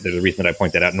being that the reason that I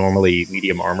point that out, normally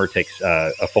medium armor takes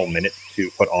a full minute to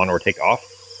put on or take off,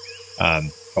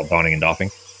 called donning and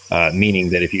doffing. Meaning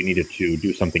that if you needed to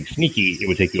do something sneaky, it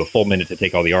would take you a full minute to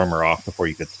take all the armor off before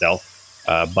you could stealth.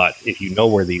 But if you know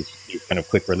where these kind of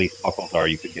quick release buckles are,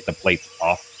 you could get the plates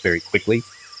off very quickly,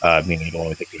 meaning it'll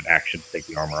only take you an action to take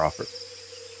the armor off.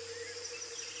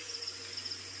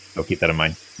 So keep that in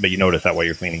mind. But you notice that while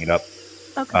you're cleaning it up.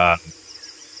 Okay.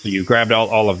 So you grabbed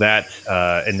all of that,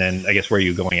 and then I guess where are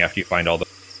you going after you find all the...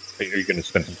 Are you going to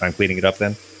spend some time cleaning it up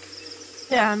then?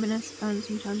 Yeah, I'm going to spend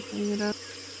some time cleaning it up.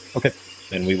 Okay.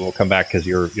 Then we will come back because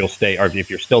you'll stay, or if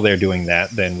you're still there doing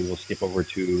that, then we will skip over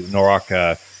to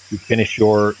Norok. You finish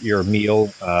your meal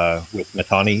with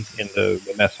Matani in the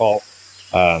mess hall.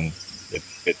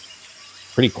 It's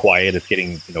pretty quiet. It's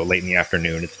getting late in the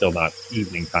afternoon. It's still not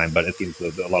evening time, but it seems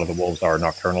that a lot of the wolves are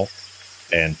nocturnal,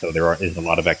 and so there is a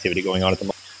lot of activity going on at the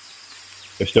moment.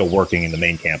 They're still working in the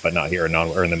main camp, but not here in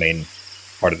or in the main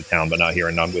part of the town, but not here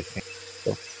in Nunwith.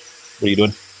 So, what are you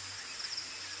doing?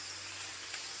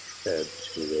 Yeah,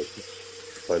 just gonna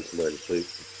find somewhere to sleep.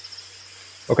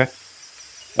 Okay.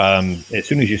 As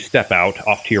soon as you step out,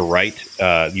 off to your right,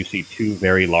 you see two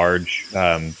very large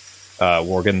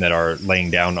worgen that are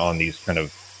laying down on these kind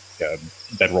of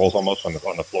bedrolls almost on the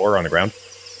floor, on the ground.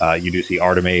 You do see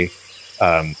Arteme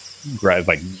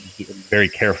very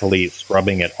carefully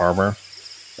scrubbing at armor,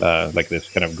 like this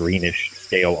kind of greenish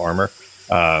scale armor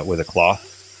with a cloth,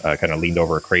 kind of leaned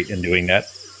over a crate and doing that.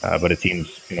 But it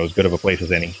seems, as good of a place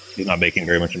as any. He's not making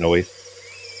very much noise.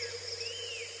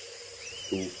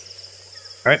 Cool.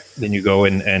 All right, then you go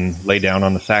in and lay down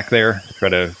on the sack there to try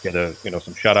to get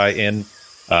some shut eye in.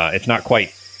 It's not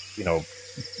quite,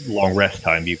 long rest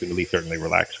time. But you can at least certainly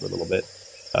relax for a little bit.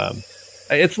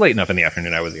 It's late enough in the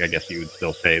afternoon. I guess you would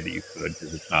still say that you could,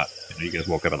 because it's not. You guys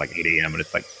woke up at like 8 a.m. and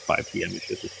it's like 5 p.m. at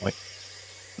this point.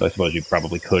 So I suppose you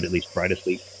probably could at least try to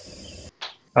sleep.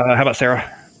 How about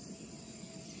Sarah?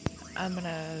 I'm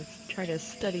gonna try to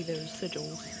study those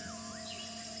sigils.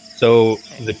 So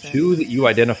the two that you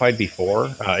identified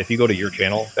before, if you go to your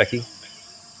channel, Becky,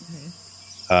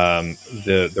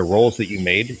 the rolls that you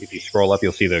made, if you scroll up,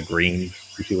 you'll see the green.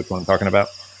 You see which one I'm talking about?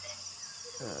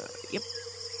 Yep.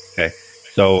 Okay.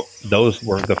 So those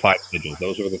were the 5 sigils.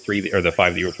 Those were the 3 or the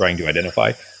 5 that you were trying to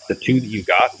identify. The 2 that you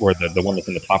got were the one that's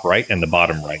in the top right and the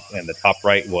bottom right. And the top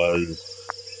right was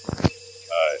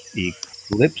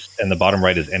Eclipsed, and the bottom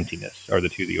right is Emptiness, are the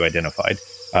 2 that you identified.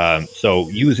 So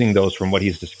using those from what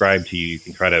he's described to you, you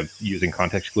can try to, using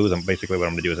context clues, and basically what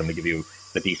I'm going to do is I'm going to give you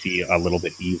the DC a little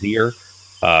bit easier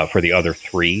for the other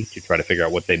 3 to try to figure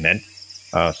out what they meant.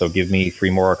 So give me 3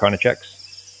 more Arcana checks.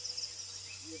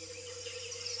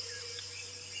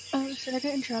 Sorry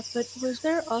to interrupt, but was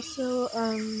there also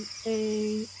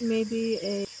a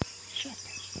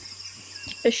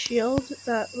shield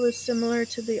that was similar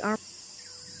to the armor?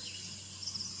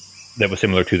 That was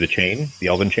similar to the chain, the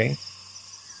elven chain?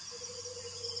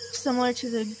 Similar to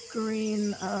the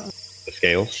green The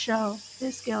scales? shell.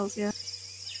 The scales, yeah.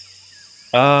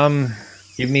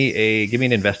 Give me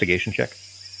an investigation check.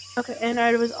 Okay, and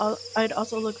I'd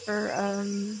also look for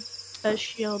a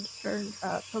shield for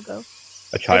Pogo.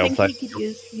 A child size. I think he could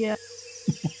use, yeah.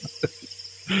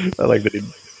 I like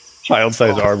that child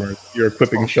size armor. You're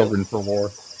equipping children for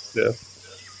war. Yeah.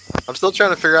 I'm still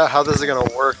trying to figure out how this is going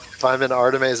to work if I'm in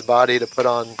Arteme's body to put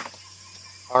on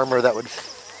armor that would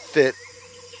fit.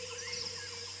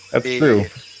 That's true.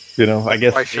 I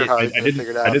guess quite sure how I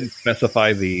didn't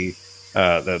specify the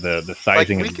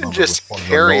sizing. Like, we can just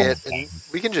carry it, and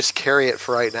we can just carry it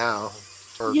for right now.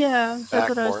 Yeah, that's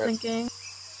what I was thinking.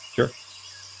 Sure.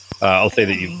 I'll say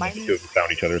that you two have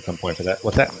found each other at some point for that.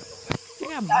 What's that?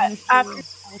 Yeah,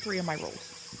 -4 all 3 of my rolls.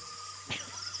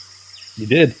 You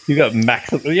did. You got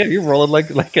maximum. Yeah, you're rolling like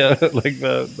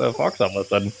the fox all of a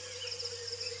sudden.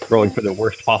 Rolling for the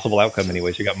worst possible outcome,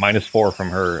 anyways. You got -4 from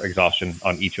her exhaustion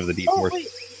on each of the D4s. Oh wait,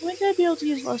 wouldn't I be able to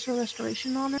use lesser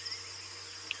restoration on her?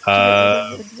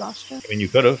 Exhaustion. I mean, you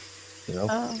could have. You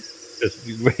know,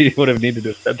 you would have needed to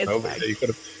have said so, but yeah, you could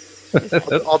have.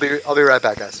 I'll be right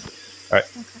back, guys. All right.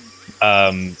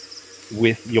 Okay.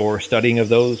 With your studying of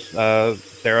those,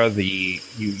 Sarah,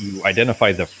 you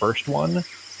identify the first one,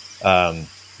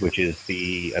 which is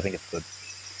I think it's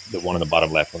the one on the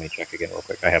bottom left. Let me check again real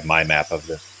quick. I have my map of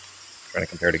this, trying to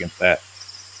compare it against that.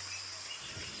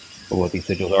 What these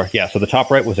sigils are. Yeah, so the top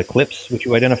right was Eclipse, which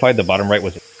you identified. The bottom right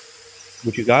was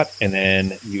which you got, and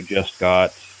then you just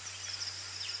got.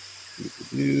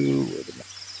 You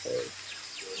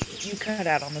cut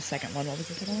out on the second one. What was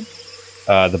the second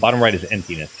one? The bottom right is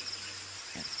Emptiness.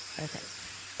 Okay.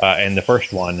 And the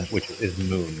first one, which is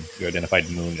Moon, you identified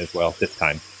Moon as well this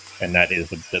time, and that is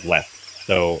the left.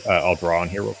 So I'll draw on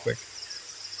here real quick.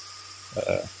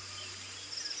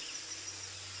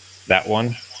 That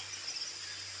one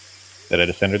that I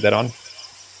just centered that on.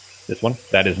 This one,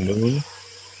 that is Moon.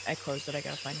 I closed it. I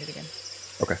gotta find it again.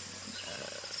 Okay.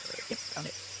 Yep, found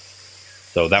it.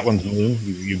 So that one's Moon.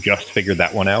 You just figured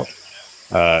that one out.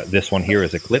 This one here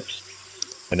is Eclipse,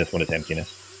 and this one is Emptiness.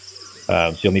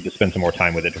 So you'll need to spend some more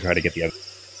time with it to try to get the other.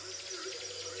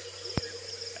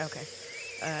 Okay.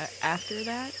 After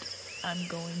that, I'm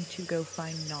going to go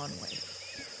find Non-Way.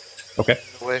 Okay.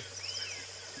 Way.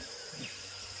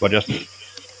 Well, just.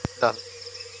 None.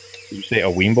 Did you say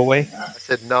a Weemble way? I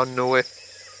said no way.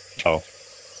 Oh,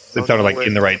 it sounded like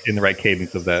in the right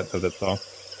cadence of that song.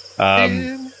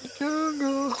 In the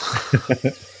jungle.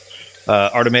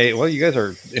 Arteme, well, you guys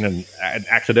are in an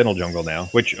accidental jungle now,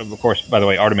 which, of course, by the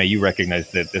way, Arteme, you recognize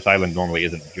that this island normally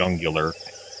isn't jungular.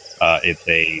 It's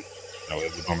it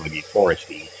would normally be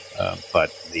foresty,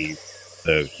 but the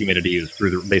humidity is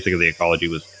basically the ecology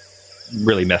was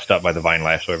really messed up by the vine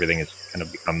lash, so everything has kind of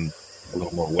become a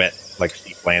little more wet, like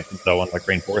steep plants and so on, like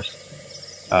rainforest.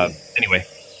 Anyway,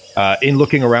 in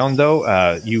looking around,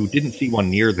 though, you didn't see one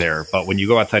near there, but when you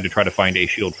go outside to try to find a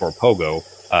shield for Pogo,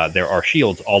 there are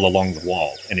shields all along the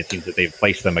wall, and it seems that they've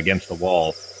placed them against the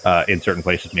wall in certain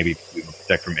places, maybe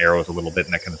protect from arrows a little bit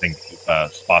and that kind of thing.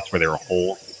 Spots where there are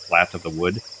holes, slats of the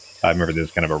wood. I remember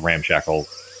there's kind of a ramshackle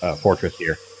fortress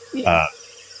here, but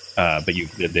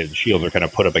the shields are kind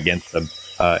of put up against them.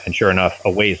 And sure enough,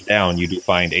 a ways down, you do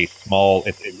find a small.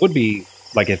 It would be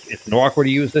like if Norak were to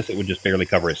use this, it would just barely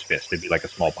cover his fist. It'd be like a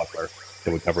small buckler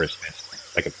that would cover his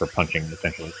fist, like for punching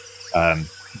essentially.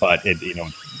 But it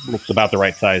looks about the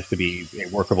right size to be a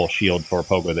workable shield for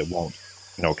Pogo that won't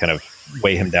kind of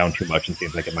weigh him down too much, and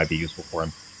seems like it might be useful for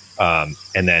him.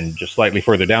 And then just slightly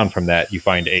further down from that, you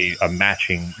find a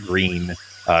matching green.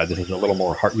 This is a little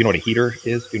more hard. You know what a heater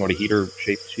is? Do you know what a heater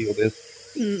shaped shield is?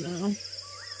 No.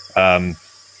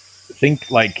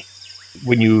 Think like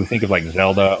when you think of like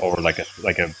Zelda or like a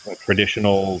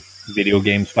traditional video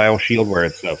game style shield where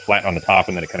it's flat on the top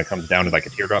and then it kind of comes down to like a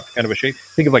teardrop kind of a shape.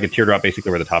 Think of like a teardrop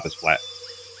basically where the top is flat.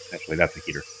 Actually, that's a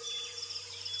heater.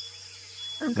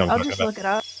 I'll just look it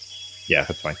up. Yeah,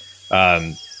 that's fine.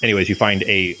 Anyways, you find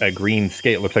a green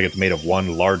scale. It looks like it's made of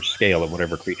one large scale of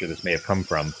whatever creature this may have come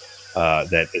from.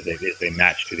 That is a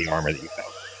match to the armor that you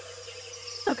found.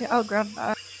 Okay, I'll grab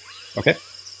that. Okay.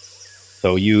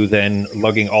 So you then,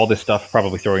 lugging all this stuff,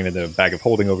 probably throwing it in the bag of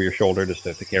holding over your shoulder just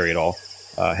to carry it all,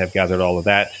 have gathered all of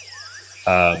that.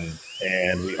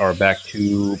 And we are back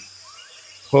to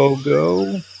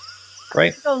Pogo,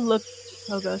 right? I'll look at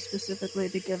Pogo specifically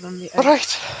to give him the... All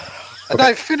right. And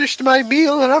I've finished my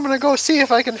meal, and I'm going to go see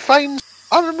if I can find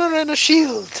armor and a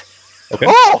shield. Okay.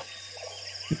 Oh!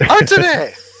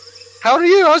 Arteme! How are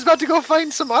you? I was about to go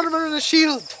find some armor and a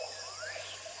shield.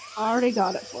 I already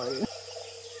got it for you.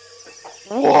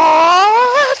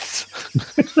 What?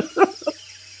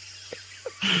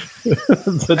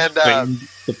 Such a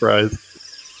surprise.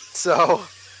 So,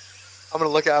 I'm going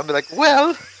to look at it and be like,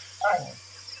 well,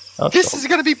 this is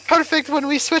going to be perfect when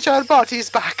we switch our bodies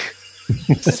back.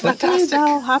 This is fantastic.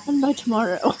 That'll happen by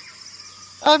tomorrow.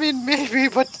 I mean, maybe,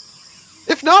 but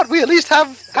if not, we at least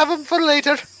have them for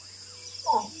later.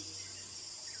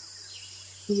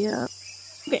 Yeah.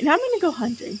 Okay, now I'm going to go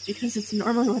hunting, because it's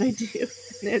normally what I do, and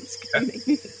it's going to make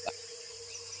me think about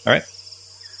it. All right.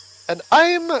 And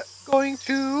I'm going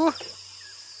to...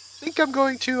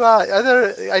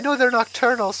 I know they're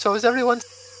nocturnal, so is everyone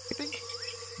sleeping?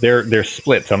 They're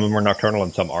split. Some of them are nocturnal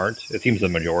and some aren't. It seems the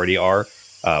majority are,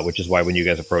 which is why when you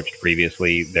guys approached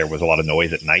previously, there was a lot of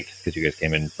noise at night, because you guys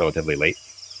came in relatively late.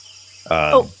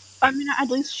 I mean, I'd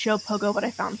at least show Pogo what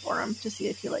I found for him to see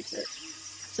if he likes it.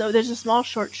 So there's a small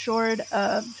short sword,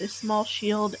 this small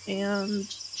shield, and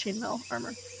chainmail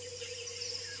armor.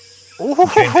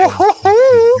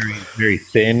 Very, very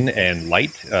thin and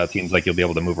light. Seems like you'll be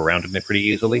able to move around in it pretty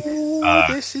easily.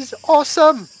 This is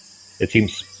awesome. It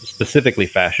seems specifically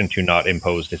fashioned to not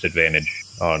impose disadvantage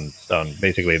on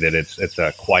basically that it's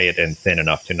quiet and thin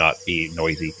enough to not be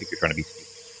noisy if you're trying to be sneaky.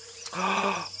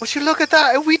 Would you look at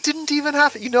that? We didn't even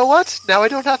have... You know what? Now I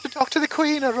don't have to talk to the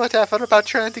queen or whatever about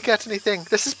trying to get anything.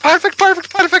 This is perfect, perfect,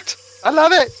 perfect. I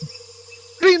love it.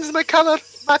 Green's my colour.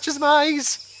 Matches my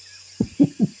eyes.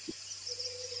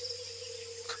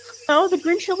 No, the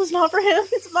green shield is not for him.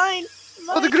 It's mine.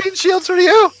 Oh, the green shield's for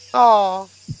you. Oh.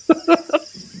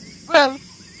 Well,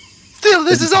 still,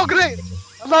 this is all great.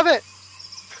 I love it.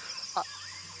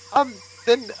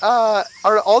 Then,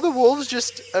 are all the wolves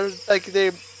just are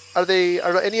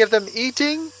any of them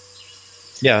eating?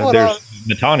 Yeah, there's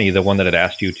Matani, the one that had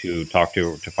asked you to talk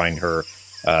to find her.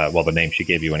 Well, the name she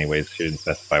gave you, anyways. She didn't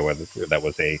specify whether that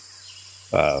was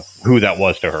who that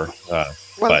was to her.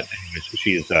 But anyways,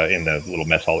 she's in the little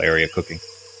mess hall area cooking.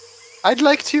 I'd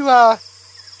like to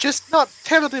just not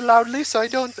terribly loudly, so I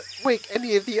don't wake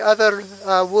any of the other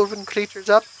wolven creatures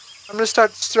up. I'm going to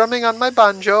start strumming on my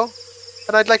banjo,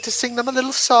 and I'd like to sing them a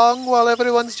little song while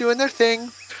everyone's doing their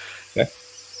thing. Okay.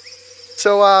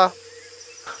 So,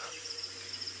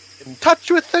 in touch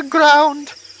with the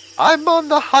ground, I'm on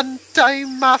the hunt,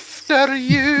 I'm after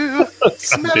you.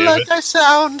 Smell like I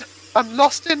sound, I'm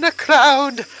lost in a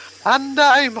crowd, and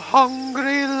I'm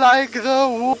hungry like the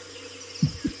wolf.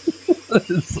 That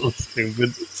is so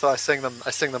stupid. So I sing them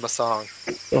a song.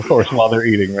 Of course, while they're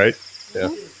eating, right? Yeah.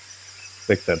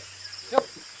 Makes sense. Yep.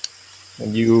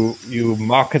 And you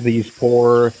mock these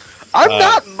poor... I'm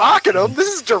not mocking them. This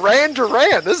is Duran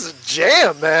Duran. This is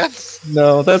jam, man.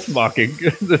 No, that's mocking.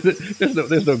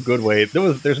 there's no good way.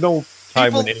 There's no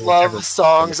time when people love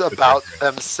songs about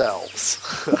themselves.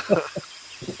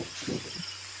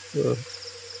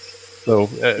 So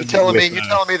you telling me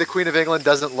the Queen of England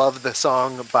doesn't love the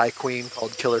song by Queen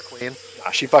called Killer Queen? Nah,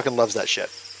 she fucking loves that shit.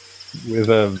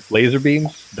 With laser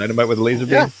beams, dynamite with laser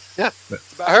beams. Yeah,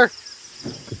 it's about her.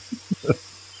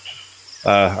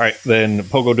 All right, then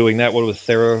Pogo doing that. What was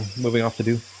Sarah moving off to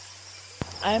do?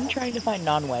 I'm trying to find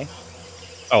Nonway.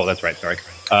 Oh, that's right. Sorry.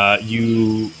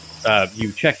 You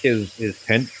check his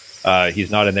tent.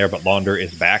 He's not in there, but Launder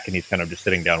is back, and he's kind of just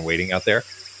sitting down waiting out there,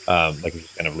 like he's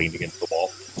just kind of leaned against the wall.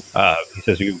 He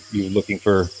says, "You looking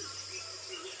for?"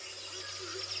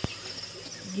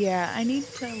 Yeah, I need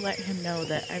to let him know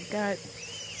that I've got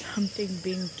something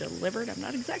being delivered. I'm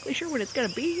not exactly sure what it's going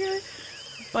to be here,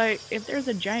 but if there's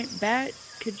a giant bat,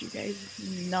 could you guys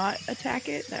not attack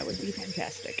it? That would be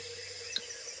fantastic.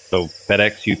 So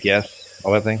FedEx, UPS,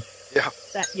 all that thing?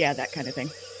 Yeah. That kind of thing.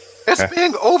 It's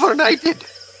being overnighted.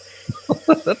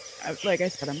 Like I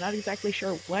said, I'm not exactly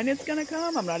sure when it's going to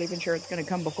come. I'm not even sure it's going to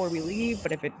come before we leave,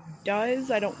 but if it does,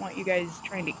 I don't want you guys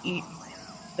trying to eat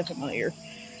the familiar.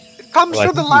 It comes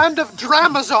from the land of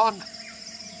Dramazon.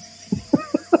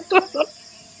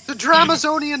 The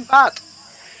Dramazonian bat.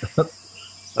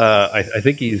 I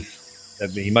think he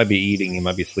might be eating, he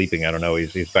might be sleeping. I don't know.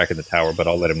 He's back in the tower, but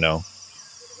I'll let him know.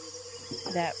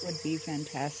 That would be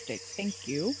fantastic. Thank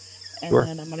you. And Sure.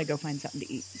 then I'm going to go find something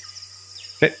to eat.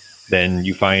 Okay. Then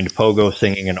you find Pogo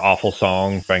singing an awful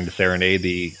song, trying to serenade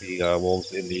the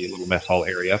wolves in the little mess hall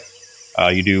area.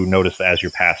 You do notice that as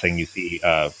you're passing, you see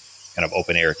kind of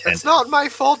open air tent. It's not my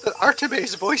fault that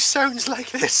Artemis' voice sounds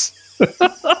like this.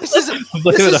 This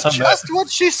is just what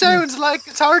she sounds like.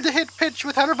 It's hard to hit pitch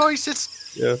with her voice.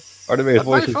 Yeah, Artemis'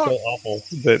 voice is so awful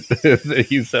that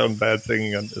you sound bad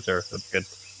singing on this earth. That's good.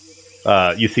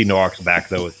 You see Norak's back,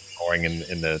 though, is snoring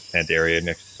in the tent area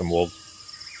next to some wolves.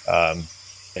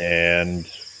 And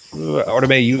Artemis,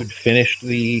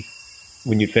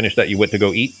 when you finished that, you went to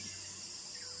go eat?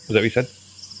 Was that what you said?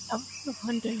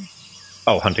 Hunting.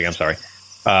 Oh, hunting, I'm sorry.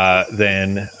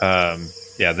 Then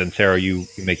Sarah, you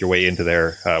make your way into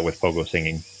there with Pogo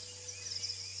singing.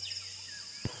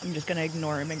 I'm just going to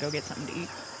ignore him and go get something to eat.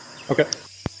 Okay.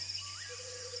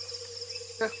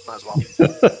 Yeah, might as well.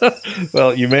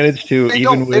 Well, you managed to, they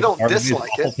don't dislike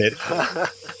it. Pit,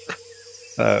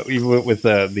 even with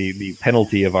the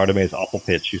penalty of Artemis' awful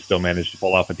pitch, you still managed to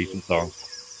pull off a decent song.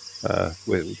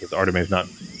 Because Artemis not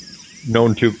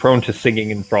prone to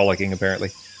singing and frolicking,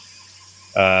 apparently.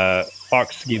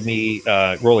 Fox, give me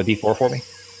roll a d4 for me.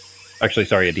 Actually,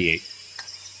 sorry, a d8.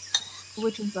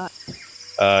 Which one's that?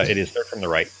 It is third from the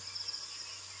right.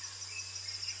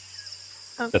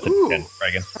 Oh. That's a d10. Try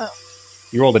again. Oh.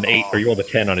 You rolled an 8, or you rolled a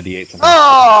 10 on a d8 somehow.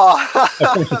 Oh! Of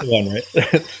course it's a 1,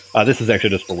 right? This is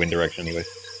actually just for wind direction anyway.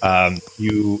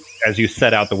 As you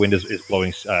set out, the wind is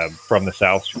blowing from the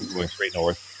south, going straight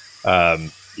north.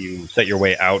 You set your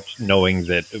way out, knowing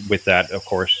that with that, of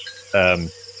course,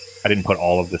 I didn't put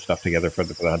all of this stuff together for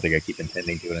the hunting. I keep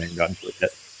intending to, and I haven't gotten to it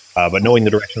yet. But knowing the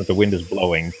direction that the wind is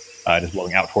blowing, it is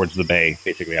blowing out towards the bay,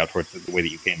 basically out towards the way that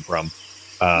you came from.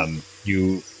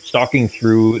 You stalking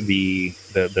through the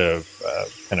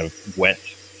kind of wet,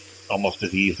 almost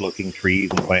disease-looking trees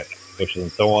and plants, bushes,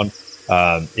 and so on.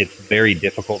 It's very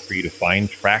difficult for you to find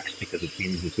tracks because it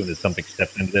seems as soon as something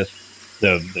steps into this,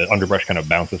 the underbrush kind of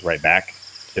bounces right back.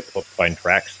 It's difficult to find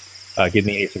tracks. Give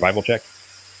me a survival check.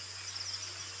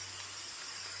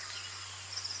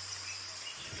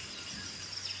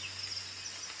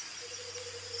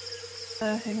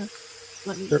 Hang on.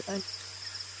 Let me Sure. find.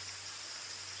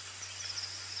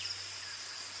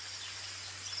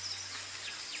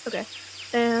 Okay.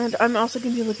 And I'm also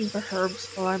going to be looking for herbs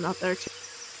while I'm out there, too.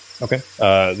 Okay.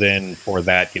 Then for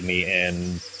that, give me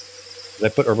an... Did I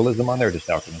put herbalism on there or just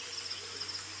alchemy?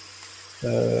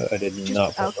 I did Just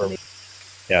not put alchemy.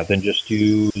 Yeah, then just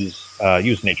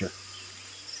use nature.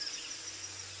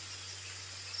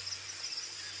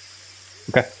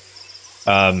 Okay.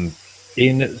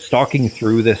 In stalking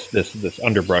through this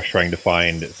underbrush, trying to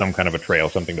find some kind of a trail,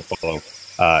 something to follow,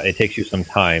 it takes you some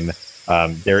time.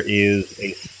 There is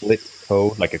a split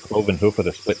toe, like a cloven hoof with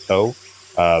a split toe.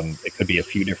 It could be a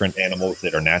few different animals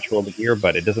that are natural to here,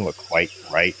 but it doesn't look quite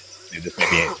right. This may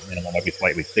be an animal might be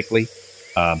slightly sickly,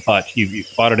 but you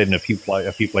spotted it in a few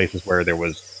places where there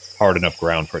was hard enough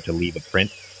ground for it to leave a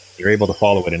print. You're able to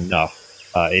follow it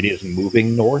enough. It is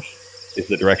moving north, is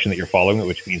the direction that you're following it,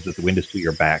 which means that the wind is to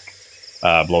your back,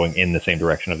 blowing in the same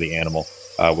direction of the animal,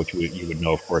 which you would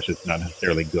know, of course, it's not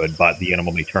necessarily good, but the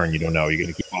animal may turn, you don't know. You're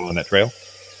going to keep following that trail?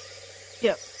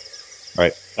 Yep. All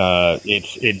right.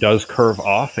 It does curve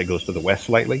off. It goes to the west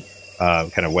slightly,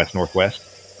 kind of west-northwest.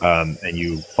 And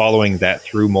you following that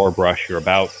through more brush, you're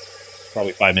about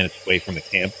probably 5 minutes away from the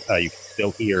camp. You can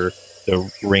still hear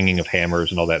the ringing of hammers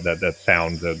and all that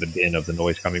sound, the din of the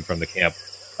noise coming from the camp.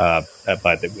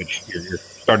 But which you're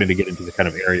starting to get into the kind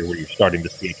of area where you're starting to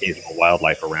see occasional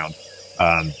wildlife around.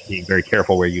 Being very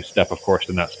careful where you step, of course,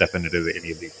 to not step into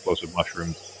any of the explosive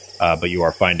mushrooms. But you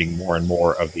are finding more and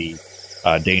more of the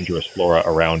dangerous flora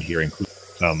around here, including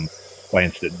some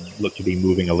plants that look to be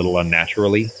moving a little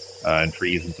unnaturally, and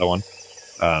trees and so on.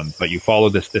 But you follow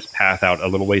this path out a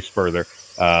little ways further.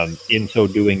 In so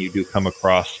doing, you do come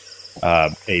across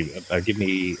give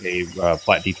me a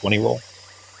flat d20 roll.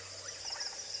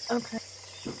 Okay.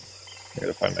 I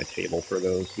gotta find my table for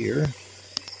those here.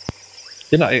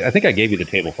 Didn't I think I gave you the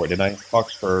table for it, didn't I,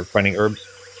 Fox, for finding herbs?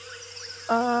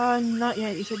 Not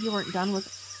yet. You said you weren't done with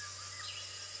it.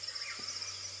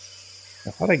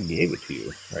 I thought I gave it to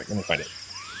you. All right, let me find it.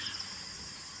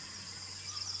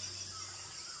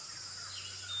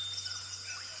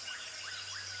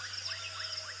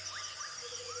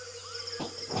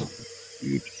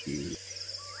 YouTube.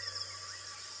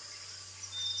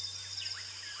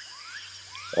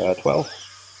 12.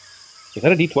 Is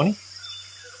that a D20?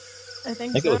 I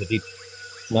think I think so. it was a D.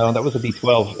 No, that was a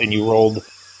D12, and you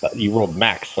rolled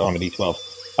max on a D12.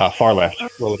 Far left.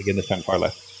 Roll it again this time. Far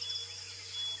left.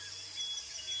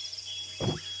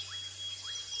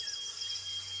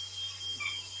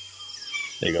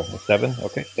 There you go. A 7.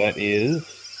 Okay, that is.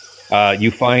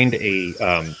 You find a.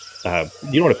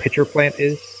 You know what a pitcher plant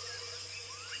is?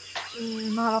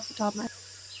 Not off the top of my head.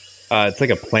 It's like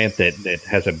a plant that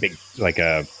has a big,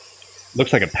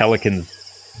 looks like a pelican's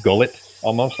gullet,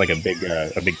 almost like a big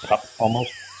cup,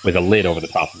 almost with a lid over the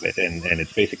top of it, and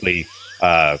it's basically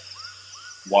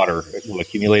water will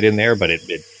accumulate in there, but it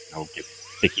gets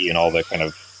sticky, and all the kind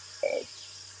of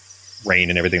rain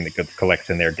and everything that collects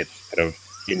in there gets kind of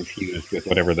infused with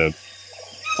whatever the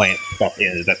plant stuff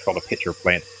is. That's called a pitcher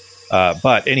plant.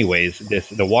 But anyways,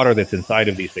 the water that's inside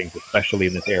of these things, especially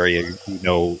in this area,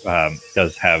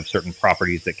 does have certain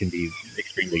properties that can be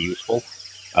extremely useful.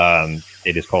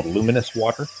 It is called luminous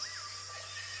water.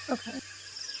 Okay.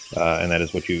 And that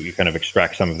is what you kind of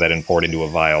extract some of that and pour it into a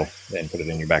vial and put it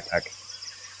in your backpack.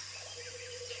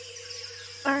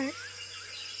 All right.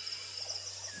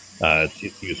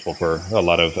 It's useful for a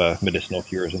lot of medicinal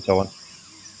cures and so on.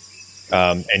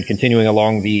 And continuing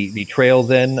along the trail,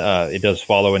 then it does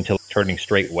follow until turning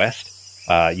straight west.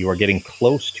 You are getting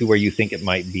close to where you think it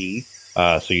might be,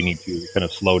 so you need to kind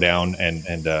of slow down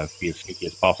and be as sneaky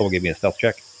as possible. Give me a stealth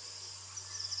check.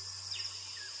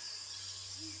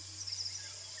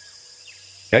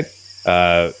 Okay.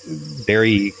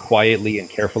 Very quietly and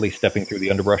carefully stepping through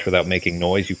the underbrush without making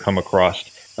noise, you come across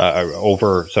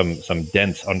over some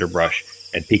dense underbrush,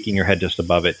 and peeking your head just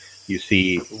above it, you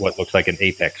see what looks like an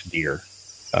apex deer,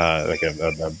 like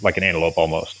an antelope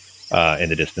almost. In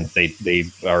the distance, they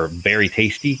are very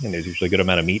tasty, and there's usually a good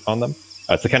amount of meat on them.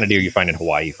 It's the kind of deer you find in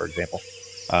Hawaii, for example.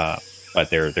 But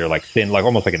they're like thin, like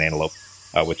almost like an antelope,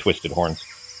 with twisted horns.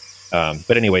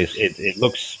 But anyways, it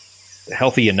looks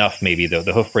healthy enough. Maybe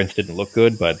the hoof prints didn't look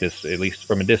good, but this, at least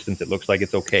from a distance, it looks like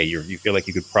it's okay. You feel like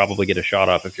you could probably get a shot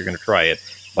off if you're going to try it,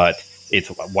 but it's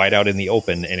wide out in the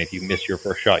open, and if you miss your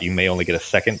first shot, you may only get a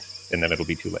second, and then it'll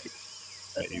be too late.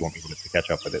 You won't be able to catch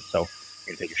up with it. So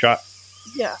you're gonna take your shot.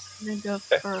 Yeah, I'm gonna go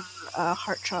for a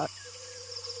heart shot.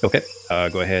 Okay,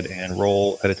 go ahead and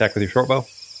roll an attack with your short bow.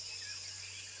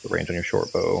 The range on your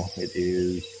short bow,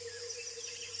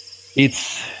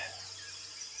 it's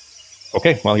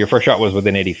okay. Well, your first shot was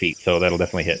within 80 feet, so that'll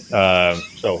definitely hit.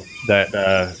 So that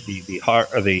the heart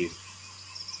or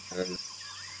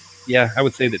yeah, I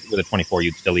would say that with a 24,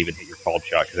 you'd still even hit your called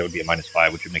shot, because that would be a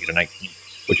 -5, which would make it a 19,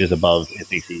 which is above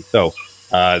its AC. So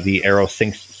the arrow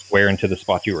sinks square into the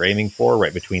spot you were aiming for,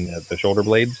 right between the shoulder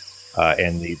blades,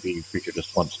 and the creature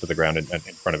just slumps to the ground in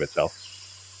front of itself.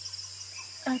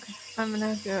 Okay, I'm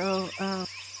gonna go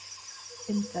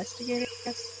investigate it, I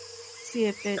guess. See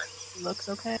if it looks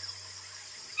okay.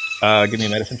 Give me a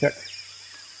medicine check.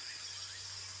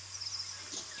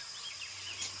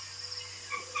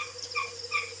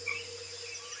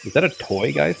 Is that a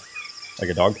toy, guys? Like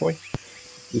a dog toy?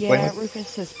 Yeah,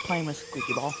 Rufus is playing with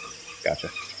Squeaky Ball. Gotcha.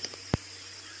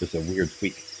 Just a weird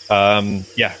squeak.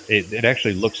 Yeah, it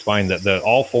actually looks fine. That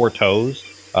all four toes,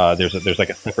 there's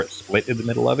like a separate split in the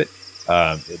middle of it.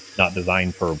 It's not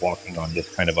designed for walking on this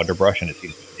kind of underbrush, and it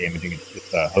seems to be damaging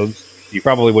its hooves. You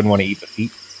probably wouldn't want to eat the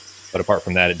feet, but apart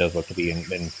from that, it does look to be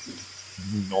in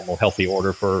normal, healthy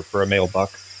order for a male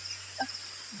buck.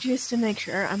 Just to make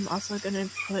sure, I'm also going to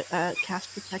put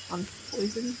cast protect on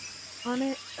poison on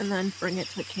it, and then bring it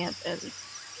to camp and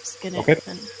skin it. Okay.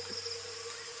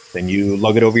 Then you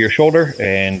lug it over your shoulder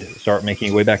and start making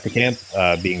your way back to camp,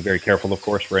 being very careful, of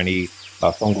course, for any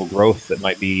fungal growth that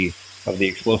might be of the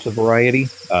explosive variety.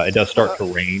 It does start to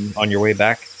rain on your way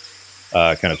back,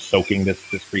 kind of soaking this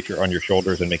creature on your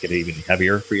shoulders and make it even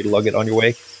heavier for you to lug it on your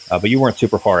way. But you weren't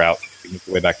super far out. You make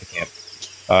your way back to camp.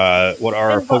 What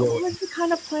was the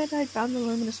kind of plant I found the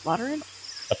luminous water in?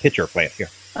 A pitcher plant here.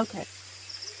 Okay.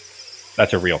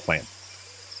 That's a real plant.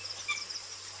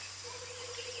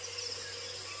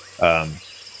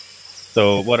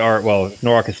 So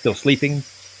Norok is still sleeping.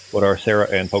 What are Sarah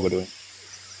and Pogo doing?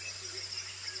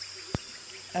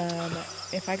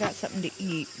 If I got something to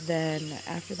eat, then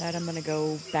after that I'm going to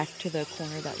go back to the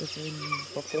corner that was in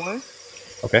before.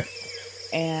 Okay.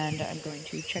 And I'm going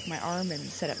to check my arm and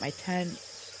set up my tent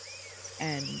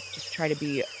and just try to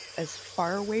be as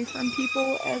far away from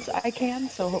people as I can.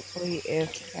 So hopefully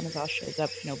if Amazon shows up,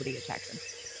 nobody attacks him.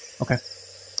 Okay.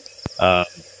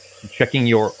 Checking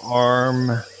your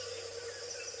arm.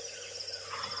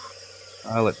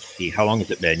 Let's see. How long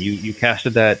has it been? You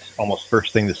casted that almost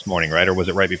first thing this morning, right? Or was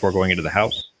it right before going into the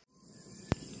house?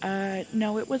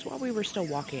 No, it was while we were still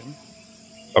walking.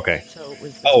 Okay. So it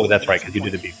was. Oh, that's right. Because you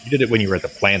did it when you were at the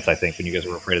plants, I think, when you guys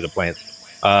were afraid of the plants.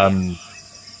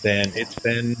 Then it's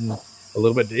been a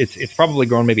little bit. It's probably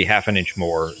grown maybe half an inch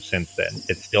more since then.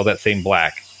 It's still that same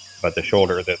black, but the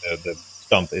shoulder, the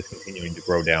stump is continuing to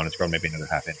grow down. It's grown maybe another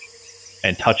half inch,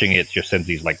 and touching it just sends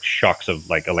these like shocks of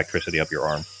like electricity up your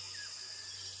arm.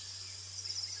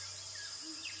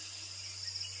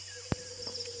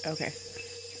 Okay.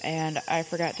 And I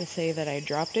forgot to say that I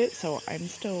dropped it, so I'm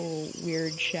still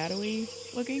weird, shadowy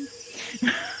looking.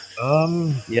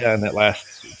 Yeah, and that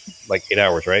lasts like 8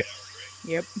 hours, right?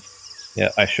 Yep. Yeah,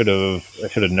 I should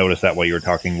have noticed that while you were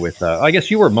talking with. I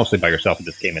guess you were mostly by yourself and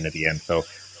just came in at the end, so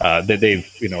they've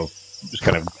just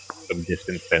kind of some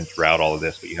distance then throughout all of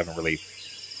this, but you haven't really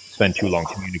spent too long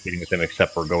communicating with them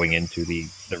except for going into the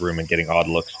room and getting odd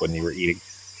looks when you were eating.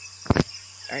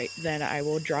 All right, then I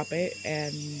will drop it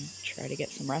and try to get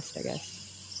some rest, I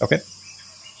guess. Okay.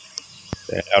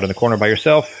 Out in the corner by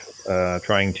yourself,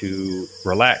 trying to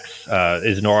relax.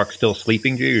 Is Norok still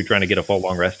sleeping to you? You're trying to get a full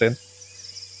long rest in?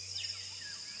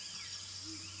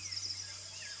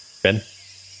 Ben?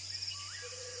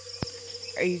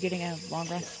 Are you getting a long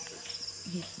rest?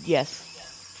 Yes.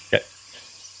 Okay.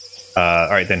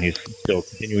 All right, then he's still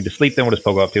continuing to sleep. Then what does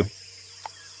Pogo up to?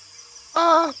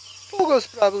 Pogo's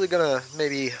probably gonna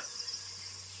maybe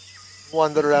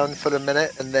wander around for a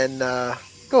minute and then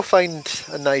go find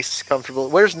a nice, comfortable.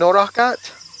 Where's Norok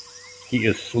at? He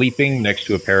is sleeping next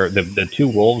to a pair of the two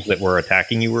wolves that were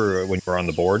attacking you when you were on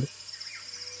the board.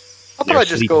 I'll probably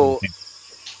just go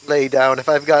lay down. If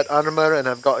I've got armor and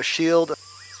I've got a shield,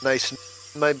 nice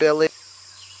in my belly.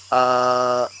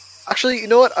 Actually, you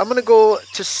know what? I'm gonna go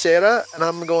to Sarah, and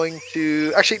I'm going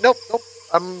to actually nope.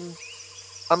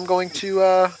 I'm going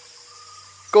to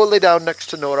go lay down next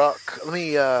to Norak. Let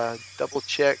me double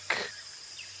check.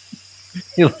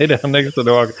 You lay down next to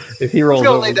the dog. If he rolls Let's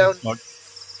go over, lay down.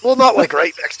 Well, not like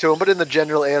right next to him, but in the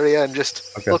general area, and just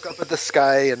look up at the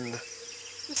sky and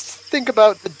just think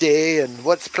about the day and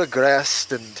what's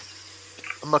progressed. And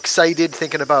I'm excited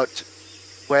thinking about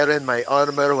wearing my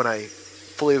armor when I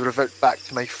fully revert back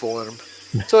to my form.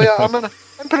 So yeah,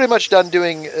 I'm pretty much done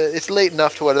doing. It's late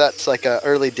enough to where that's like a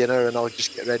early dinner, and I'll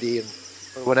just get ready and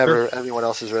whenever everyone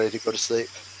else is ready to go to sleep.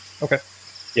 Okay.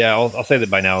 Yeah, I'll say that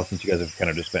by now, since you guys have kind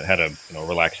of just had a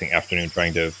relaxing afternoon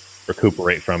trying to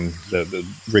recuperate from the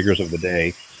rigors of the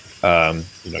day,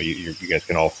 you guys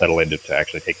can all settle in to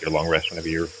actually take your long rest whenever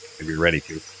you're ready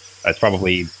to. It's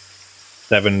probably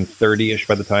 7:30ish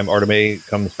by the time Arteme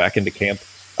comes back into camp.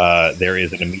 There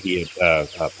is an immediate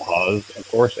pause, of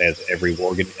course, as every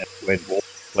Worgen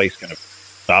place kind of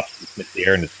stops and sniffs the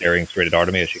air and is staring straight at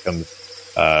Arteme as she comes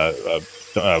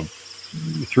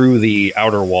through the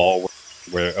outer wall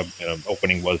where an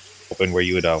opening was open where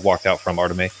you had walked out from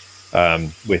Arteme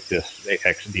with this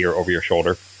Apex deer over your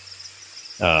shoulder.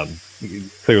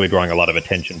 Clearly drawing a lot of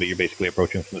attention, but you're basically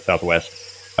approaching from the southwest,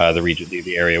 the region,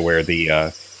 the area where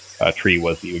the tree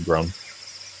was that you had grown.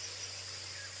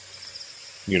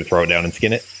 You're going to throw it down and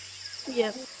skin it?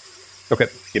 Yep. Okay,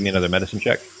 give me another medicine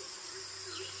check.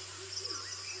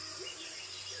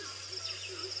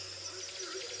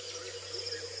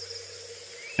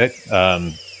 Okay,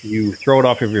 you throw it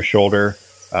off of your shoulder,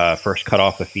 first cut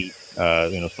off the feet,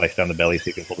 slice down the belly so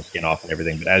you can pull the skin off and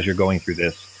everything. But as you're going through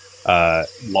this,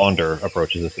 Launder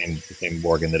approaches the same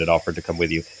Worgen that had offered to come with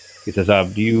you. He says,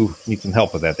 do you need some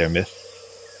help with that there, miss?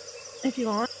 If you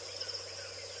want.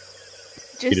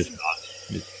 He does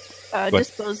not.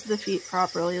 Dispose the feet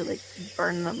properly, like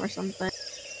burn them or something.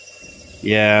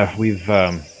 Yeah, we've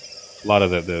a lot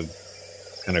of the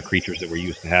kind of creatures that we're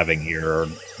used to having here are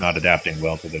not adapting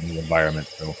well to the new environment.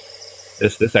 So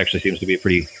this actually seems to be a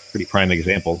pretty prime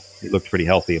example. It looked pretty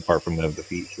healthy apart from the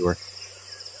feet, sure.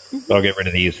 So I'll get rid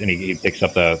of these, and he picks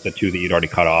up the two that you'd already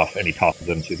cut off, and he tosses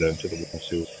them to the wolves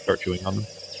who start chewing on them.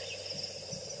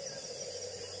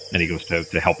 And he goes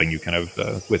to helping you kind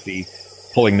of with the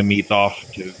pulling the meats off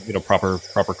to proper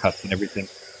cuts and everything.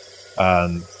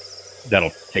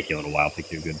 That'll take you a little while.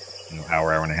 Take you a good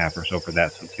hour and a half or so for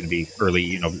that. So it's going to be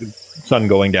early, sun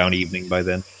going down, evening by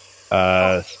then.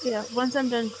 Yeah, once I'm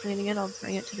done cleaning it, I'll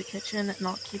bring it to the kitchen, and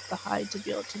I'll keep the hide to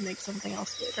be able to make something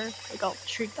else later. Like I'll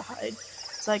treat the hide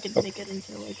so I can make it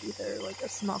into either a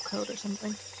small coat or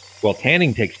something. Well,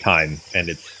 tanning takes time, and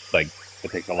it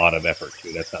takes a lot of effort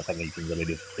too. That's not something you can really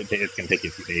just. It can take you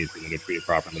a few days to treat it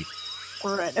properly.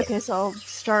 Right. Okay, so I'll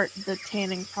start the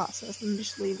tanning process and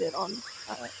just leave it on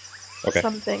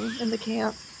something in the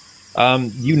camp.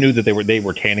 You knew that they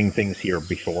were tanning things here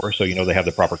before, so they have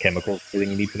the proper chemicals.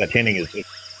 Everything you need for that tanning is a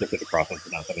specific process.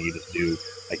 It's not something you just do.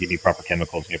 Like you need proper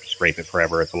chemicals. You have to scrape it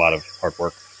forever. It's a lot of hard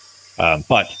work.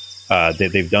 But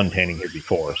they've done tanning here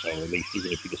before, so at least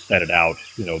even if you just set it out,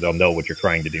 they'll know what you're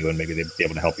trying to do, and maybe they'll be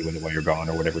able to help you while you're gone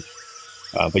or whatever.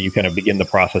 But you kind of begin the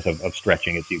process of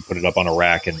stretching it. So you put it up on a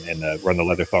rack and run the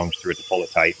leather thongs through it to pull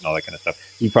it tight and all that kind of stuff.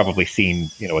 You've probably seen,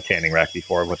 a tanning rack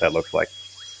before, what that looks like.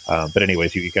 But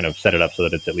anyways, you kind of set it up so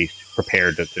that it's at least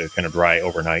prepared to kind of dry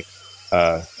overnight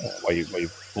while you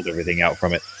pulled everything out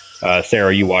from it.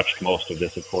 Sarah, you watched most of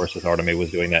this, of course, as Arteme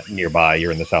was doing that nearby.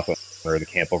 You're in the southwest corner of the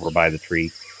camp over by the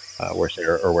tree where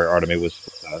Arteme was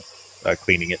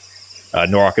cleaning it.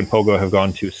 Norak and Pogo have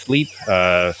gone to sleep.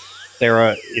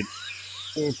 Sarah,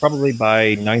 it's probably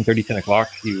by 9:30, 10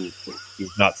 o'clock. You've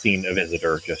not seen a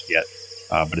visitor just yet.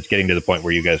 But it's getting to the point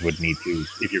where you guys would need to,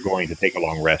 if you're going to take a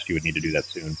long rest, you would need to do that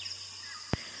soon.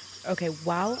 Okay,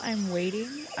 while I'm waiting,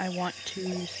 I want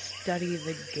to study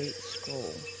the gate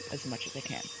scroll as much as I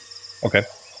can. Okay.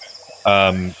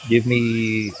 Give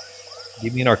me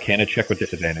an Arcana check with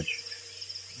disadvantage.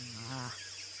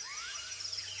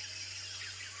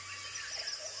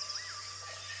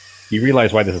 You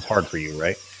realize why this is hard for you,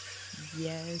 right?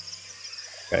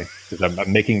 Yes. Okay, because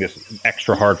I'm making this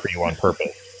extra hard for you on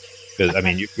purpose. Because I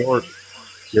mean,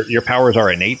 your powers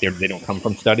are innate; they don't come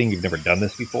from studying. You've never done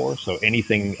this before, so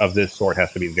anything of this sort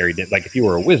has to be very like if you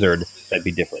were a wizard, that'd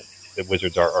be different. The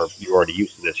wizards are you're already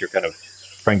used to this. You're kind of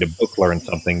trying to book learn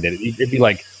something that it'd be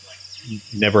like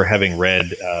never having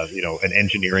read, an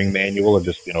engineering manual or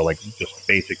just just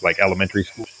basic like elementary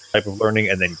school type of learning,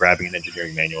 and then grabbing an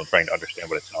engineering manual and trying to understand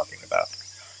what it's talking about,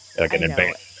 like an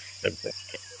advanced type of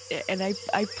thing. and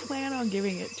I plan on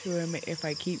giving it to him if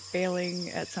I keep failing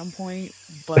at some point,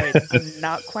 but I'm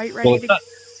not quite ready to.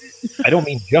 I don't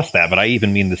mean just that, but I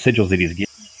even mean the sigils that he's getting.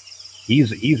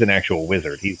 He's an actual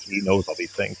wizard. He knows all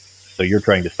these things. So you're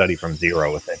trying to study from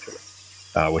zero, essentially,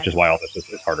 which is why all this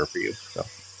is harder for you. So,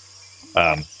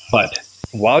 but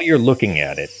while you're looking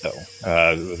at it,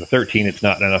 though, the 13, it's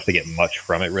not enough to get much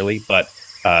from it, really. But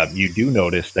you do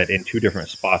notice that in 2 different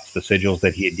spots, the sigils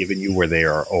that he had given you, where they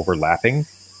are overlapping,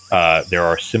 there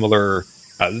are similar.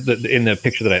 In the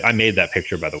picture that I made that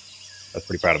picture, by the way, I was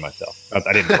pretty proud of myself.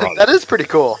 I didn't draw that is pretty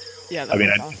cool. Yeah, that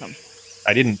was awesome.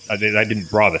 I didn't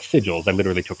draw the sigils. I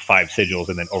literally took 5 sigils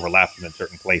and then overlapped them in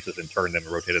certain places and turned them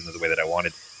and rotated them the way that I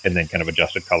wanted, and then kind of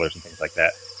adjusted colors and things like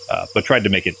that. But tried to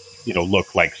make it,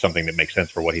 look like something that makes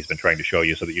sense for what he's been trying to show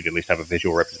you, so that you'd at least have a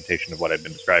visual representation of what I've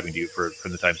been describing to you for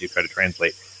the times you try to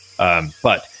translate.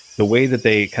 But the way that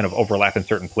they kind of overlap in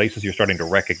certain places, you're starting to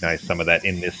recognize some of that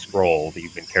in this scroll that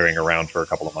you've been carrying around for a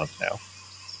couple of months now.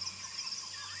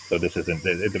 So this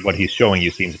isn't what he's showing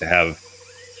you seems to have.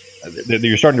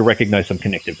 You're starting to recognize some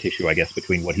connective tissue, I guess,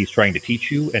 between what he's trying to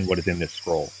teach you and what is in this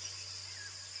scroll.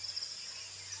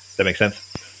 Does that make sense?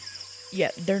 Yeah,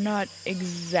 they're not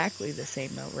exactly the same,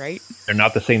 though, right? They're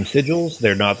not the same sigils.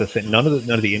 They're not the same. None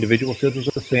of the individual sigils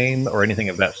are the same or anything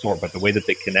of that sort. But the way that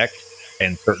they connect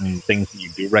and certain things that you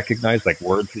do recognize, like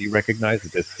words that you recognize,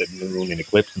 like this moon and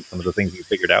eclipse, and some of the things you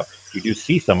figured out, you do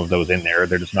see some of those in there.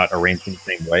 They're just not arranged in the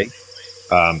same way.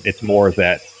 It's more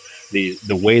that the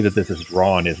way that this is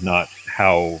drawn is not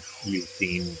how you've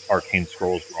seen arcane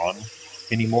scrolls drawn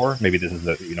anymore. Maybe this is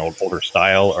a older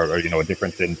style, or a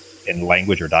difference in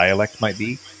language or dialect might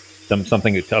be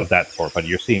something of that sort. But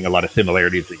you're seeing a lot of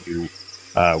similarities that you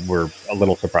were a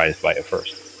little surprised by at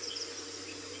first.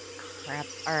 Crap.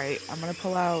 All right, I'm gonna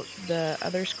pull out the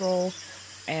other scroll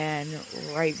and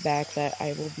write back that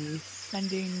I will be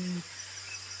sending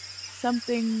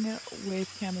something with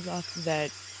Kamazoth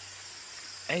that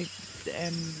I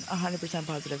am 100%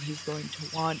 positive he's going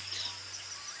to want.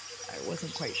 I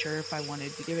wasn't quite sure if I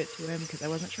wanted to give it to him because I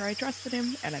wasn't sure I trusted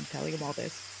him, and I'm telling him all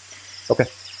this. Okay.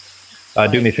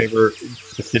 Do me a favor,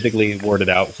 specifically word it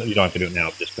out, so you don't have to do it now.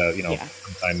 Just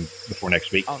sometime before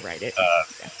next week. I'll write it.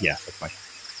 Yeah, that's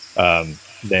fine.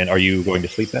 Then, are you going to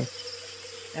sleep then?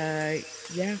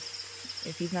 Yeah.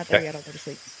 If he's not there yet, I'll go to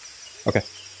sleep. Okay.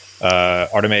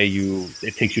 Arteme,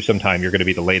 it takes you some time. You're going to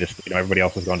be the latest. Everybody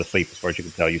else has gone to sleep, as far as you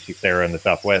can tell. You see Sarah in the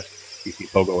southwest. You see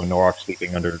Pogo and Norok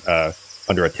sleeping under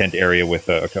a tent area with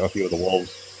a few of the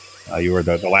wolves. You were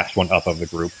the last one up of the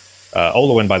group.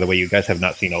 Olwen, by the way, you guys have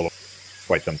not seen Olwen for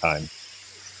quite some time.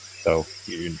 So,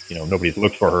 nobody's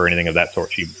looked for her or anything of that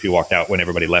sort. She walked out when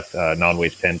everybody left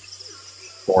Nonway's tent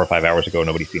 4 or 5 hours ago.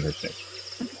 Nobody's seen her since.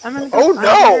 I'm gonna go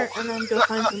her and then go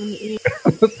find something to eat.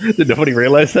 Did nobody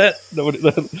realize that?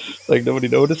 Nobody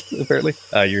noticed, apparently.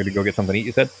 You're gonna go get something to eat,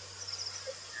 you said?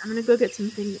 I'm gonna go get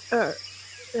something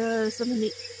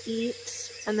to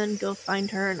eat, and then go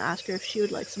find her and ask her if she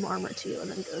would like some armor too,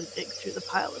 and then go dig through the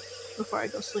pile before I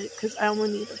go sleep, because I only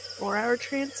need a 4-hour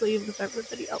trance, so even if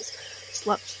everybody else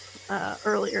slept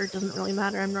earlier, it doesn't really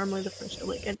matter. I'm normally the first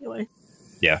awake anyway.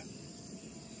 Yeah.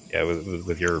 Yeah,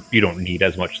 with your, you don't need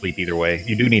as much sleep either way.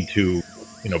 You do need to,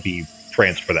 be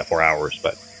tranced for that 4 hours.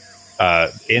 But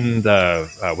in the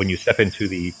when you step into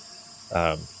the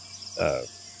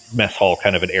mess hall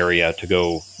kind of an area to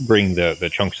go bring the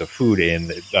chunks of food in,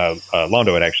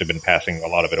 Londo had actually been passing a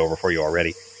lot of it over for you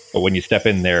already. But when you step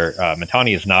in there,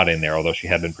 Matani is not in there, although she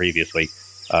had been previously.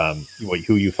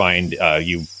 Who you find,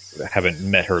 you haven't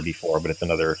met her before, but it's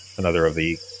another of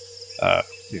the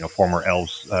former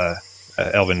elves.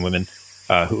 Elven women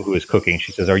who is cooking.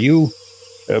 She says, "Are you,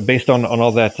 based on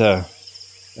all that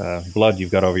blood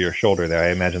you've got over your shoulder there, I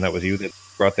imagine that was you that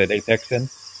brought that apex in?"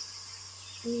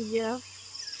 Yeah.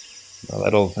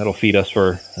 Well, that'll feed us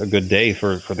for a good day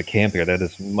for the camp here. That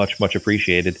is much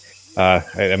appreciated.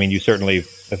 I mean, you certainly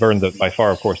have earned by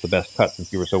far, of course, the best cut,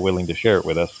 since you were so willing to share it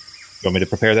with us. You want me to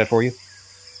prepare that for you?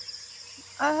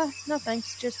 No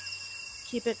thanks. Just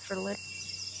keep it for later.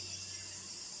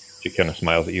 She kind of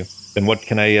smiles at you. Then what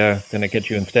can I get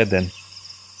you instead then?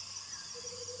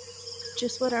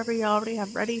 Just whatever you already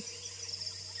have ready.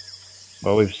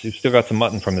 Well, we've still got some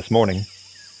mutton from this morning.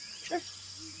 Sure.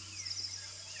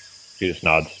 She just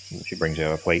nods. And she brings you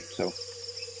a plate. So,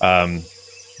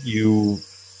 you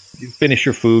finish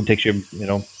your food. Takes you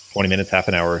 20 minutes, half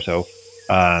an hour or so.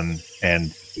 And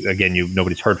again,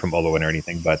 nobody's heard from Olwen or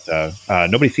anything, but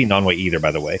nobody's seen Nonway either,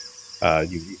 by the way.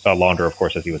 You saw Launder, of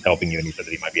course, as he was helping you, and he said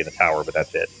that he might be in the tower, but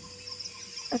that's it.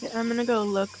 Okay, I'm gonna go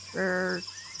look for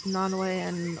Nonway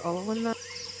and Olwen,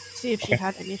 see if she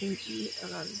had anything to eat, and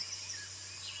then...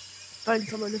 find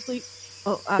somewhere to sleep.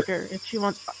 Oh, ask her if she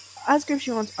wants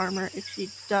armor. If she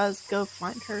does, go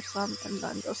find her some and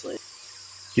then go sleep.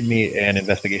 Give me an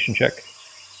investigation check.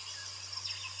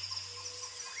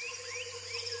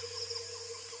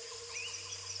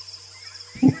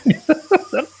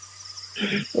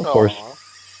 Of course.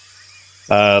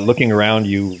 Looking around,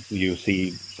 you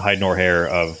see hide nor hair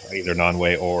of either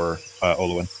Nonway or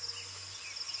Olwen.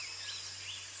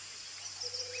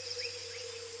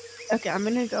 Okay, I'm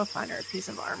gonna go find her a piece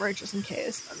of armor just in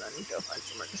case, and then go find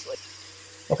somewhere to sleep.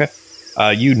 Okay.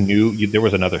 You knew there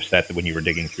was another set that when you were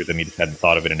digging through them, you just hadn't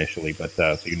thought of it initially, but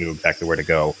so you knew exactly where to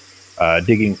go.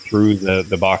 Digging through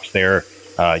the box there,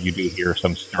 you do hear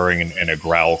some stirring and a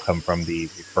growl come from the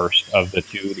first of the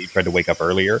two that you tried to wake up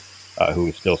earlier, who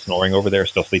is still snoring over there,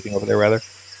 still sleeping over there, rather.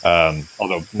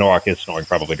 Although Norak is snoring,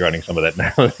 probably drowning some of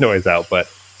that noise out. But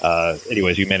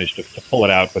anyways, you managed to pull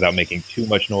it out without making too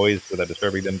much noise, without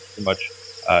disturbing them too much,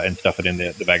 and stuff it in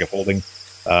the bag of holding.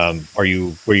 Were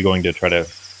you going to try to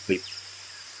sleep?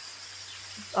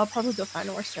 I'll probably go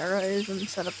find where Sarah is and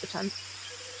set up the tent.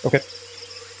 Okay.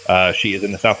 She is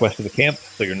in the southwest of the camp,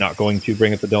 so you're not going to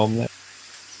bring up the dome then?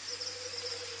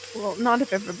 Well, not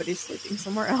if everybody's sleeping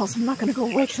somewhere else. I'm not going to go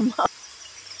wake them up.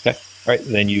 Okay. All right.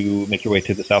 Then you make your way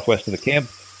to the southwest of the camp,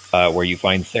 where you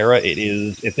find Sarah. It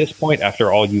is, at this point,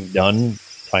 after all you've done,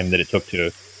 time that it took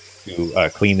to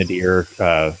clean the deer,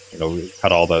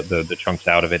 cut all the chunks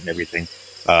out of it and everything,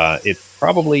 it's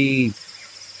probably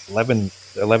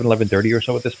 11:30 or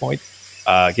so at this point.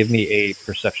 Give me a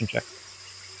perception check.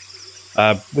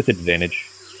 With advantage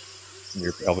in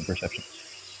your elven perception.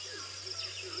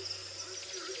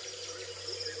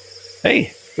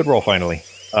 Hey, good roll finally.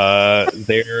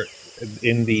 There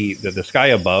in the sky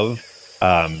above,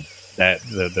 that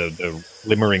the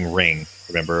glimmering ring,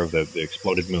 remember, of the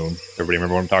exploded moon. Everybody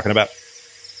remember what I'm talking about?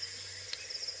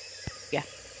 Yeah.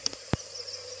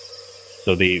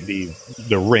 So the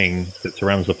ring that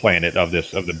surrounds the planet of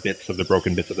the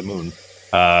broken bits of the moon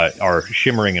are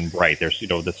shimmering and bright. There's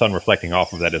the sun reflecting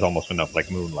off of that is almost enough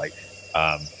like moonlight,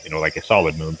 like a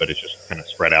solid moon, but it's just kind of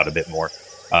spread out a bit more.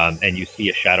 And you see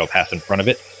a shadow pass in front of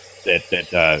it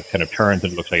that kind of turns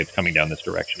and looks like it's coming down this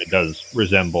direction. It does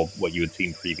resemble what you had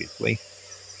seen previously,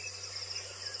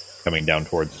 coming down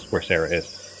towards where Sarah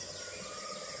is.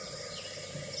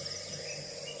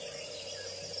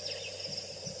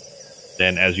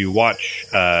 Then, as you watch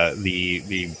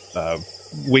the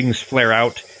wings flare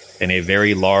out, and a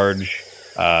very large,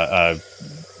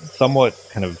 somewhat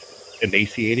kind of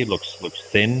emaciated, looks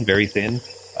thin, very thin.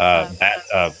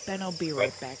 Ben will be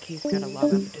right back. He's got to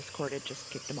log on to Discord. It just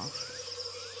kicked him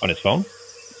off. On his phone?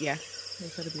 Yeah. He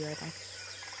said he'll be right back.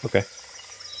 Okay.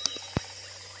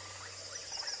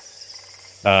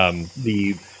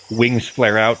 The wings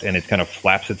flare out, and it kind of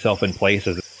flaps itself in place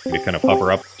as it kind of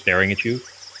hover up, staring at you.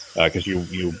 Because you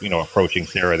approaching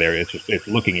Sarah there, it's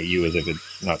looking at you as if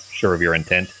it's not sure of your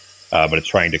intent, but it's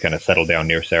trying to kind of settle down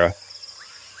near Sarah.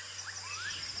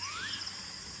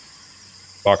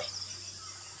 Fox?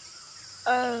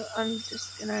 I'm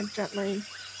just gonna gently...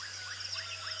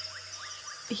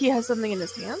 He has something in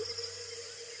his hand?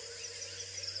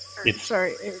 It's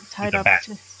tied up bat.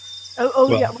 to...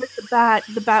 Well, yeah, with the bat.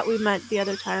 The bat we met the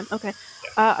other time. Okay.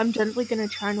 Yeah. I'm gently gonna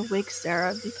try and wake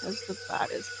Sarah because the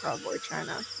bat is probably trying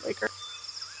to wake her.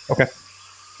 Okay.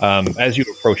 As you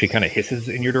approach, he kind of hisses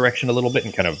in your direction a little bit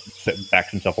and kind of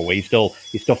backs himself away. He's still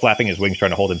flapping his wings,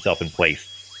 trying to hold himself in place,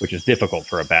 which is difficult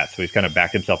for a bat. So he's kind of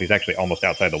backed himself. He's actually almost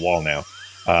outside the wall now,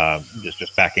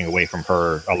 just backing away from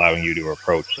her, allowing you to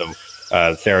approach. So,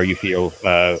 Sarah, you feel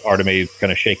Artemis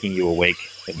kind of shaking you awake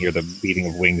and hear the beating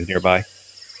of wings nearby.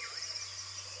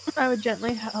 I would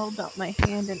gently hold out my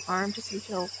hand and arm to see if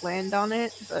he'll land on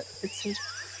it, but it seems...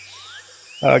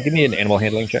 Give me an animal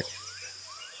handling check.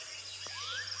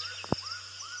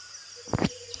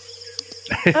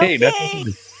 Hey, okay.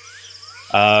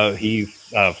 He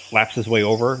flaps his way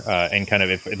over and kind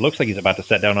of, it looks like he's about to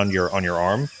set down on your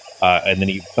arm, and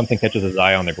then something catches his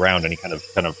eye on the ground, and he kind of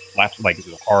flaps like it's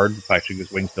hard, flashing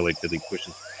his wings till he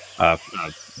pushes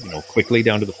quickly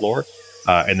down to the floor.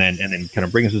 And then kind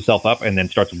of brings himself up and then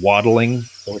starts waddling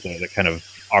towards the kind of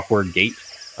awkward gait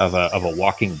of a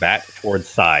walking bat towards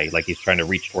Sai, like he's trying to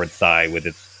reach towards Sai with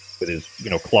his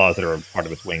claws that are part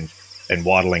of its wings, and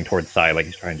waddling towards Sai like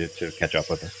he's trying to catch up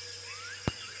with her.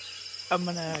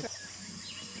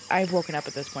 I've woken up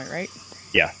at this point, right?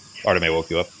 Yeah, Artemis woke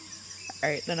you up. All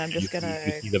right, then I'm just gonna...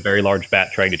 You see the very large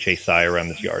bat trying to chase Sai around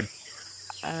this yard.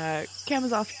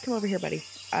 Kamozoff, come over here, buddy.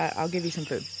 I'll give you some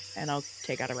food, and I'll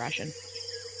take out a ration.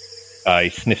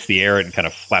 He sniffs the air and kind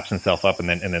of flaps himself up, and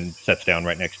then sets down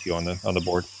right next to you on the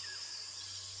board.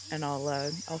 and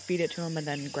I'll feed it to him and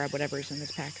then grab whatever's in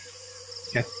his pack.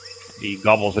 Okay. He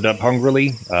gobbles it up hungrily.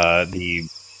 The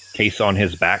case on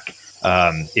his back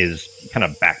is kind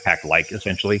of backpack-like,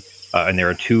 essentially, and there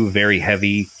are two very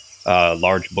heavy,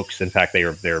 large books. In fact, they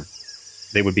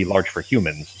would be large for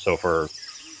humans. So for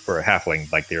a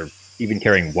halfling, like they're even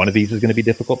carrying one of these is going to be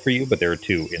difficult for you, but there are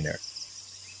two in there.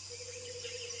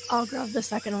 I'll grab the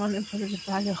second one and put it in a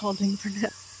bag of holding for now.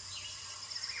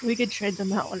 We could trade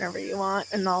them out whenever you want,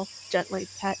 and I'll gently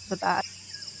pet the bag.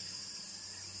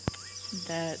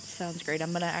 That sounds great.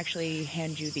 I'm gonna actually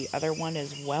hand you the other one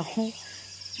as well,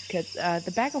 because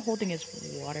the bag of holding is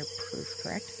waterproof,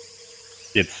 correct?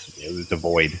 It's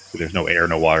devoid. So there's no air,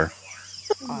 no water.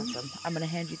 Awesome. I'm gonna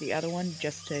hand you the other one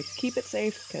just to keep it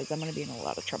safe, because I'm gonna be in a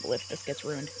lot of trouble if this gets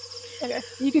ruined. Okay.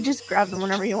 You could just grab them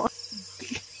whenever you want.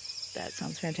 That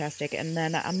sounds fantastic. And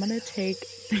then I'm gonna take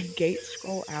the gate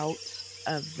scroll out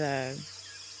of the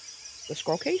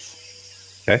scroll case.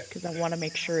 Okay. Because I want to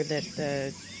make sure that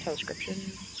the telescription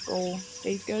scroll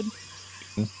stays good.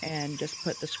 And just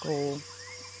put the scroll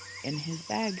in his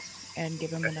bag and give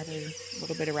him another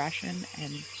little bit of ration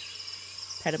and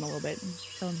pet him a little bit and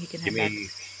tell him he can have that.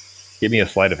 Give me a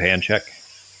sleight of hand check.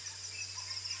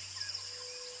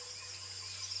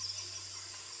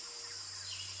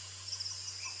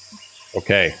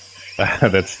 Okay.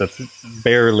 That's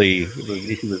barely.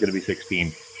 The issue was going to be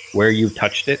 16. Where you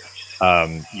touched it,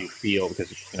 you feel,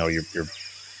 because you're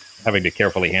having to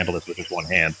carefully handle this with just one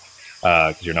hand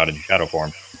because you're not in shadow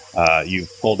form.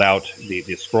 You've pulled out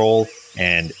the scroll,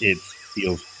 and it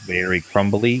feels very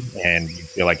crumbly, and you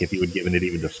feel like if you had given it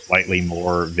even just slightly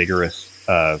more vigorous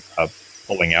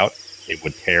pulling out, it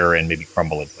would tear and maybe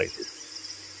crumble in places.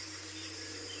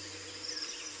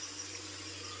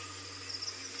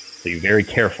 So you very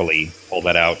carefully pull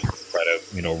that out, try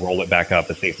to roll it back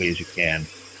up as safely as you can,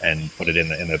 and put it in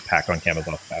the pack on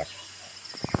Camazot's back.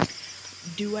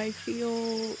 Do I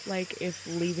feel like if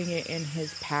leaving it in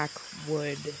his pack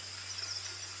would...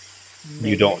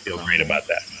 You don't feel great about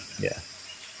that. Yeah.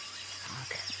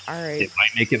 Okay. All right. It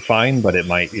might make it fine, but it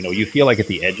might, you feel like at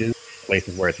the edges,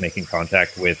 places where it's making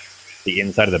contact with the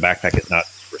inside of the backpack is not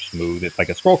super smooth. It's like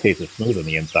a scroll case is smooth on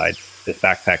the inside. This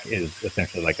backpack is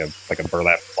essentially like a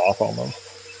burlap cloth almost,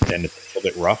 and it's a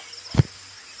little bit rough.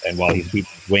 And while he's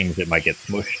beating his wings, it might get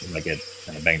smushed, it might get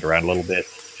kind of banged around a little bit.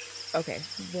 Okay,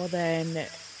 well then,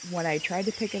 when I tried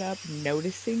to pick it up,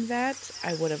 noticing that,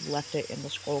 I would have left it in the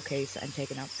scroll case and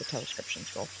taken out the telescription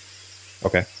scroll.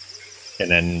 Okay. And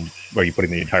then, are you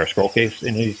putting the entire scroll case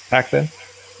in his pack then?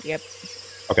 Yep.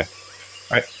 Okay.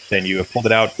 All right. Then you have pulled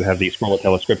it out. You have the scroll of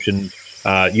telescription.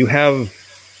 You have...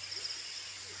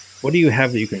 What do you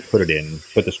have that you can put it in?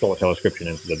 Put the scroll of telescription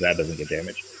in so that doesn't get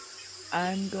damaged.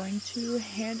 I'm going to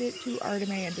hand it to Arteme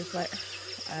and just let...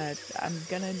 I'm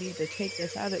gonna need to take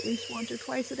this out at least once or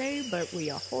twice a day, but will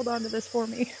you hold on to this for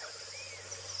me?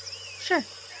 Sure.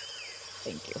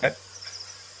 Thank you. Okay. All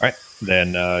right.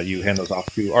 Then you hand those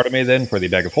off to Arteme then for the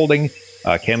bag of holding.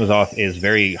 Camazoth is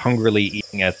very hungrily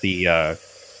eating at the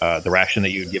ration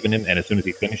that you had given him, and as soon as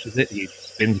he finishes it, he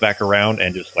spins back around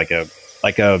and just like a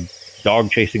dog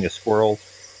chasing a squirrel,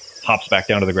 hops back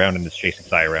down to the ground and is chasing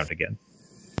Sai around again.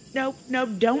 Nope,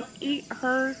 don't eat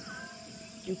her.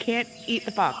 You can't eat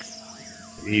the fox.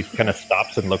 He kind of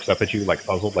stops and looks up at you like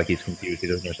puzzled, like he's confused. He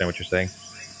doesn't understand what you're saying.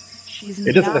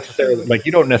 It doesn't necessarily, like,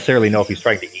 you don't necessarily know if he's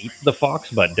trying to eat the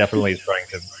fox, but definitely he's trying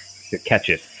to catch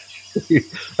it.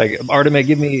 Like, Arteme,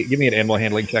 give me an animal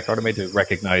handling check, Arteme, to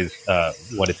recognize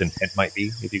what its intent might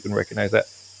be, if you can recognize that.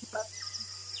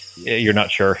 Yeah, you're not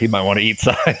sure. He might want to eat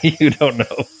Sai. You don't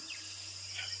know.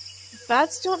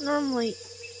 Bats don't normally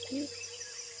eat.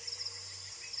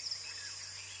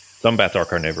 Some bats are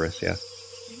carnivorous, yeah.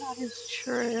 That is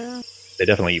true. They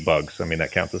definitely eat bugs. I mean,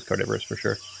 that counts as carnivorous for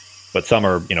sure. But some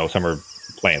are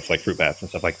plants, like fruit bats and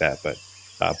stuff like that.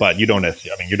 But you don't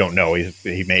necessarily, I mean, you don't know. It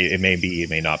may be, it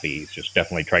may not be. He's just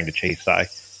definitely trying to chase Sai.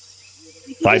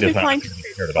 Sai does not appear to be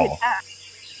scared at all.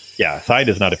 Yeah, Sai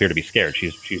does not appear to be scared.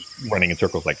 She's running in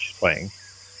circles like she's playing.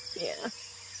 Yeah.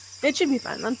 It should be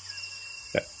fine then.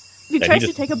 Okay. If he tries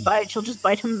to take a bite, she'll just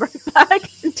bite him right back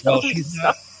until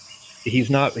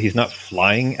he's not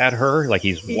flying at her, like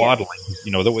he's waddling.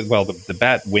 The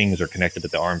bat wings are connected at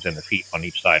the arms and the feet on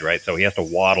each side, right? So he has to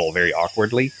waddle very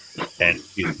awkwardly, and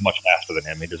he's much faster than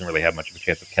him. He doesn't really have much of a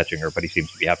chance of catching her, but he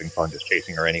seems to be having fun just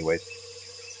chasing her anyways.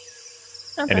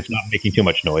 Okay. And it's not making too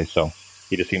much noise, so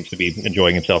he just seems to be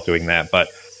enjoying himself doing that. But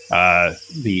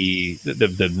the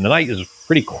night is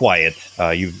pretty quiet.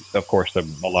 Of course, a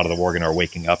lot of the Worgen are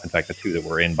waking up. In fact, the two that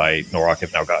were in by Norok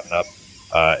have now gotten up.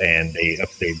 And they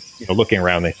looking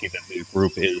around, they see that the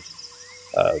group is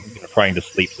trying to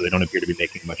sleep, so they don't appear to be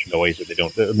making much noise. Or they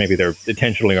don't. Maybe they're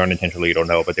intentionally or unintentionally, you don't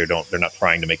know, but they're not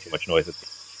trying to make too much noise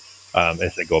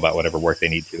as they go about whatever work they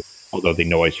need to. Although the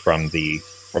noise from the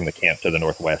camp to the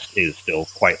northwest is still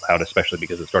quite loud, especially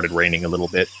because it started raining a little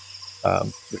bit,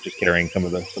 which is carrying some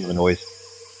of the noise.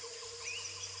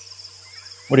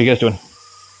 What are you guys doing?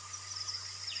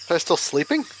 Are they still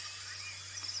sleeping?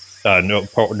 Nogo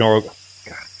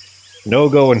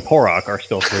and Porok are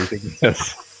still sleeping.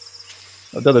 Yes,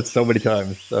 I've done it so many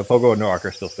times. Pogo and Norak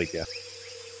are still asleep. Yeah,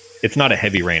 it's not a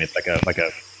heavy rain. It's like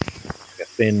a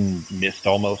thin mist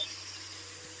almost.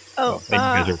 Oh, you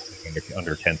guys are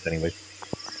under tents anyway.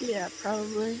 Yeah,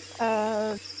 probably.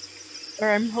 Or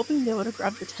I'm hoping they would have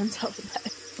grabbed the tents out of the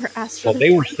bed or asked for Well,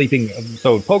 they were sleeping.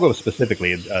 So Pogo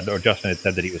specifically, or Justin had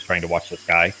said that he was trying to watch the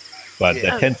sky. But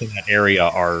the tents in that area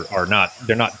are not.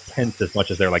 They're not tents as much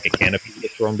as they're like a canopy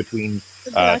that's thrown between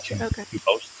two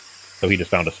posts. So he just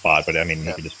found a spot, but I mean,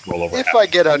 he could just roll over. If I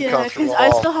get uncomfortable, yeah,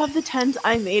 because I still have the tents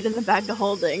I made in the bag of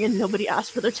holding, and nobody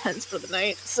asked for their tents for the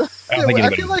night. So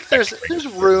I feel like there's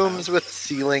rooms with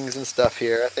ceilings and stuff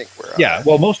here. I think we're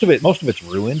well, most of it's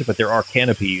ruined, but there are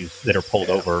canopies that are pulled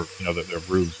over. There are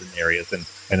roofs in areas, and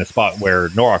the spot where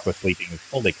Norak was sleeping is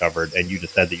fully covered. And you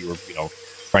just said that you were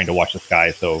trying to watch the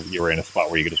sky, so you were in a spot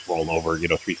where you could just roll over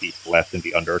 3 feet left and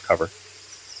be under a cover.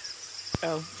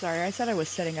 Oh, sorry. I said I was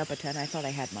setting up a tent. I thought I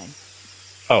had mine.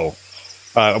 Oh,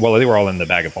 well, they were all in the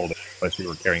bag of holding, unless we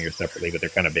were carrying yours separately, but they're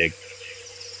kind of big.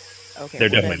 Okay. They're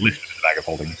definitely listed in the bag of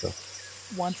holding. So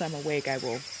once I'm awake, I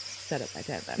will set up my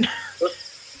tent then.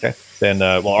 Okay. Then,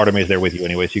 Artemis is there with you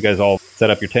anyway, so you guys all set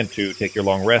up your tent to take your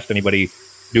long rest. Anybody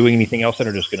doing anything else, then,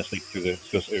 or just going to sleep through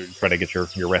try to get your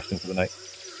rest into the night?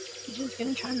 I'm just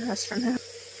going to try and rest for now.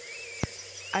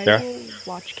 I will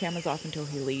watch cameras off until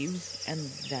he leaves, and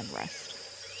then rest.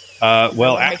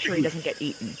 Make sure he doesn't get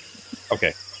eaten.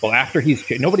 Okay. Well, after he's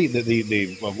nobody,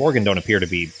 the Morgan don't appear to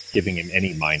be giving him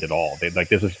any mind at all.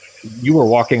 You were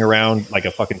walking around like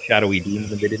a fucking shadowy demon,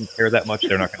 and they didn't care that much.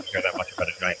 They're not going to care that much about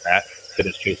a giant bat that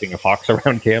is chasing a fox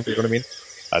around camp. You know what I mean?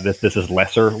 This is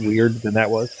lesser weird than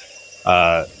that was.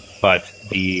 But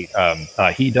he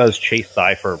does chase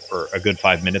Sai for a good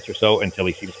 5 minutes or so until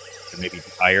he seems to maybe be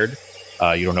tired.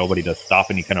 You don't know, but he does stop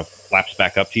and he kind of flaps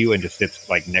back up to you and just sits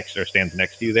like stands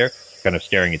next to you there, kind of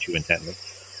staring at you intently.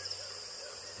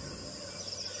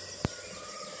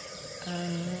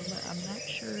 I'm not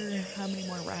sure how many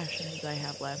more rations I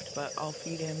have left, but I'll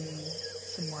feed him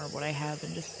some more of what I have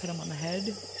and just put him on the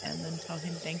head and then tell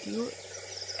him thank you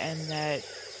and that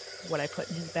what I put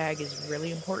in his bag is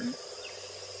really important.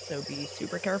 So be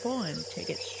super careful and take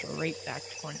it straight back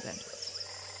to Corn Ventus.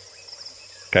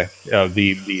 Okay.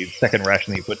 The second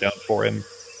ration that you put down for him,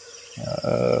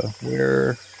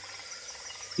 where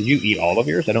did you eat all of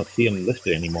yours? I don't see him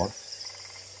listed anymore.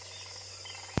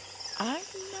 I'm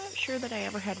not sure that I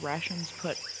ever had rations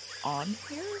put on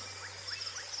here,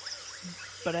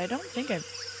 but I don't think I've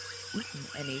eaten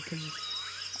any because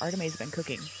Artemis has been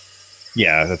cooking.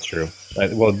 Yeah, that's true. I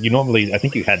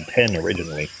think you had 10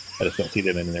 originally. I just don't see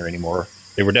them in there anymore.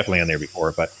 They were definitely on there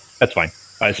before, but that's fine.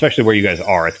 Especially where you guys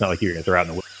are. It's not like you guys are out in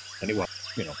the woods. Anyway,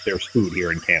 there's food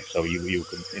here in camp, so you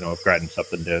can, grab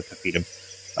something to feed him.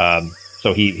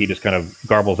 So he just kind of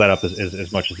garbles that up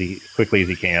as much quickly as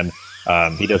he can.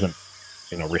 He doesn't,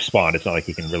 respond. It's not like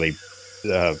he can really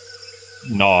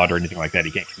nod or anything like that.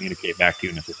 He can't communicate back to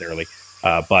you necessarily,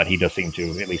 but he does seem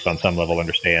to, at least on some level,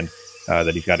 understand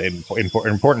that he's got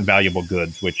important, valuable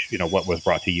goods, which, what was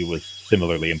brought to you was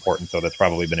similarly important. So that's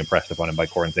probably been impressed upon him by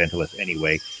Corin Xantilis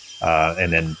anyway.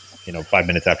 And then, 5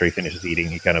 minutes after he finishes eating,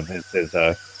 he kind of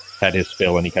has had his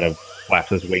fill and he kind of flaps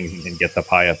his wings and gets up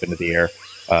high up into the air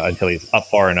until he's up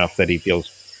far enough that he feels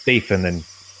safe and then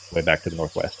way back to the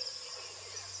northwest.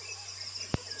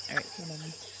 All right, so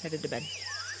I'm headed to bed.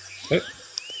 Okay.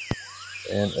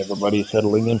 And everybody's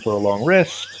settling in for a long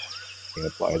rest. You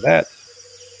can apply that.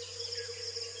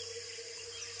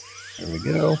 There we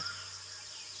go.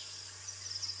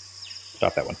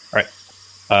 Stop that one. All right.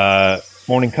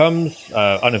 Morning comes.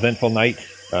 Uneventful night.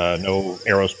 No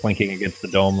arrows plinking against the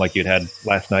dome like you'd had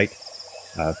last night.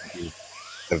 You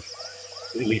have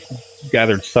at least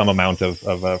gathered some amount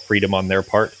of freedom on their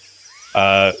part.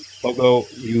 Pogo,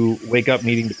 you wake up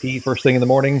needing to pee first thing in the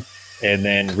morning, and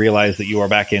then realize that you are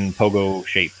back in Pogo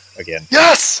shape again.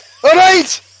 Yes! All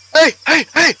right! Hey!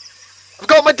 I've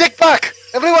got my dick back!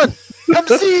 Everyone, come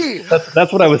see!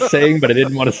 That's what I was saying, but I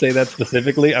didn't want to say that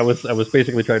specifically. I was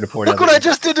basically trying to point out. Look what I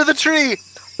just did to the tree!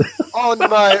 On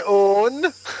my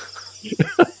own!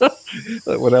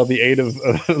 Without the aid of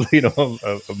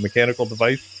a mechanical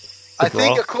device. I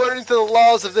think according to the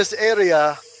laws of this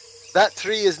area, that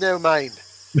tree is now mine.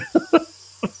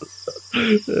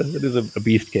 It is a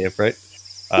beast camp, right?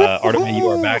 Artemis, you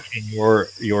are back in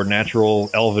your natural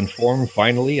elven form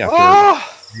finally after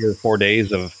 3 or 4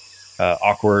 days of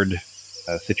awkward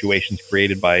situations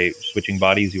created by switching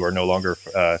bodies. You are no longer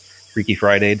Freaky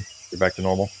Friday'd. You're back to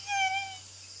normal.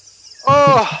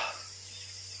 Oh,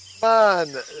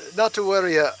 man, not to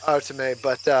worry, Arteme,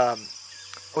 but I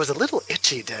was a little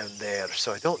itchy down there,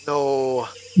 so I don't know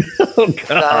if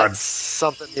that's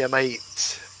something you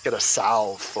might get a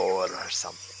salve for or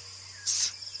something.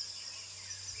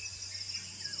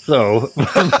 So,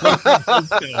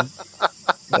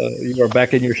 you are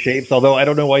back in your shapes, although I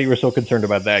don't know why you were so concerned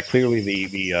about that. Clearly,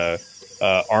 the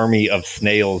army of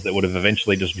snails that would have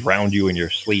eventually just drowned you in your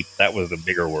sleep, that was the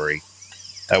bigger worry.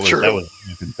 That was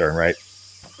a concern, right?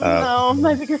 No,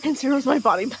 my bigger concern was my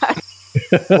body back.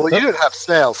 Well, you didn't have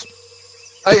snails.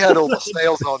 I had all the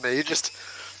snails on me.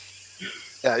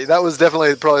 Yeah, that was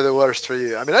definitely probably the worst for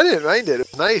you. I mean, I didn't mind it.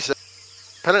 It was nice.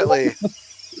 Apparently,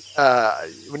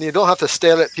 when you don't have to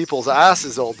stare at people's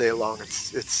asses all day long,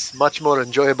 it's much more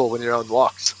enjoyable when you're on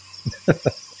walks.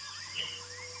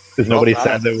 Is nobody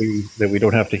sad that we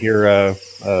don't have to hear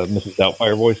Mrs.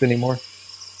 Doubtfire voice anymore?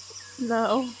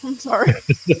 No, I'm sorry.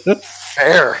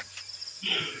 Fair.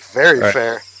 Very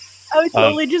fair. I would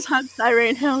totally just hug Sai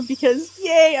right now because,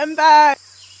 yay, I'm back.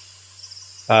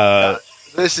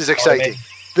 This is exciting.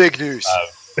 Big news.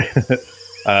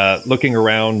 Looking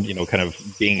around, kind of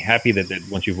being happy that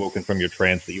once you've woken from your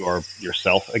trance that you are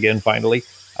yourself again, finally.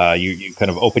 You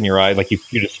kind of open your eye, like you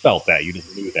just felt that. You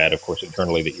just knew that, of course,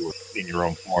 internally that you were in your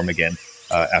own form again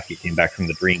after you came back from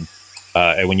the dream.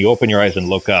 And when you open your eyes and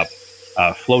look up,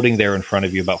 floating there in front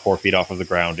of you about 4 feet off of the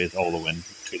ground is Olwyn.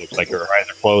 She looks like her eyes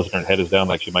are closed and her head is down,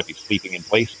 like she might be sleeping in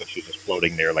place, but she's just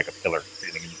floating there like a pillar,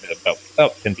 standing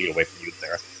about 10 feet away from you,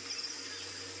 Sarah.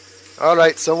 All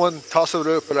right, someone toss a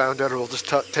rope around her. We'll just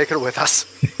take her with us.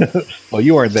 Well,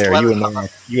 you aren't there. You and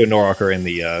Norok are in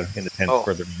the tent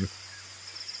further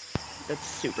north. That's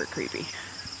super creepy.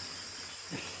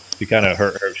 She kind of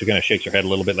she kind of shakes her head a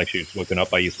little bit, like she's woken up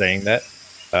by you saying that.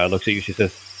 Looks at you. She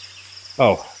says,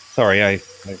 "Oh, sorry, I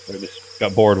just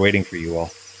got bored waiting for you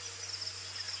all."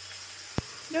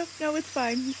 No, it's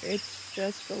fine. It's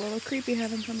just a little creepy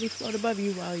having somebody float above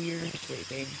you while you're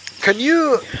sleeping.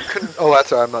 Oh,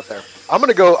 that's right. I'm not there. I'm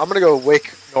gonna go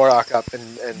wake Norok up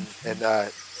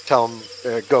and tell him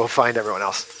go find everyone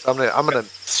else. So I'm gonna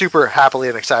super happily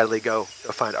and excitedly go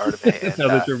find Arteme. Now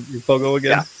that you're Pogo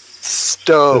again. Yeah,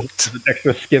 stoked. An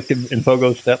extra skip in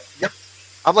Pogo's step. Yep.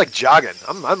 I'm like jogging.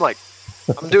 I'm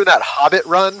doing that Hobbit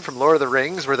run from Lord of the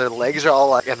Rings where their legs are all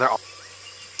like and they're all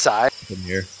side. In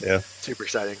here, yeah. Super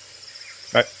exciting.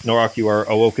 All right, Norok, you are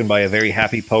awoken by a very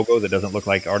happy Pogo that doesn't look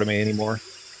like Arteme anymore.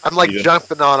 I'm like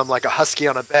jumping on him like a husky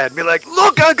on a bed. Be like,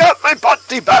 look, I got my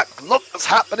body back. Look what's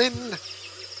happening.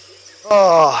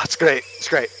 Oh, it's great. It's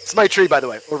great. It's my tree, by the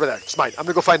way, over there. It's mine. I'm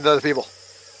gonna go find the other people.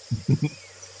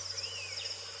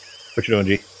 What you doing,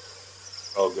 G?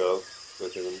 I'll go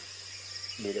with him.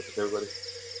 Meet up with everybody.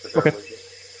 Okay.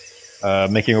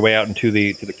 Making our way out into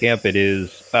the camp. It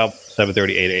is about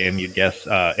 7:30, 8 a.m. You'd guess,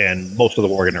 and most of the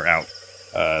Worgen are out.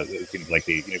 It seems like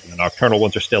the nocturnal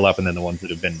ones are still up, and then the ones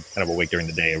that have been kind of awake during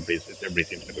the day, everybody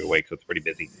seems to be awake, so it's pretty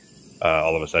busy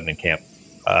all of a sudden in camp.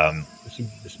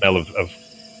 The smell of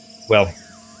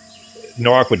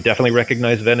Norok would definitely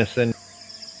recognize venison,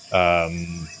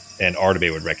 and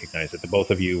Arteme would recognize it. The both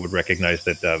of you would recognize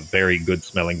that very good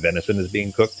smelling venison is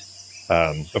being cooked.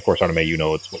 Of course,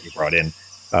 Arteme, it's what you brought in,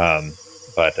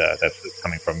 but that's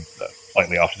coming from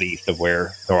slightly off to the east of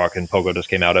where Norok and Pogo just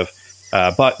came out of.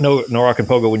 But no, Norok and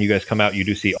Pogo, when you guys come out, you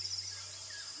do see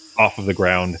off of the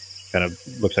ground, kind of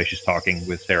looks like she's talking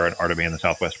with Sarah and Arteme in the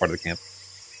southwest part of the camp.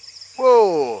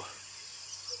 Whoa.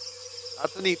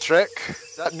 That's a neat trick.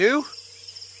 Is that new?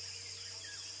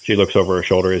 She looks over her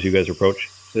shoulder as you guys approach.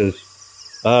 Says,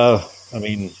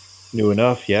 new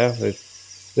enough, yeah. This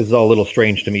is all a little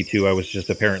strange to me, too. I was just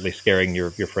apparently scaring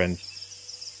your friends.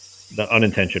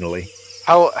 Unintentionally.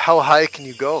 How high can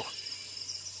you go?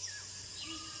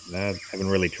 I haven't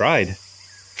really tried.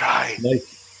 Try.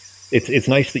 It's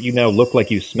nice that you now look like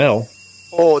you smell.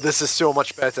 Oh, this is so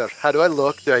much better. How do I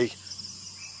look? Do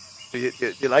you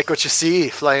like what you see,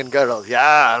 flying girl?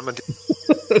 Yeah, I'm gonna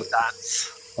do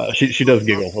dance. She does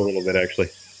giggle a little bit, actually.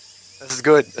 This is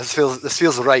good. This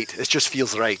feels right. It just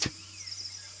feels right.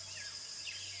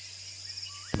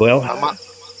 Well,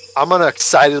 I'm gonna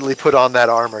excitedly put on that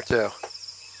armor too.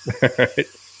 Right.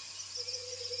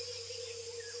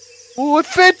 Oh, it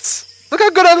fits! Look how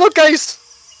good I look, guys!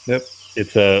 Yep.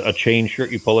 It's a chain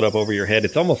shirt. You pull it up over your head.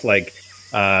 It's almost like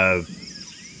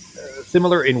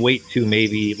similar in weight to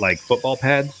maybe like football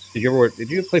pads. Did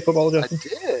you play football, Justin? I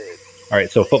did. All right,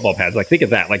 so football pads, like think of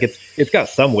that. Like it's got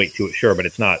some weight to it, sure, but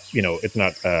it's not, it's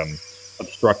not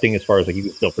obstructing as far as like you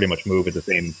can still pretty much move at the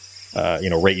same,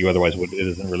 rate you otherwise would. It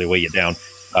doesn't really weigh you down.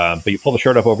 But you pull the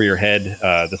shirt up over your head.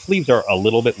 The sleeves are a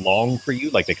little bit long for you,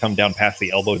 like they come down past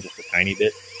the elbow just a tiny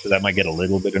bit, so that might get a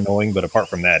little bit annoying. But apart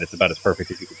from that, it's about as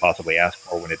perfect as you could possibly ask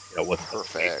for when it wasn't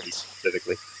Perfect.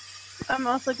 specifically. I'm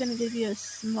also going to give you a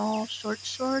small short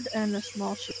sword and a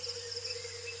small shield.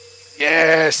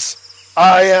 Yes,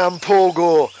 I am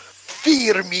Pogo.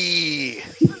 Fear me.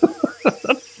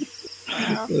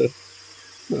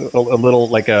 A little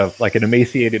like an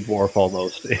emaciated dwarf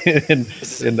almost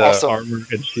in awesome. armor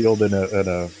and shield and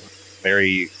a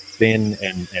very thin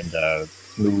and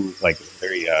smooth, like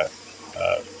very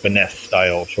finesse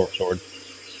style short sword.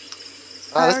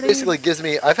 This basically gives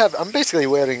me. I'm basically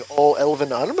wearing all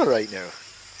elven armor right now.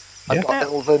 I've got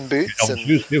elven boots elven and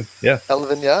shoes too. Yeah,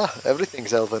 elven. Yeah,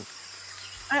 everything's elven.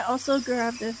 I also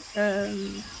grabbed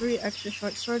 3 extra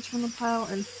short swords from the pile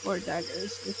and 4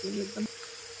 daggers if you need them.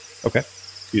 Okay.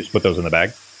 You just put those in the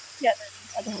bag? Yeah, they're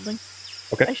inside the holding.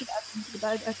 Okay. I should add them to the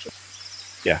bag, actually.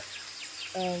 Yeah.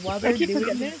 While they're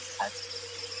doing this,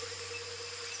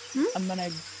 I'm going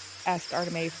to ask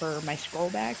Arteme for my scroll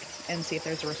back and see if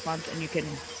there's a response, and you can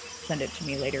send it to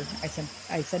me later. I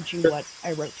sent you what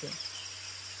I wrote to him.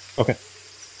 Okay.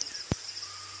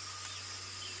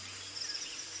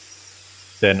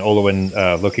 Then Olwen,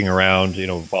 looking around,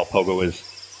 while Pogo is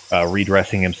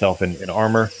redressing himself in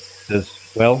armor, says,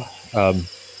 well,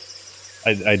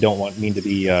 I don't mean to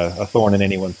be a thorn in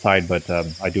anyone's side, but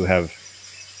I do have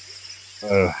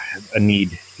a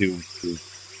need to.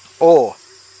 Oh,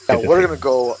 yeah, we're gonna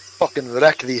go fucking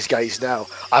wreck these guys now.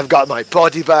 I've got my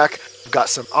body back. I've got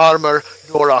some armor.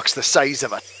 Norok's the size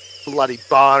of a bloody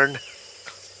barn.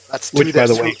 Let's do Which, this.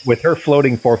 by the way, with her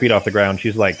floating 4 feet off the ground,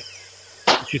 she's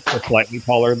still slightly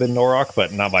taller than Norok,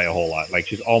 but not by a whole lot. Like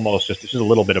she's just a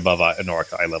little bit above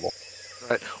Norok's eye level.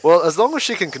 Right. Well, as long as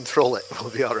she can control it,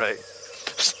 we'll be all right.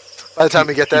 By the time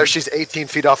we get there, she's 18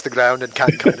 feet off the ground and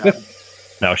can't come down.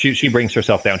 No, she brings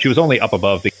herself down. She was only up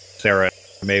above because Sarah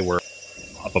and May were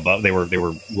up above. They were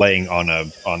laying on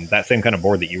that same kind of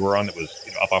board that you were on that was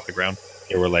up off the ground.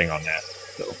 They were laying on that,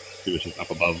 so she was just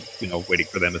up above, waiting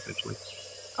for them essentially.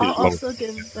 I'll also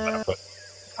give the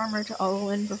armor to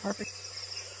Olwen for perfect.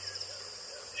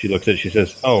 She looks at it. She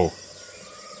says, "Oh,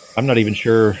 I'm not even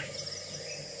sure.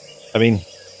 I mean,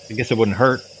 I guess it wouldn't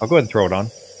hurt. I'll go ahead and throw it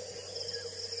on."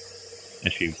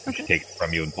 And she takes it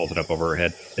from you and pulls it up over her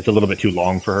head. It's a little bit too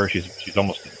long for her. She's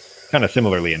almost kind of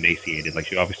similarly emaciated. Like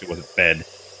she obviously wasn't fed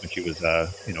when she was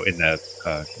in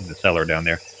the cellar down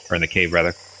there, or in the cave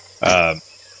rather.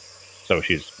 So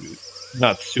she's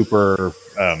not super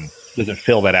doesn't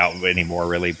fill that out anymore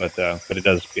really, but it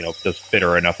does does fit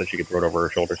her enough that she can throw it over her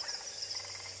shoulders.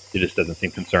 She just doesn't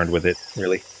seem concerned with it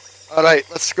really. All right,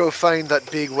 let's go find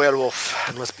that big werewolf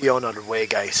and let's be on our way,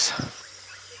 guys.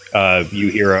 You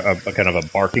hear a kind of a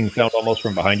barking sound almost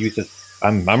from behind you. He says,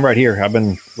 I'm right here. I've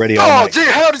been ready all night. Gee,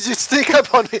 how did you sneak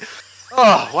up on me?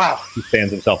 Oh, wow. He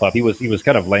stands himself up. He was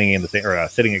kind of laying in the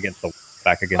sitting against the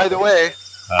back against. By the way,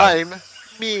 I'm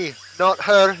me, not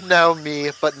her. Now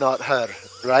me, but not her.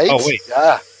 Right? Oh wait.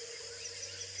 Yeah.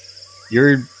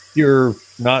 You're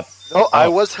not. No, I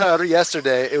was her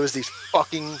yesterday. It was these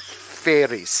fucking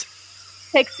fairies.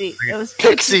 Pixie. It was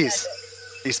Pixies.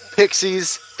 These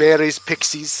pixies, fairies,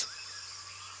 pixies.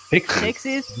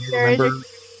 Pixies.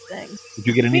 Did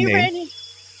you get any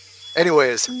names?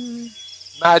 Anyways,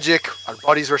 magic. Our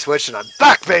bodies were switched, and I'm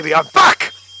back, baby. I'm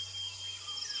back.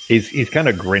 He's kind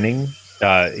of grinning.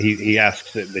 He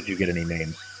asks that you get any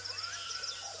names.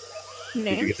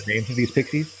 Did you get the names of these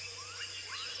pixies?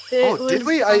 Did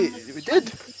we? We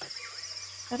did.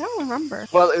 I don't remember.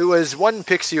 Well, it was one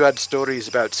pixie who had stories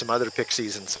about some other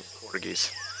pixies and some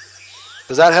corgis.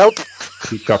 Does that help?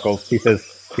 He chuckles. He says,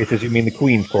 you mean the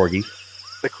Queen's corgis?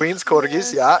 The Queen's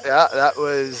corgis, yeah. That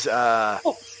was.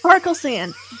 Sparkle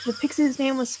Sand. The pixie's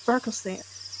name was Sparkle Sand.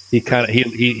 He kind of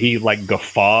he like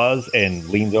guffaws and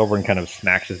leans over and kind of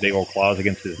smacks his big old claws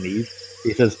against his knees.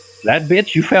 He says, "That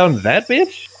bitch? You found that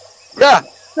bitch?" Yeah.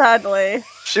 Sadly.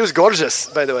 She was gorgeous,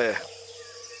 by the way.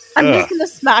 I'm just gonna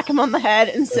smack him on the head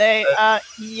and say,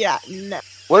 yeah, no.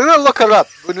 We're gonna look her up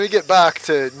when we get back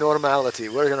to normality.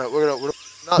 We're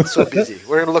not so busy.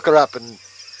 We're gonna look her up and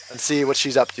see what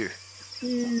she's up to.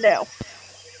 No.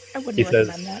 I wouldn't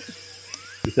recommend that.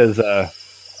 He says,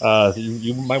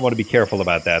 you might want to be careful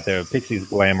about that. The Pixie's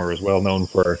glamour is well known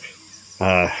for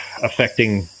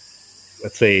affecting,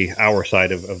 let's say, our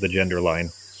side of the gender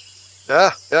line.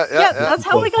 Yeah. That's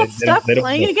how we got stuck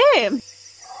playing a game.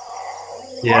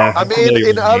 Yeah. I mean, familiar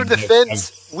in with our the game.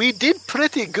 defense, we did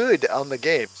pretty good on the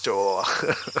game, so.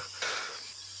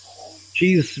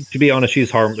 She's, to be honest,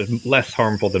 she's less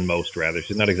harmful than most. Rather,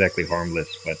 she's not exactly harmless,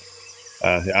 but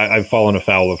I've fallen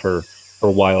afoul of her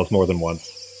wiles more than once.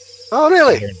 Oh,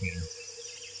 really?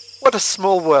 What a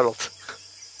small world.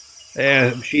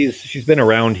 She's been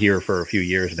around here for a few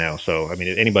years now, so I mean,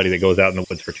 anybody that goes out in the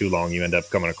woods for too long, you end up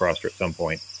coming across her at some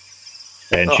point.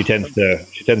 And she tends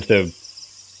to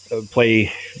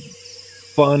play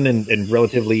fun and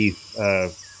relatively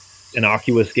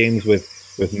innocuous games with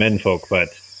menfolk, but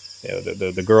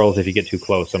the girls, if you get too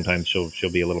close, sometimes she'll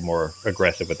be a little more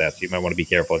aggressive with that. So you might want to be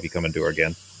careful if you come into her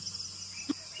again.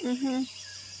 Mm-hmm.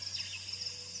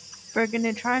 We're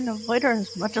gonna try and avoid her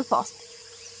as much as possible.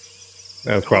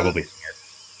 That's probably smart.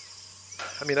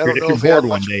 I mean, I don't if know you're if we have bored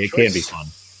one much day, it choice. can be fun.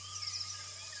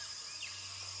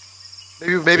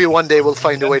 Maybe one day we'll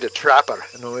find a way to trap her,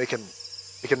 and then we can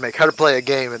make her play a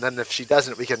game, and then if she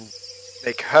doesn't, we can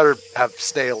make her have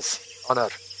snails on her.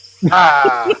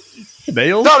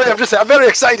 Snails? Sorry, I'm very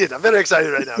excited. I'm very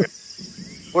excited right now.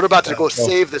 We're about to go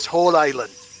save this whole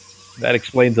island. That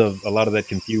explains a lot of that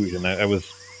confusion. I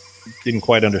didn't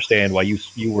quite understand why you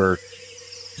were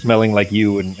smelling like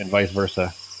you and vice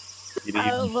versa.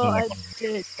 Well, I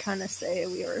did kind of say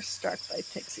we were struck by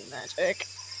pixie magic.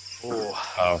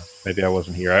 Oh, maybe I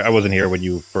wasn't here. I wasn't here when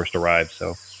you first arrived,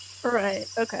 so. Right,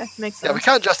 okay, makes sense. Yeah, we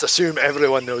can't just assume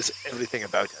everyone knows everything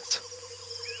about us.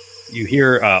 You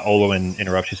hear Olwen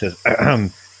interrupt. She says,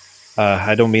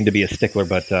 I don't mean to be a stickler,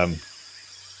 but...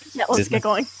 yeah, let's get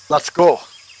going. Let's go.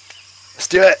 Let's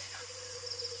do it.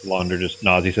 Launder just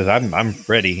nods. He says, I'm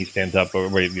ready. He stands up,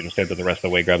 stands up the rest of the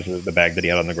way, grabs the bag that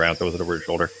he had on the ground, throws it over his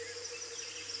shoulder.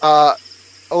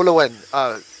 Olwen,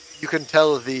 you can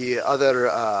tell the other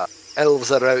elves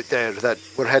that are out there that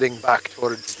we're heading back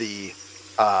towards the,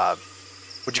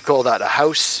 what'd you call that, a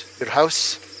house? Your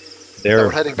house?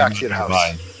 We're heading back to your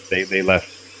house. They left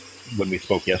when we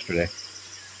spoke yesterday.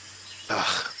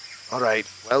 All right.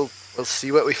 Well, we'll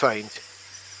see what we find.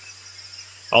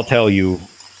 I'll tell you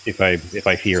if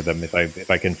I hear them. If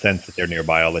I can sense that they're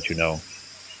nearby, I'll let you know.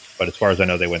 But as far as I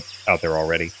know, they went out there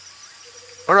already.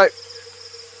 All right.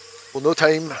 Well, no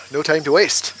time to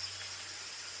waste.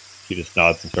 She just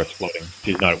nods and starts floating.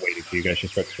 She's not waiting for you guys. She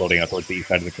starts floating out towards the east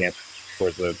side of the camp,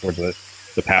 towards the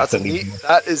path that leads.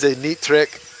 That is a neat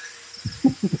trick.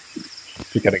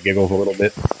 She kind of giggles a little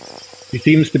bit. He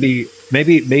seems to be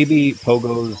maybe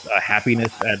Pogo's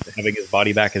happiness at having his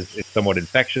body back is somewhat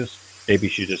infectious. Maybe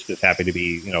she's just as happy to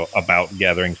be about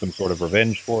gathering some sort of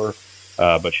revenge for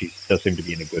her. But she does seem to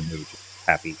be in a good mood,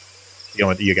 happy.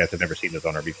 You guys have never seen this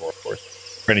on her before, of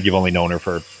course. Granted, you've only known her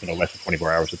for less than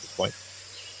 24 hours at this point.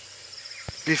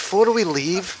 Before we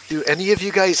leave, do any of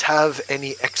you guys have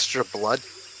any extra blood?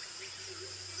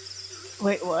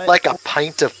 Wait, what? Like a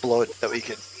pint of blood that we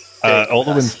can.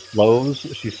 Olwen slows.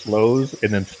 She slows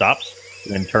and then stops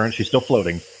and then turns. She's still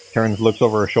floating. Turns, looks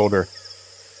over her shoulder.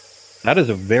 That is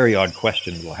a very odd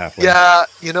question, little halfway. Yeah,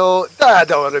 don't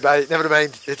worry about it. Never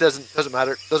mind. It doesn't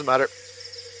matter. Doesn't matter.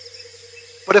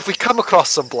 But if we come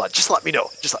across some blood, just let me know.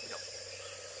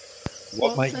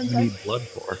 What might you need blood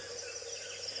for?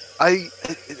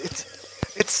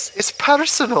 It's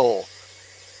personal.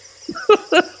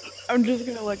 I'm just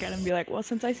gonna look at him and be like, well,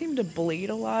 since I seem to bleed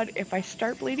a lot, if I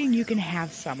start bleeding, you can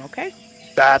have some, okay?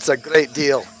 That's a great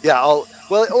deal. Yeah,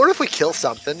 or if we kill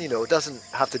something, it doesn't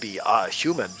have to be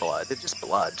human blood. It's just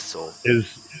blood. So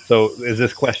is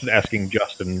this question asking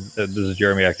Justin? This is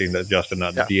Jeremy asking that Justin,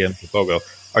 not the DM for Pogo.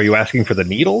 Are you asking for the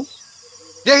needles?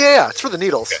 Yeah. It's for the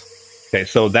needles. Okay,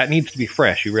 so that needs to be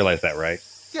fresh. You realize that, right?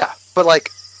 Yeah, but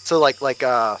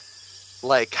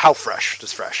how fresh?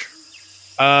 Just fresh.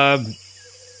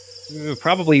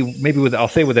 Probably maybe I'll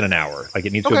say within an hour. Like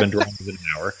it needs to have been drawn within an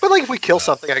hour. But if we kill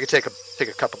something, I could take a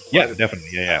cup of blood. Yeah, definitely.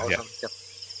 Yeah.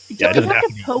 Don't we have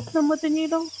to poke them with the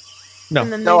needle?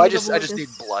 No, I just need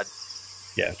blood.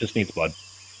 Yeah, it just needs blood.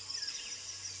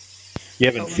 You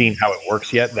haven't seen how it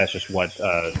works yet. That's just what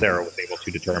Sarah was able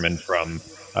to determine from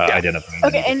identifying.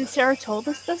 Okay, and Sarah told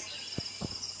us this?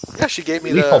 Yeah, she gave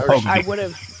me I would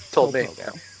have told me.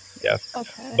 Yeah.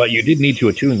 Okay. But you did need to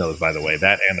attune those, by the way,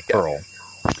 that and the pearl.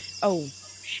 Oh,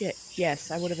 shit.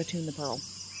 Yes, I would have attuned the pearl.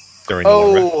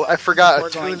 I forgot.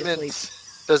 Attunement.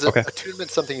 Attunement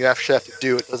something you actually have to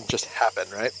do? It doesn't just happen,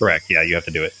 right? Correct. Yeah, you have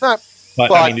to do it. But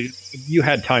I mean, you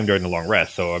had time during the long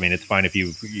rest, so I mean, it's fine if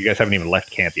you guys haven't even left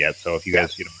camp yet. So if you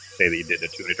guys say that you did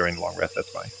attune it during the long rest, that's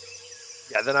fine.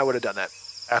 Yeah, then I would have done that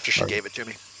after she gave it to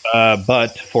me.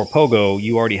 But for Pogo,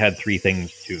 you already had 3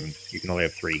 things tuned. You can only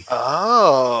have 3.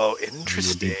 Oh,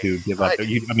 interesting. You to give up.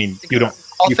 You don't.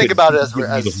 I'll think about it as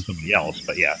somebody else.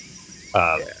 But yeah.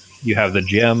 You have the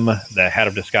gem, the hat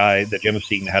of disguise, the gem of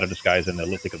seeing, the hat of disguise, and the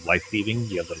lithic of life thieving.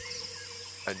 You have those.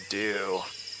 I do.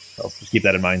 So just keep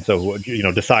that in mind. So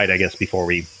decide, I guess, before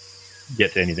we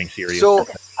get to anything serious. So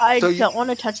I don't want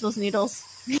to touch those needles.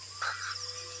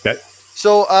 Okay.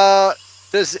 So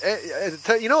does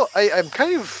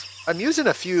I'm using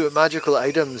a few magical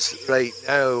items right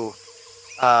now,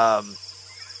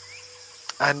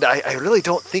 and I really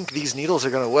don't think these needles are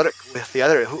going to work with the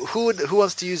other. Who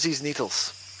wants to use these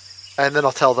needles? And then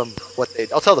I'll tell them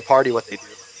I'll tell the party what they do.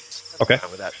 Okay.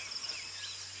 With that.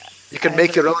 You can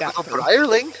make your own little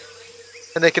briarling,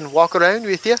 and they can walk around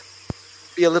with you,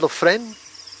 be a little friend.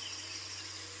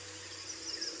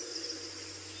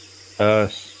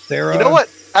 Sarah. You know what?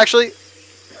 Actually,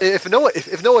 if no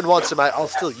one wants them, I'll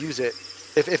still use it.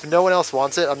 If no one else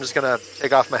wants it, I'm just gonna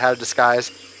take off my hat of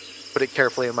disguise, put it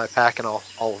carefully in my pack, and I'll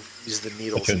use the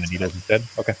needles. Put in the needles instead.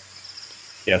 Okay.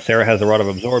 Yeah, Sarah has the Rod of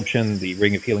Absorption, the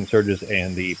Ring of Healing Surges,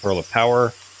 and the Pearl of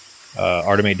Power.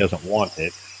 Artemis doesn't want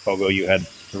it. Fogo, you had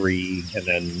 3, and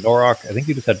then Norok, I think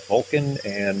you just had Vulcan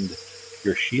and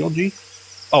your Shield G.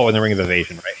 Oh, and the Ring of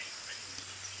Evasion, right?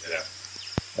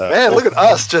 Yeah. Man, look at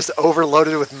us, just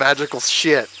overloaded with magical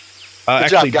shit. Good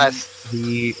job, guys.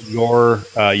 Your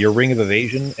Ring of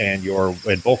Evasion and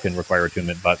Vulcan require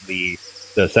attunement, but the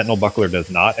Sentinel Buckler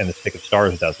does not, and the Stick of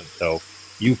Stars doesn't. So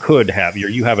you could have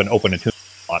you have an open attunement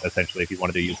slot essentially if you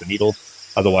wanted to use the needles.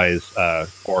 Otherwise,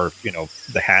 or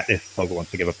the hat if Fogo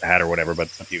wants to give up the hat or whatever. But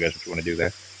it's up to you guys what you want to do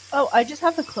there. Oh, I just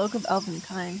have the Cloak of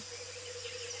Elvenkind.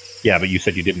 Yeah, but you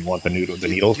said you didn't want the needles. Do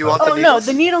you want the needles? No,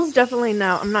 the needles definitely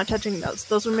no. I'm not touching those.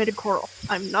 Those were made of coral.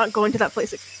 I'm not going to that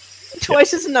place again.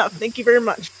 Twice is enough. Thank you very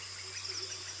much.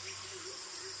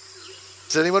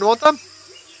 Does anyone want them?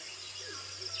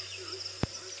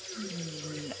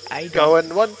 I don't.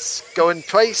 Going once, going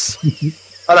twice.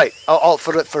 All right. I'll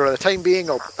for the time being,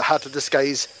 I'll hat of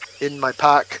disguise in my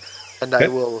pack, and I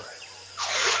will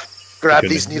grab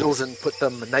these needles and put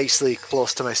them nicely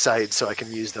close to my side so I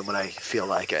can use them when I feel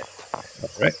like it. All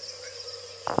right.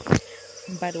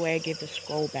 And by the way, I gave the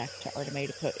scroll back to Artemis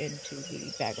to put into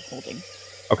the bag of holding.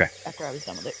 Okay. After I was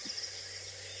done with it.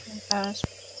 All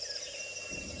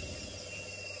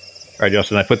right,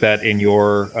 Justin. I put that in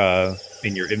your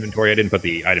inventory. I didn't put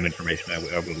the item information. I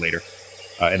will later.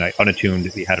 And I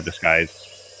unattuned the hat of disguise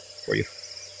for you.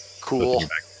 Cool.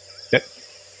 Okay.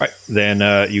 All right. Then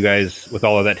you guys, with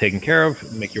all of that taken care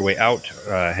of, make your way out,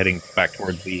 heading back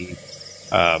towards the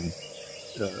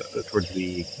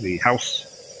house.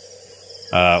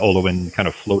 Olowin kind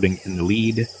of floating in the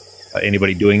lead.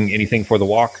 Anybody doing anything for the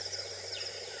walk?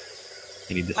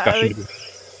 Any discussion?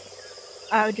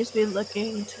 I would just be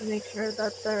looking to make sure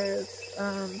that there is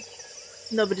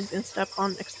nobody's going to step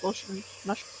on expulsion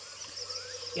mushroom.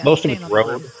 Yeah, most of it's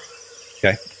road.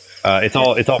 Okay. It's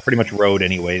all pretty much road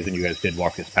anyways, and you guys did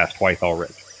walk this path twice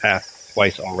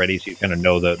already, so you kind of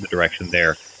know the direction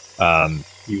there.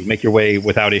 You make your way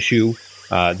without issue.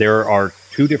 There are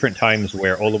 2 different times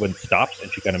where Olowin stops,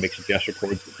 and she kind of makes a gesture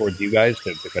towards you guys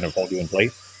to kind of hold you in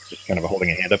place, just kind of holding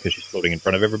a hand up because she's floating in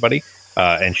front of everybody,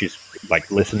 and she's like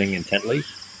listening intently.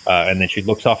 And then she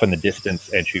looks off in the distance,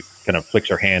 and she kind of flicks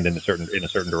her hand in a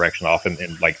certain direction, off and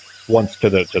like once to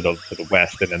the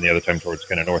west, and then the other time towards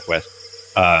kind of northwest.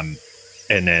 And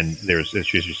then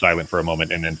she's just silent for a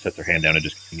moment, and then sets her hand down and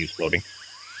just continues floating.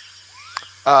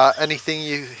 Anything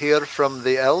you hear from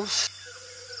the elves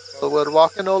while we're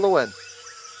walking, Olowin?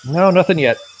 No, nothing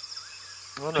yet.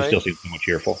 All She right. still seems somewhat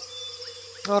cheerful.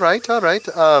 All right.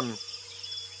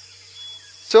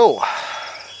 So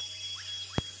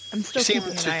I'm still seem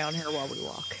keeping an to- eye on her while we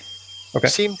walk. Okay. you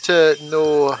seem to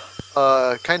know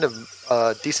kind of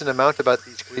a decent amount about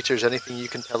these creatures. Anything you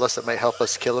can tell us that might help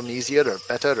us kill them easier or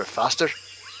better or faster?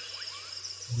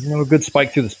 A good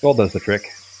spike through the skull does the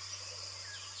trick.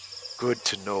 Good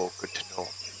to know.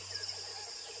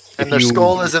 And their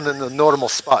skull isn't in the normal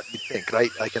spot, you'd think, right?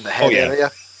 Like in the head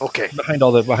area? Okay. Behind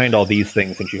all these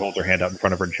things, and she holds her hand out in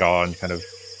front of her jaw and kind of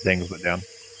dangles it down.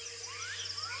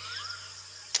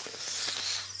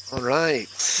 All right.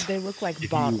 They look like If you-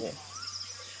 bottle.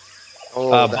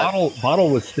 Oh, Bottle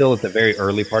was still at the very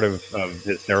early part of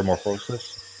his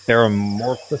Theramorphosis.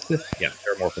 Yeah,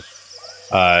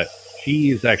 Theramorphosis.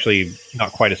 She's actually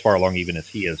not quite as far along even as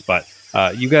he is, but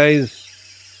you guys...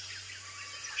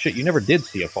 Shit, you never did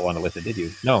see a full-on Alyssa, did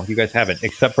you? No, you guys haven't,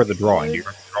 except for the drawing. Do you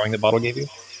remember the drawing that Bottle gave you?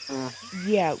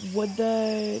 Yeah, would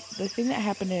the thing that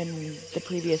happened in the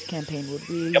previous campaign, would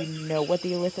we know what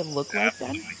the Alyssa looked like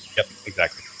then? Yep,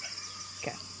 exactly.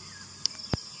 Okay.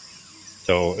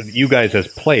 So, you guys as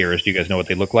players, do you guys know what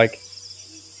they look like?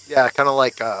 yeah, kind of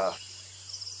like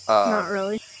Not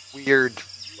really. weird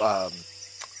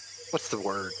what's the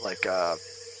word? Like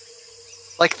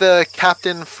the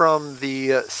captain from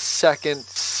the second.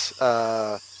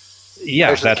 Yeah,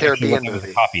 Pirates of the that's actually what Caribbean that was a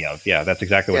movie. copy of. Yeah, that's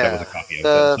exactly what that was a copy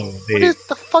of. What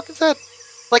the fuck is that?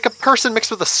 Like a person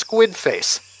mixed with a squid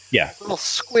face. Yeah. Little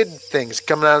squid things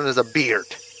coming out as a beard.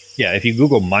 Yeah, if you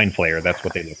Google Mind Flayer, that's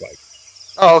what they look like.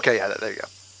 Oh, okay, yeah, there you go.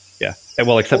 Yeah, and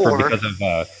well, except for Or because of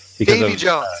Davy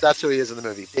Jones. That's who he is in the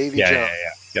movie. Davy Jones. Yeah.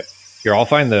 Yep. Here, I'll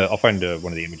find one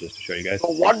of the images to show you guys.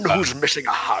 The one who's missing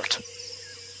a heart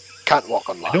can't walk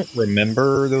on land. I don't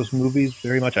remember those movies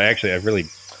very much.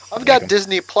 I've got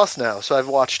Disney Plus now, so I've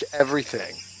watched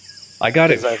everything. I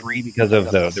got it free because of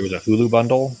there was a Hulu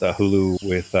bundle, the Hulu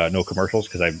with no commercials,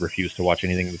 because I refused to watch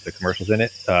anything with the commercials in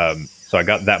it. So I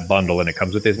got that bundle, and it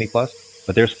comes with Disney Plus.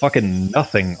 But there's fucking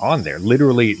nothing on there.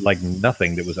 Literally, like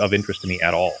nothing that was of interest to me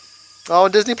at all. Oh,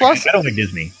 Disney Plus? I don't like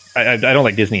Disney. I don't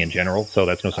like Disney in general, so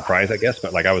that's no surprise, I guess.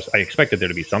 But like I expected there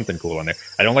to be something cool on there.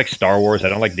 I don't like Star Wars. I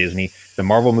don't like Disney. The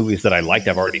Marvel movies that I liked,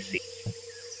 I've already seen.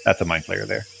 That's a Mind Flayer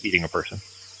there, eating a person.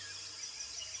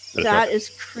 That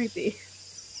is creepy.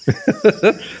 I'm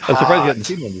surprised you haven't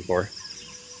seen one before.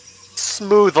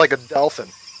 Smooth like a dolphin.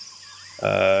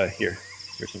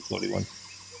 Here's some floaty ones.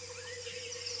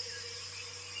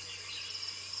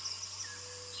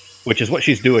 Which is what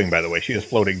she's doing, by the way. She is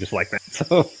floating just like that.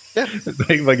 So yeah,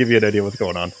 I'll give you an idea what's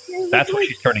going on. That's what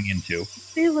she's turning into.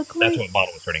 They look That's what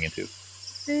Bottle is turning into.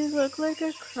 They look like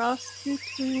a cross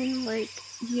between like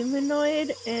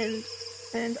humanoid and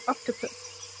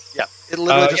octopus. Yeah, it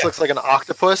literally just looks like an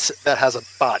octopus that has a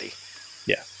body.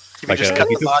 Yeah. If you just cut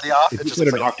the body off, if you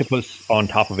put an octopus on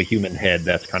top of a human head,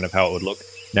 that's kind of how it would look.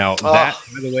 Now, that,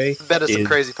 by the way... I've been to some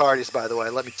crazy parties, by the way,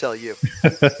 let me tell you.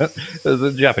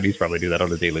 The Japanese probably do that on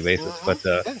a daily basis, but...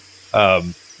 I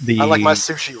like my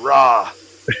sushi raw.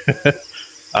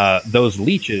 Those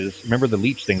leeches, remember the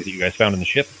leech things that you guys found in the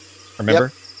ship?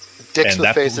 Remember? Yep. Dicks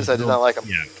with faces, I did not like them.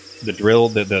 Yeah. The drill,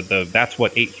 that's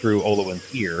what ate through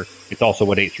Olowen's ear. It's also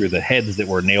what ate through the heads that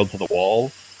were nailed to the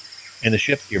wall in the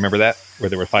ship. You remember that? Where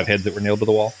there were 5 heads that were nailed to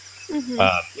the wall? Mm-hmm.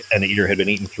 And the ear had been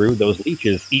eaten through. Those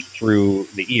leeches eat through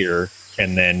the ear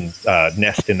and then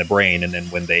nest in the brain. And then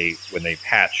when they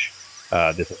hatch,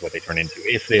 this is what they turn into.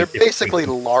 They're basically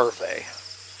larvae.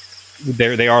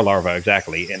 They are larvae,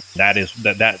 exactly, and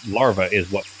that larva is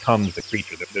what becomes the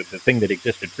creature. The thing that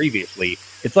existed previously,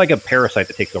 it's like a parasite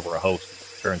that takes over a host and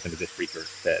turns into this creature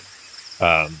instead.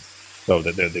 So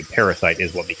the parasite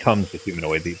is what becomes the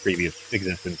humanoid. The previous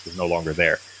existence is no longer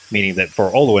there. Meaning that for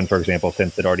Olowen, for example,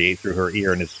 since it already ate through her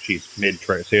ear and she's mid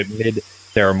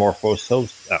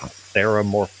theramorphosis,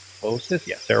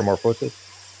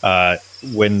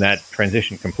 when that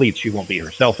transition completes, she won't be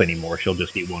herself anymore. She'll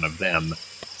just be one of them.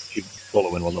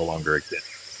 Olowen will no longer exist.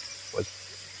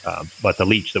 But the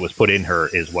leech that was put in her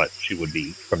is what she would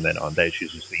be from then on.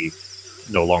 She's just the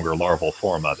no longer larval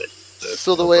form of it.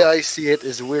 So the way I see it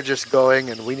is we're just going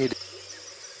and we need...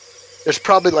 There's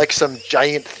probably like some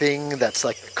giant thing that's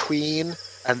like the queen,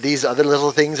 and these other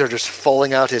little things are just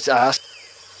falling out its ass.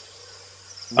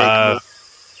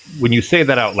 When you say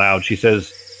that out loud, she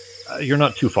says, "You're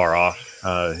not too far off.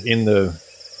 In the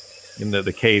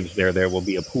caves there will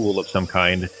be a pool of some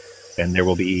kind, and there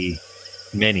will be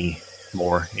many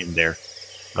more in there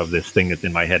of this thing that's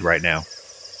in my head right now."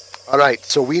 All right,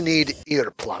 so we need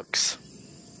earplugs.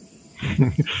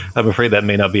 I'm afraid that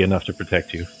may not be enough to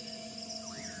protect you.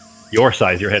 Your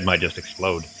size, your head might just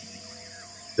explode.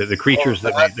 The creatures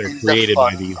they're created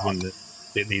by these, when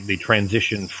the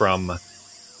transition from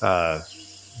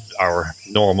our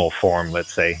normal form,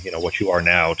 let's say, what you are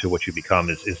now to what you become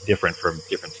is different from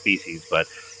different species. But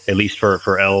at least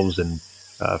for elves and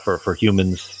for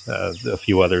humans, a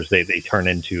few others, they turn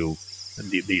into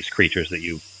these creatures that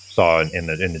you saw in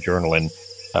the journal and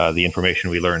the information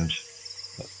we learned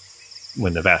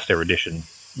when the Vast Erudition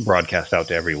broadcast out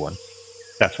to everyone.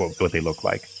 That's what they look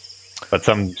like. But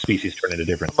some species turn into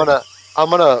different things.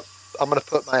 I'm gonna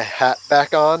put my hat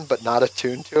back on, but not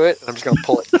attuned to it, and I'm just gonna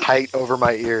pull it tight over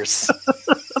my ears,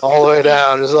 all the way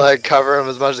down, just like cover them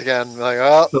as much as I can. Like,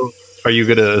 oh. So are you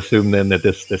gonna assume then that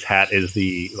this hat is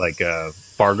the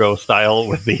Fargo style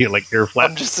with the ear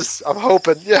flaps? I'm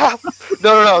hoping, yeah.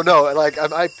 No. Like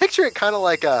I picture it kind of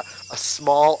like a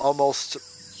small, almost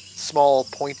small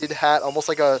pointed hat, almost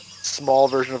like a small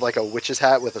version of like a witch's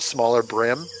hat with a smaller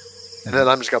brim, and then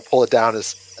I'm just gonna pull it down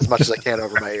as much as I can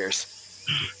over my ears.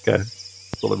 Okay,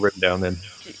 pull it written down then.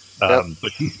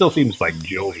 But she still seems like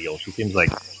jovial. She seems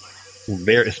like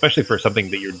very, especially for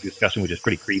something that you're discussing, which is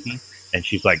pretty creepy. And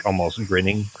she's like almost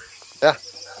grinning. Yeah.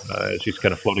 She's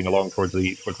kind of floating along towards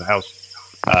the house.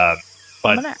 But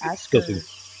I'm gonna ask her.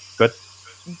 Good.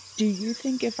 Do you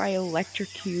think if I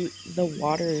electrocute the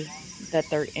water that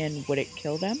they're in, would it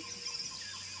kill them?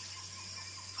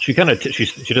 She kind of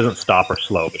she doesn't stop or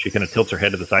slow, but she kind of tilts her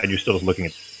head to the side. You're still just looking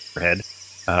at her head.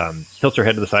 Tilts her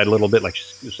head to the side a little bit, like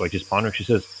she's pondering. She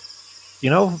says,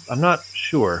 I'm not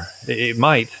sure. It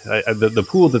might. The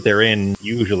pool that they're in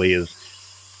usually is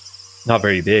not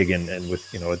very big, and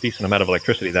with a decent amount of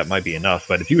electricity, that might be enough.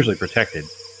 But it's usually protected.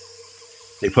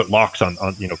 They put locks on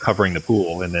covering the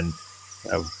pool, and then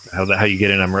how you get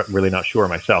in, I'm really not sure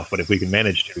myself. But if we can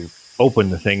manage to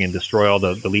open the thing and destroy all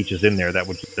the leeches in there, that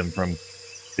would keep them from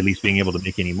at least being able to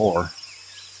make any more,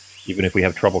 even if we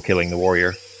have trouble killing the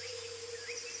warrior.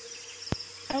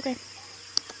 Okay.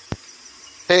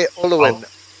 Hey, Olwyn,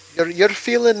 you're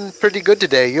feeling pretty good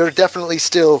today. You're definitely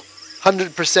still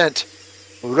 100%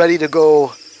 ready to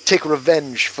go take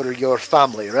revenge for your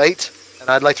family, right? And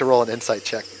I'd like to roll an insight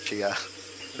check when she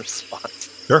responds.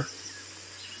 Sure.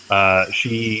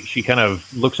 She kind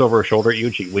of looks over her shoulder at you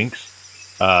and she winks,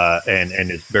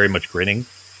 and is very much grinning.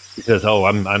 She says, "Oh,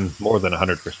 I'm more than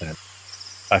 100%.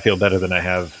 I feel better than I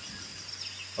have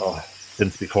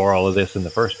since before all of this in the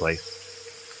first place."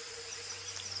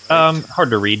 Right. Hard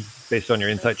to read based on your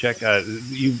insight check.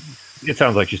 It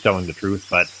sounds like she's telling the truth,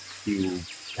 but you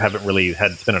haven't really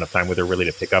had spent enough time with her really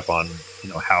to pick up on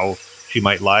how she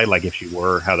might lie. Like if she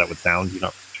were, how that would sound. You're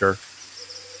not sure.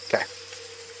 Okay.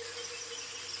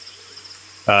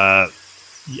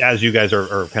 As you guys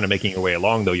are kind of making your way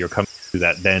along, though, you're coming to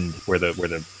that bend where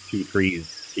the two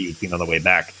trees that you'd seen on the way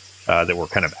back that were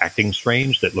kind of acting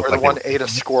strange. That looked like the one ate a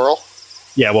squirrel.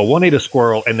 Yeah, well, one ate a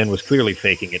squirrel and then was clearly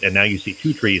faking it, and now you see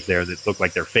two trees there that look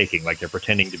like they're faking, like they're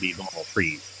pretending to be normal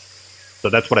trees. So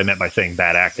that's what I meant by saying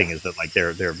bad acting, is that like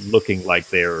they're looking like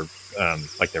they're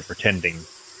pretending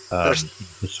to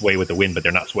sway with the wind, but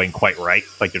they're not swaying quite right.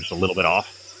 Like they're just a little bit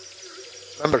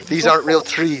off. Remember, these aren't real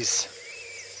trees.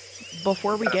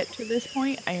 Before we get to this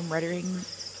point, I am readying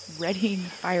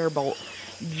Firebolt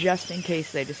just in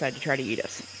case they decide to try to eat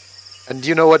us. And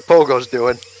you know what Pogo's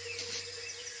doing?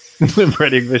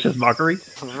 Readying vicious mockery.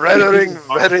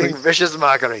 Readying vicious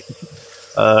mockery.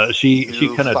 She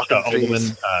kind of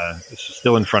Olwen, she's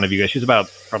still in front of you guys. She's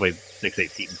about probably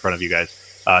 6-8 feet in front of you guys.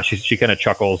 She kind of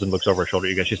chuckles and looks over her shoulder at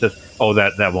you guys. She says, "Oh,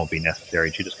 that won't be necessary."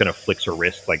 And she just kind of flicks her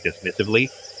wrist like dismissively,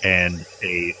 and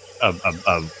a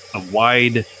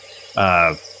wide,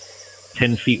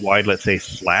 10 feet wide, let's say,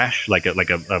 slash, like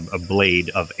a blade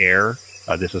of air.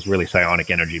 This is really psionic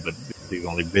energy, but the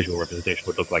only visual representation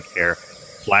would look like air.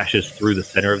 Flashes through the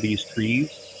center of these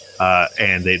trees,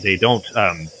 and they don't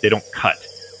cut,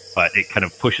 but it kind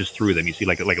of pushes through them. You see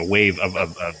like a wave of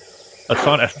a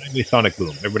sonic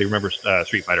boom. Everybody remembers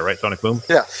Street Fighter, right? Sonic boom.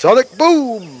 Yeah, sonic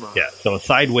boom. Yeah, so a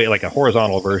sideways, like a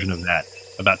horizontal version of that,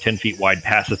 about 10 feet wide,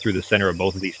 passes through the center of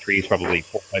both of these trees, probably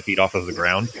 4 or 5 feet off of the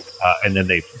ground, and then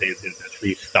the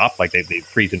trees stop, like they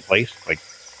freeze in place. Like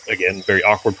again, very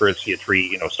awkward for us to see a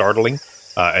tree, startling.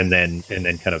 And then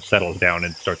kind of settles down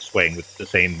and starts swaying with the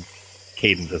same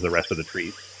cadence as the rest of the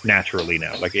trees, naturally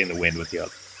now, like in the wind with the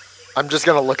others. I'm just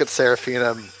going to look at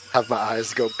Seraphina and have my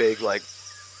eyes go big, like...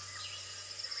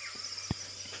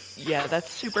 Yeah,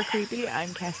 that's super creepy.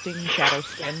 I'm casting Shadow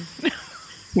Skin.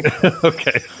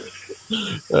 Okay.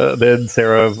 Then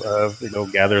Sarah,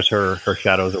 gathers her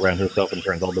shadows around herself and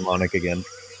turns all demonic again,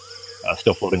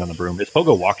 still floating on the broom. Is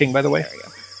Pogo walking, by the way? There we go.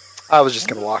 I was just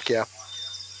going to walk, yeah.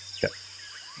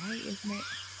 Why isn't it?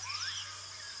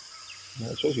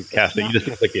 I suppose you cast it. You just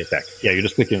click the effect. Yeah, you're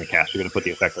just clicking the cast. You're going to put the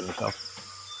effect on yourself.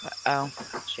 Oh,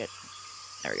 shit.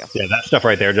 There we go. Yeah, that stuff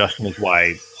right there, Justin, is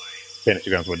why Fantasy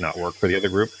Grounds would not work for the other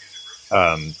group.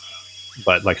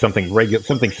 But like something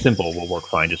simple will work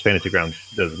fine. Just Fantasy Grounds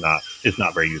is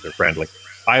not very user friendly.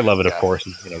 I love it, of course.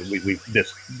 We've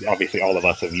obviously all of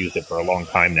us have used it for a long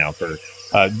time now. For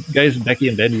guys, Becky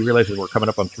and Ben, you realize that we're coming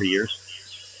up on 3 years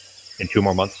in 2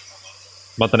 more months.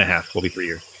 Month and a half will be 3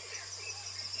 years.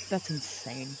 That's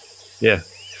insane. Yeah.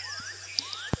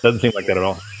 Doesn't seem like that at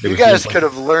all. You guys could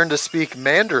have learned to speak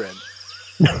Mandarin.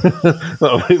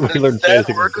 Well, we learned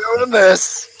Fantasy. We're doing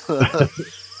this. This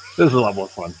is a lot more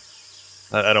fun.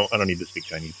 I don't need to speak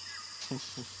Chinese.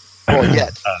 Well,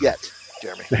 yet,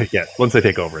 Jeremy. Yeah, once they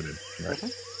take over, then. Right.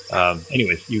 Mm-hmm.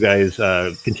 Anyways, you guys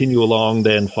continue along,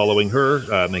 then following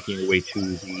her, making your way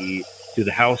to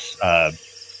the house.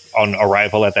 On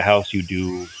arrival at the house, you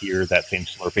do hear that same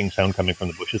slurping sound coming from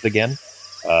the bushes again.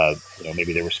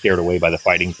 Maybe they were scared away by the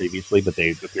fighting previously, but they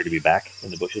appear to be back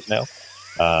in the bushes now.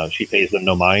 She pays them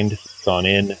no mind. It's on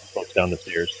in, floats down the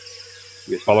stairs.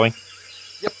 You guys following?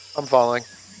 Yep, I'm following.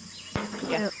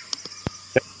 Yeah.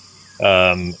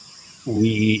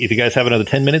 If you guys have another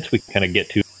 10 minutes, we can kind of get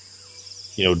to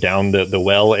down the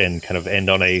well and kind of end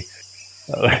on a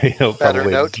Better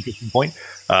probably note. an interesting point,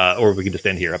 or we can just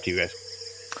end here. Up to you guys.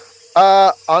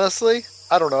 Honestly,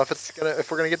 I don't know if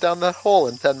we're gonna get down the hole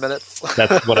in 10 minutes.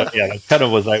 That's what that kind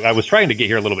of was. I was trying to get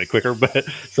here a little bit quicker, but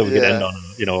so we could end on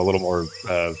a little more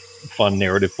fun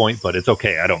narrative point. But it's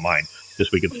okay. I don't mind.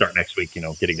 Just we could start next week.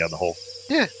 Getting down the hole.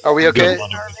 Yeah. Are we okay?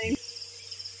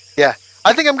 Yeah.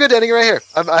 I think I'm good ending right here.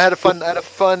 I had a fun.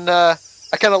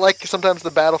 I kind of like sometimes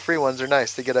the battle-free ones are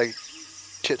nice. They get a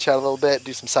chit-chat a little bit,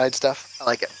 do some side stuff. I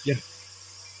like it. Yeah.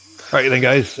 All right, then,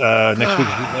 guys. Next week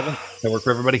is 11. That work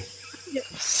for everybody? Yep.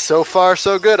 So far,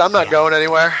 so good. I'm not going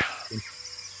anywhere.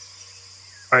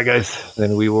 All right, guys.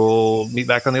 Then we will meet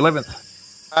back on the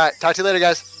 11th. All right. Talk to you later,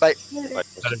 guys. Bye. Bye,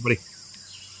 everybody.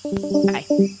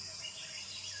 Bye.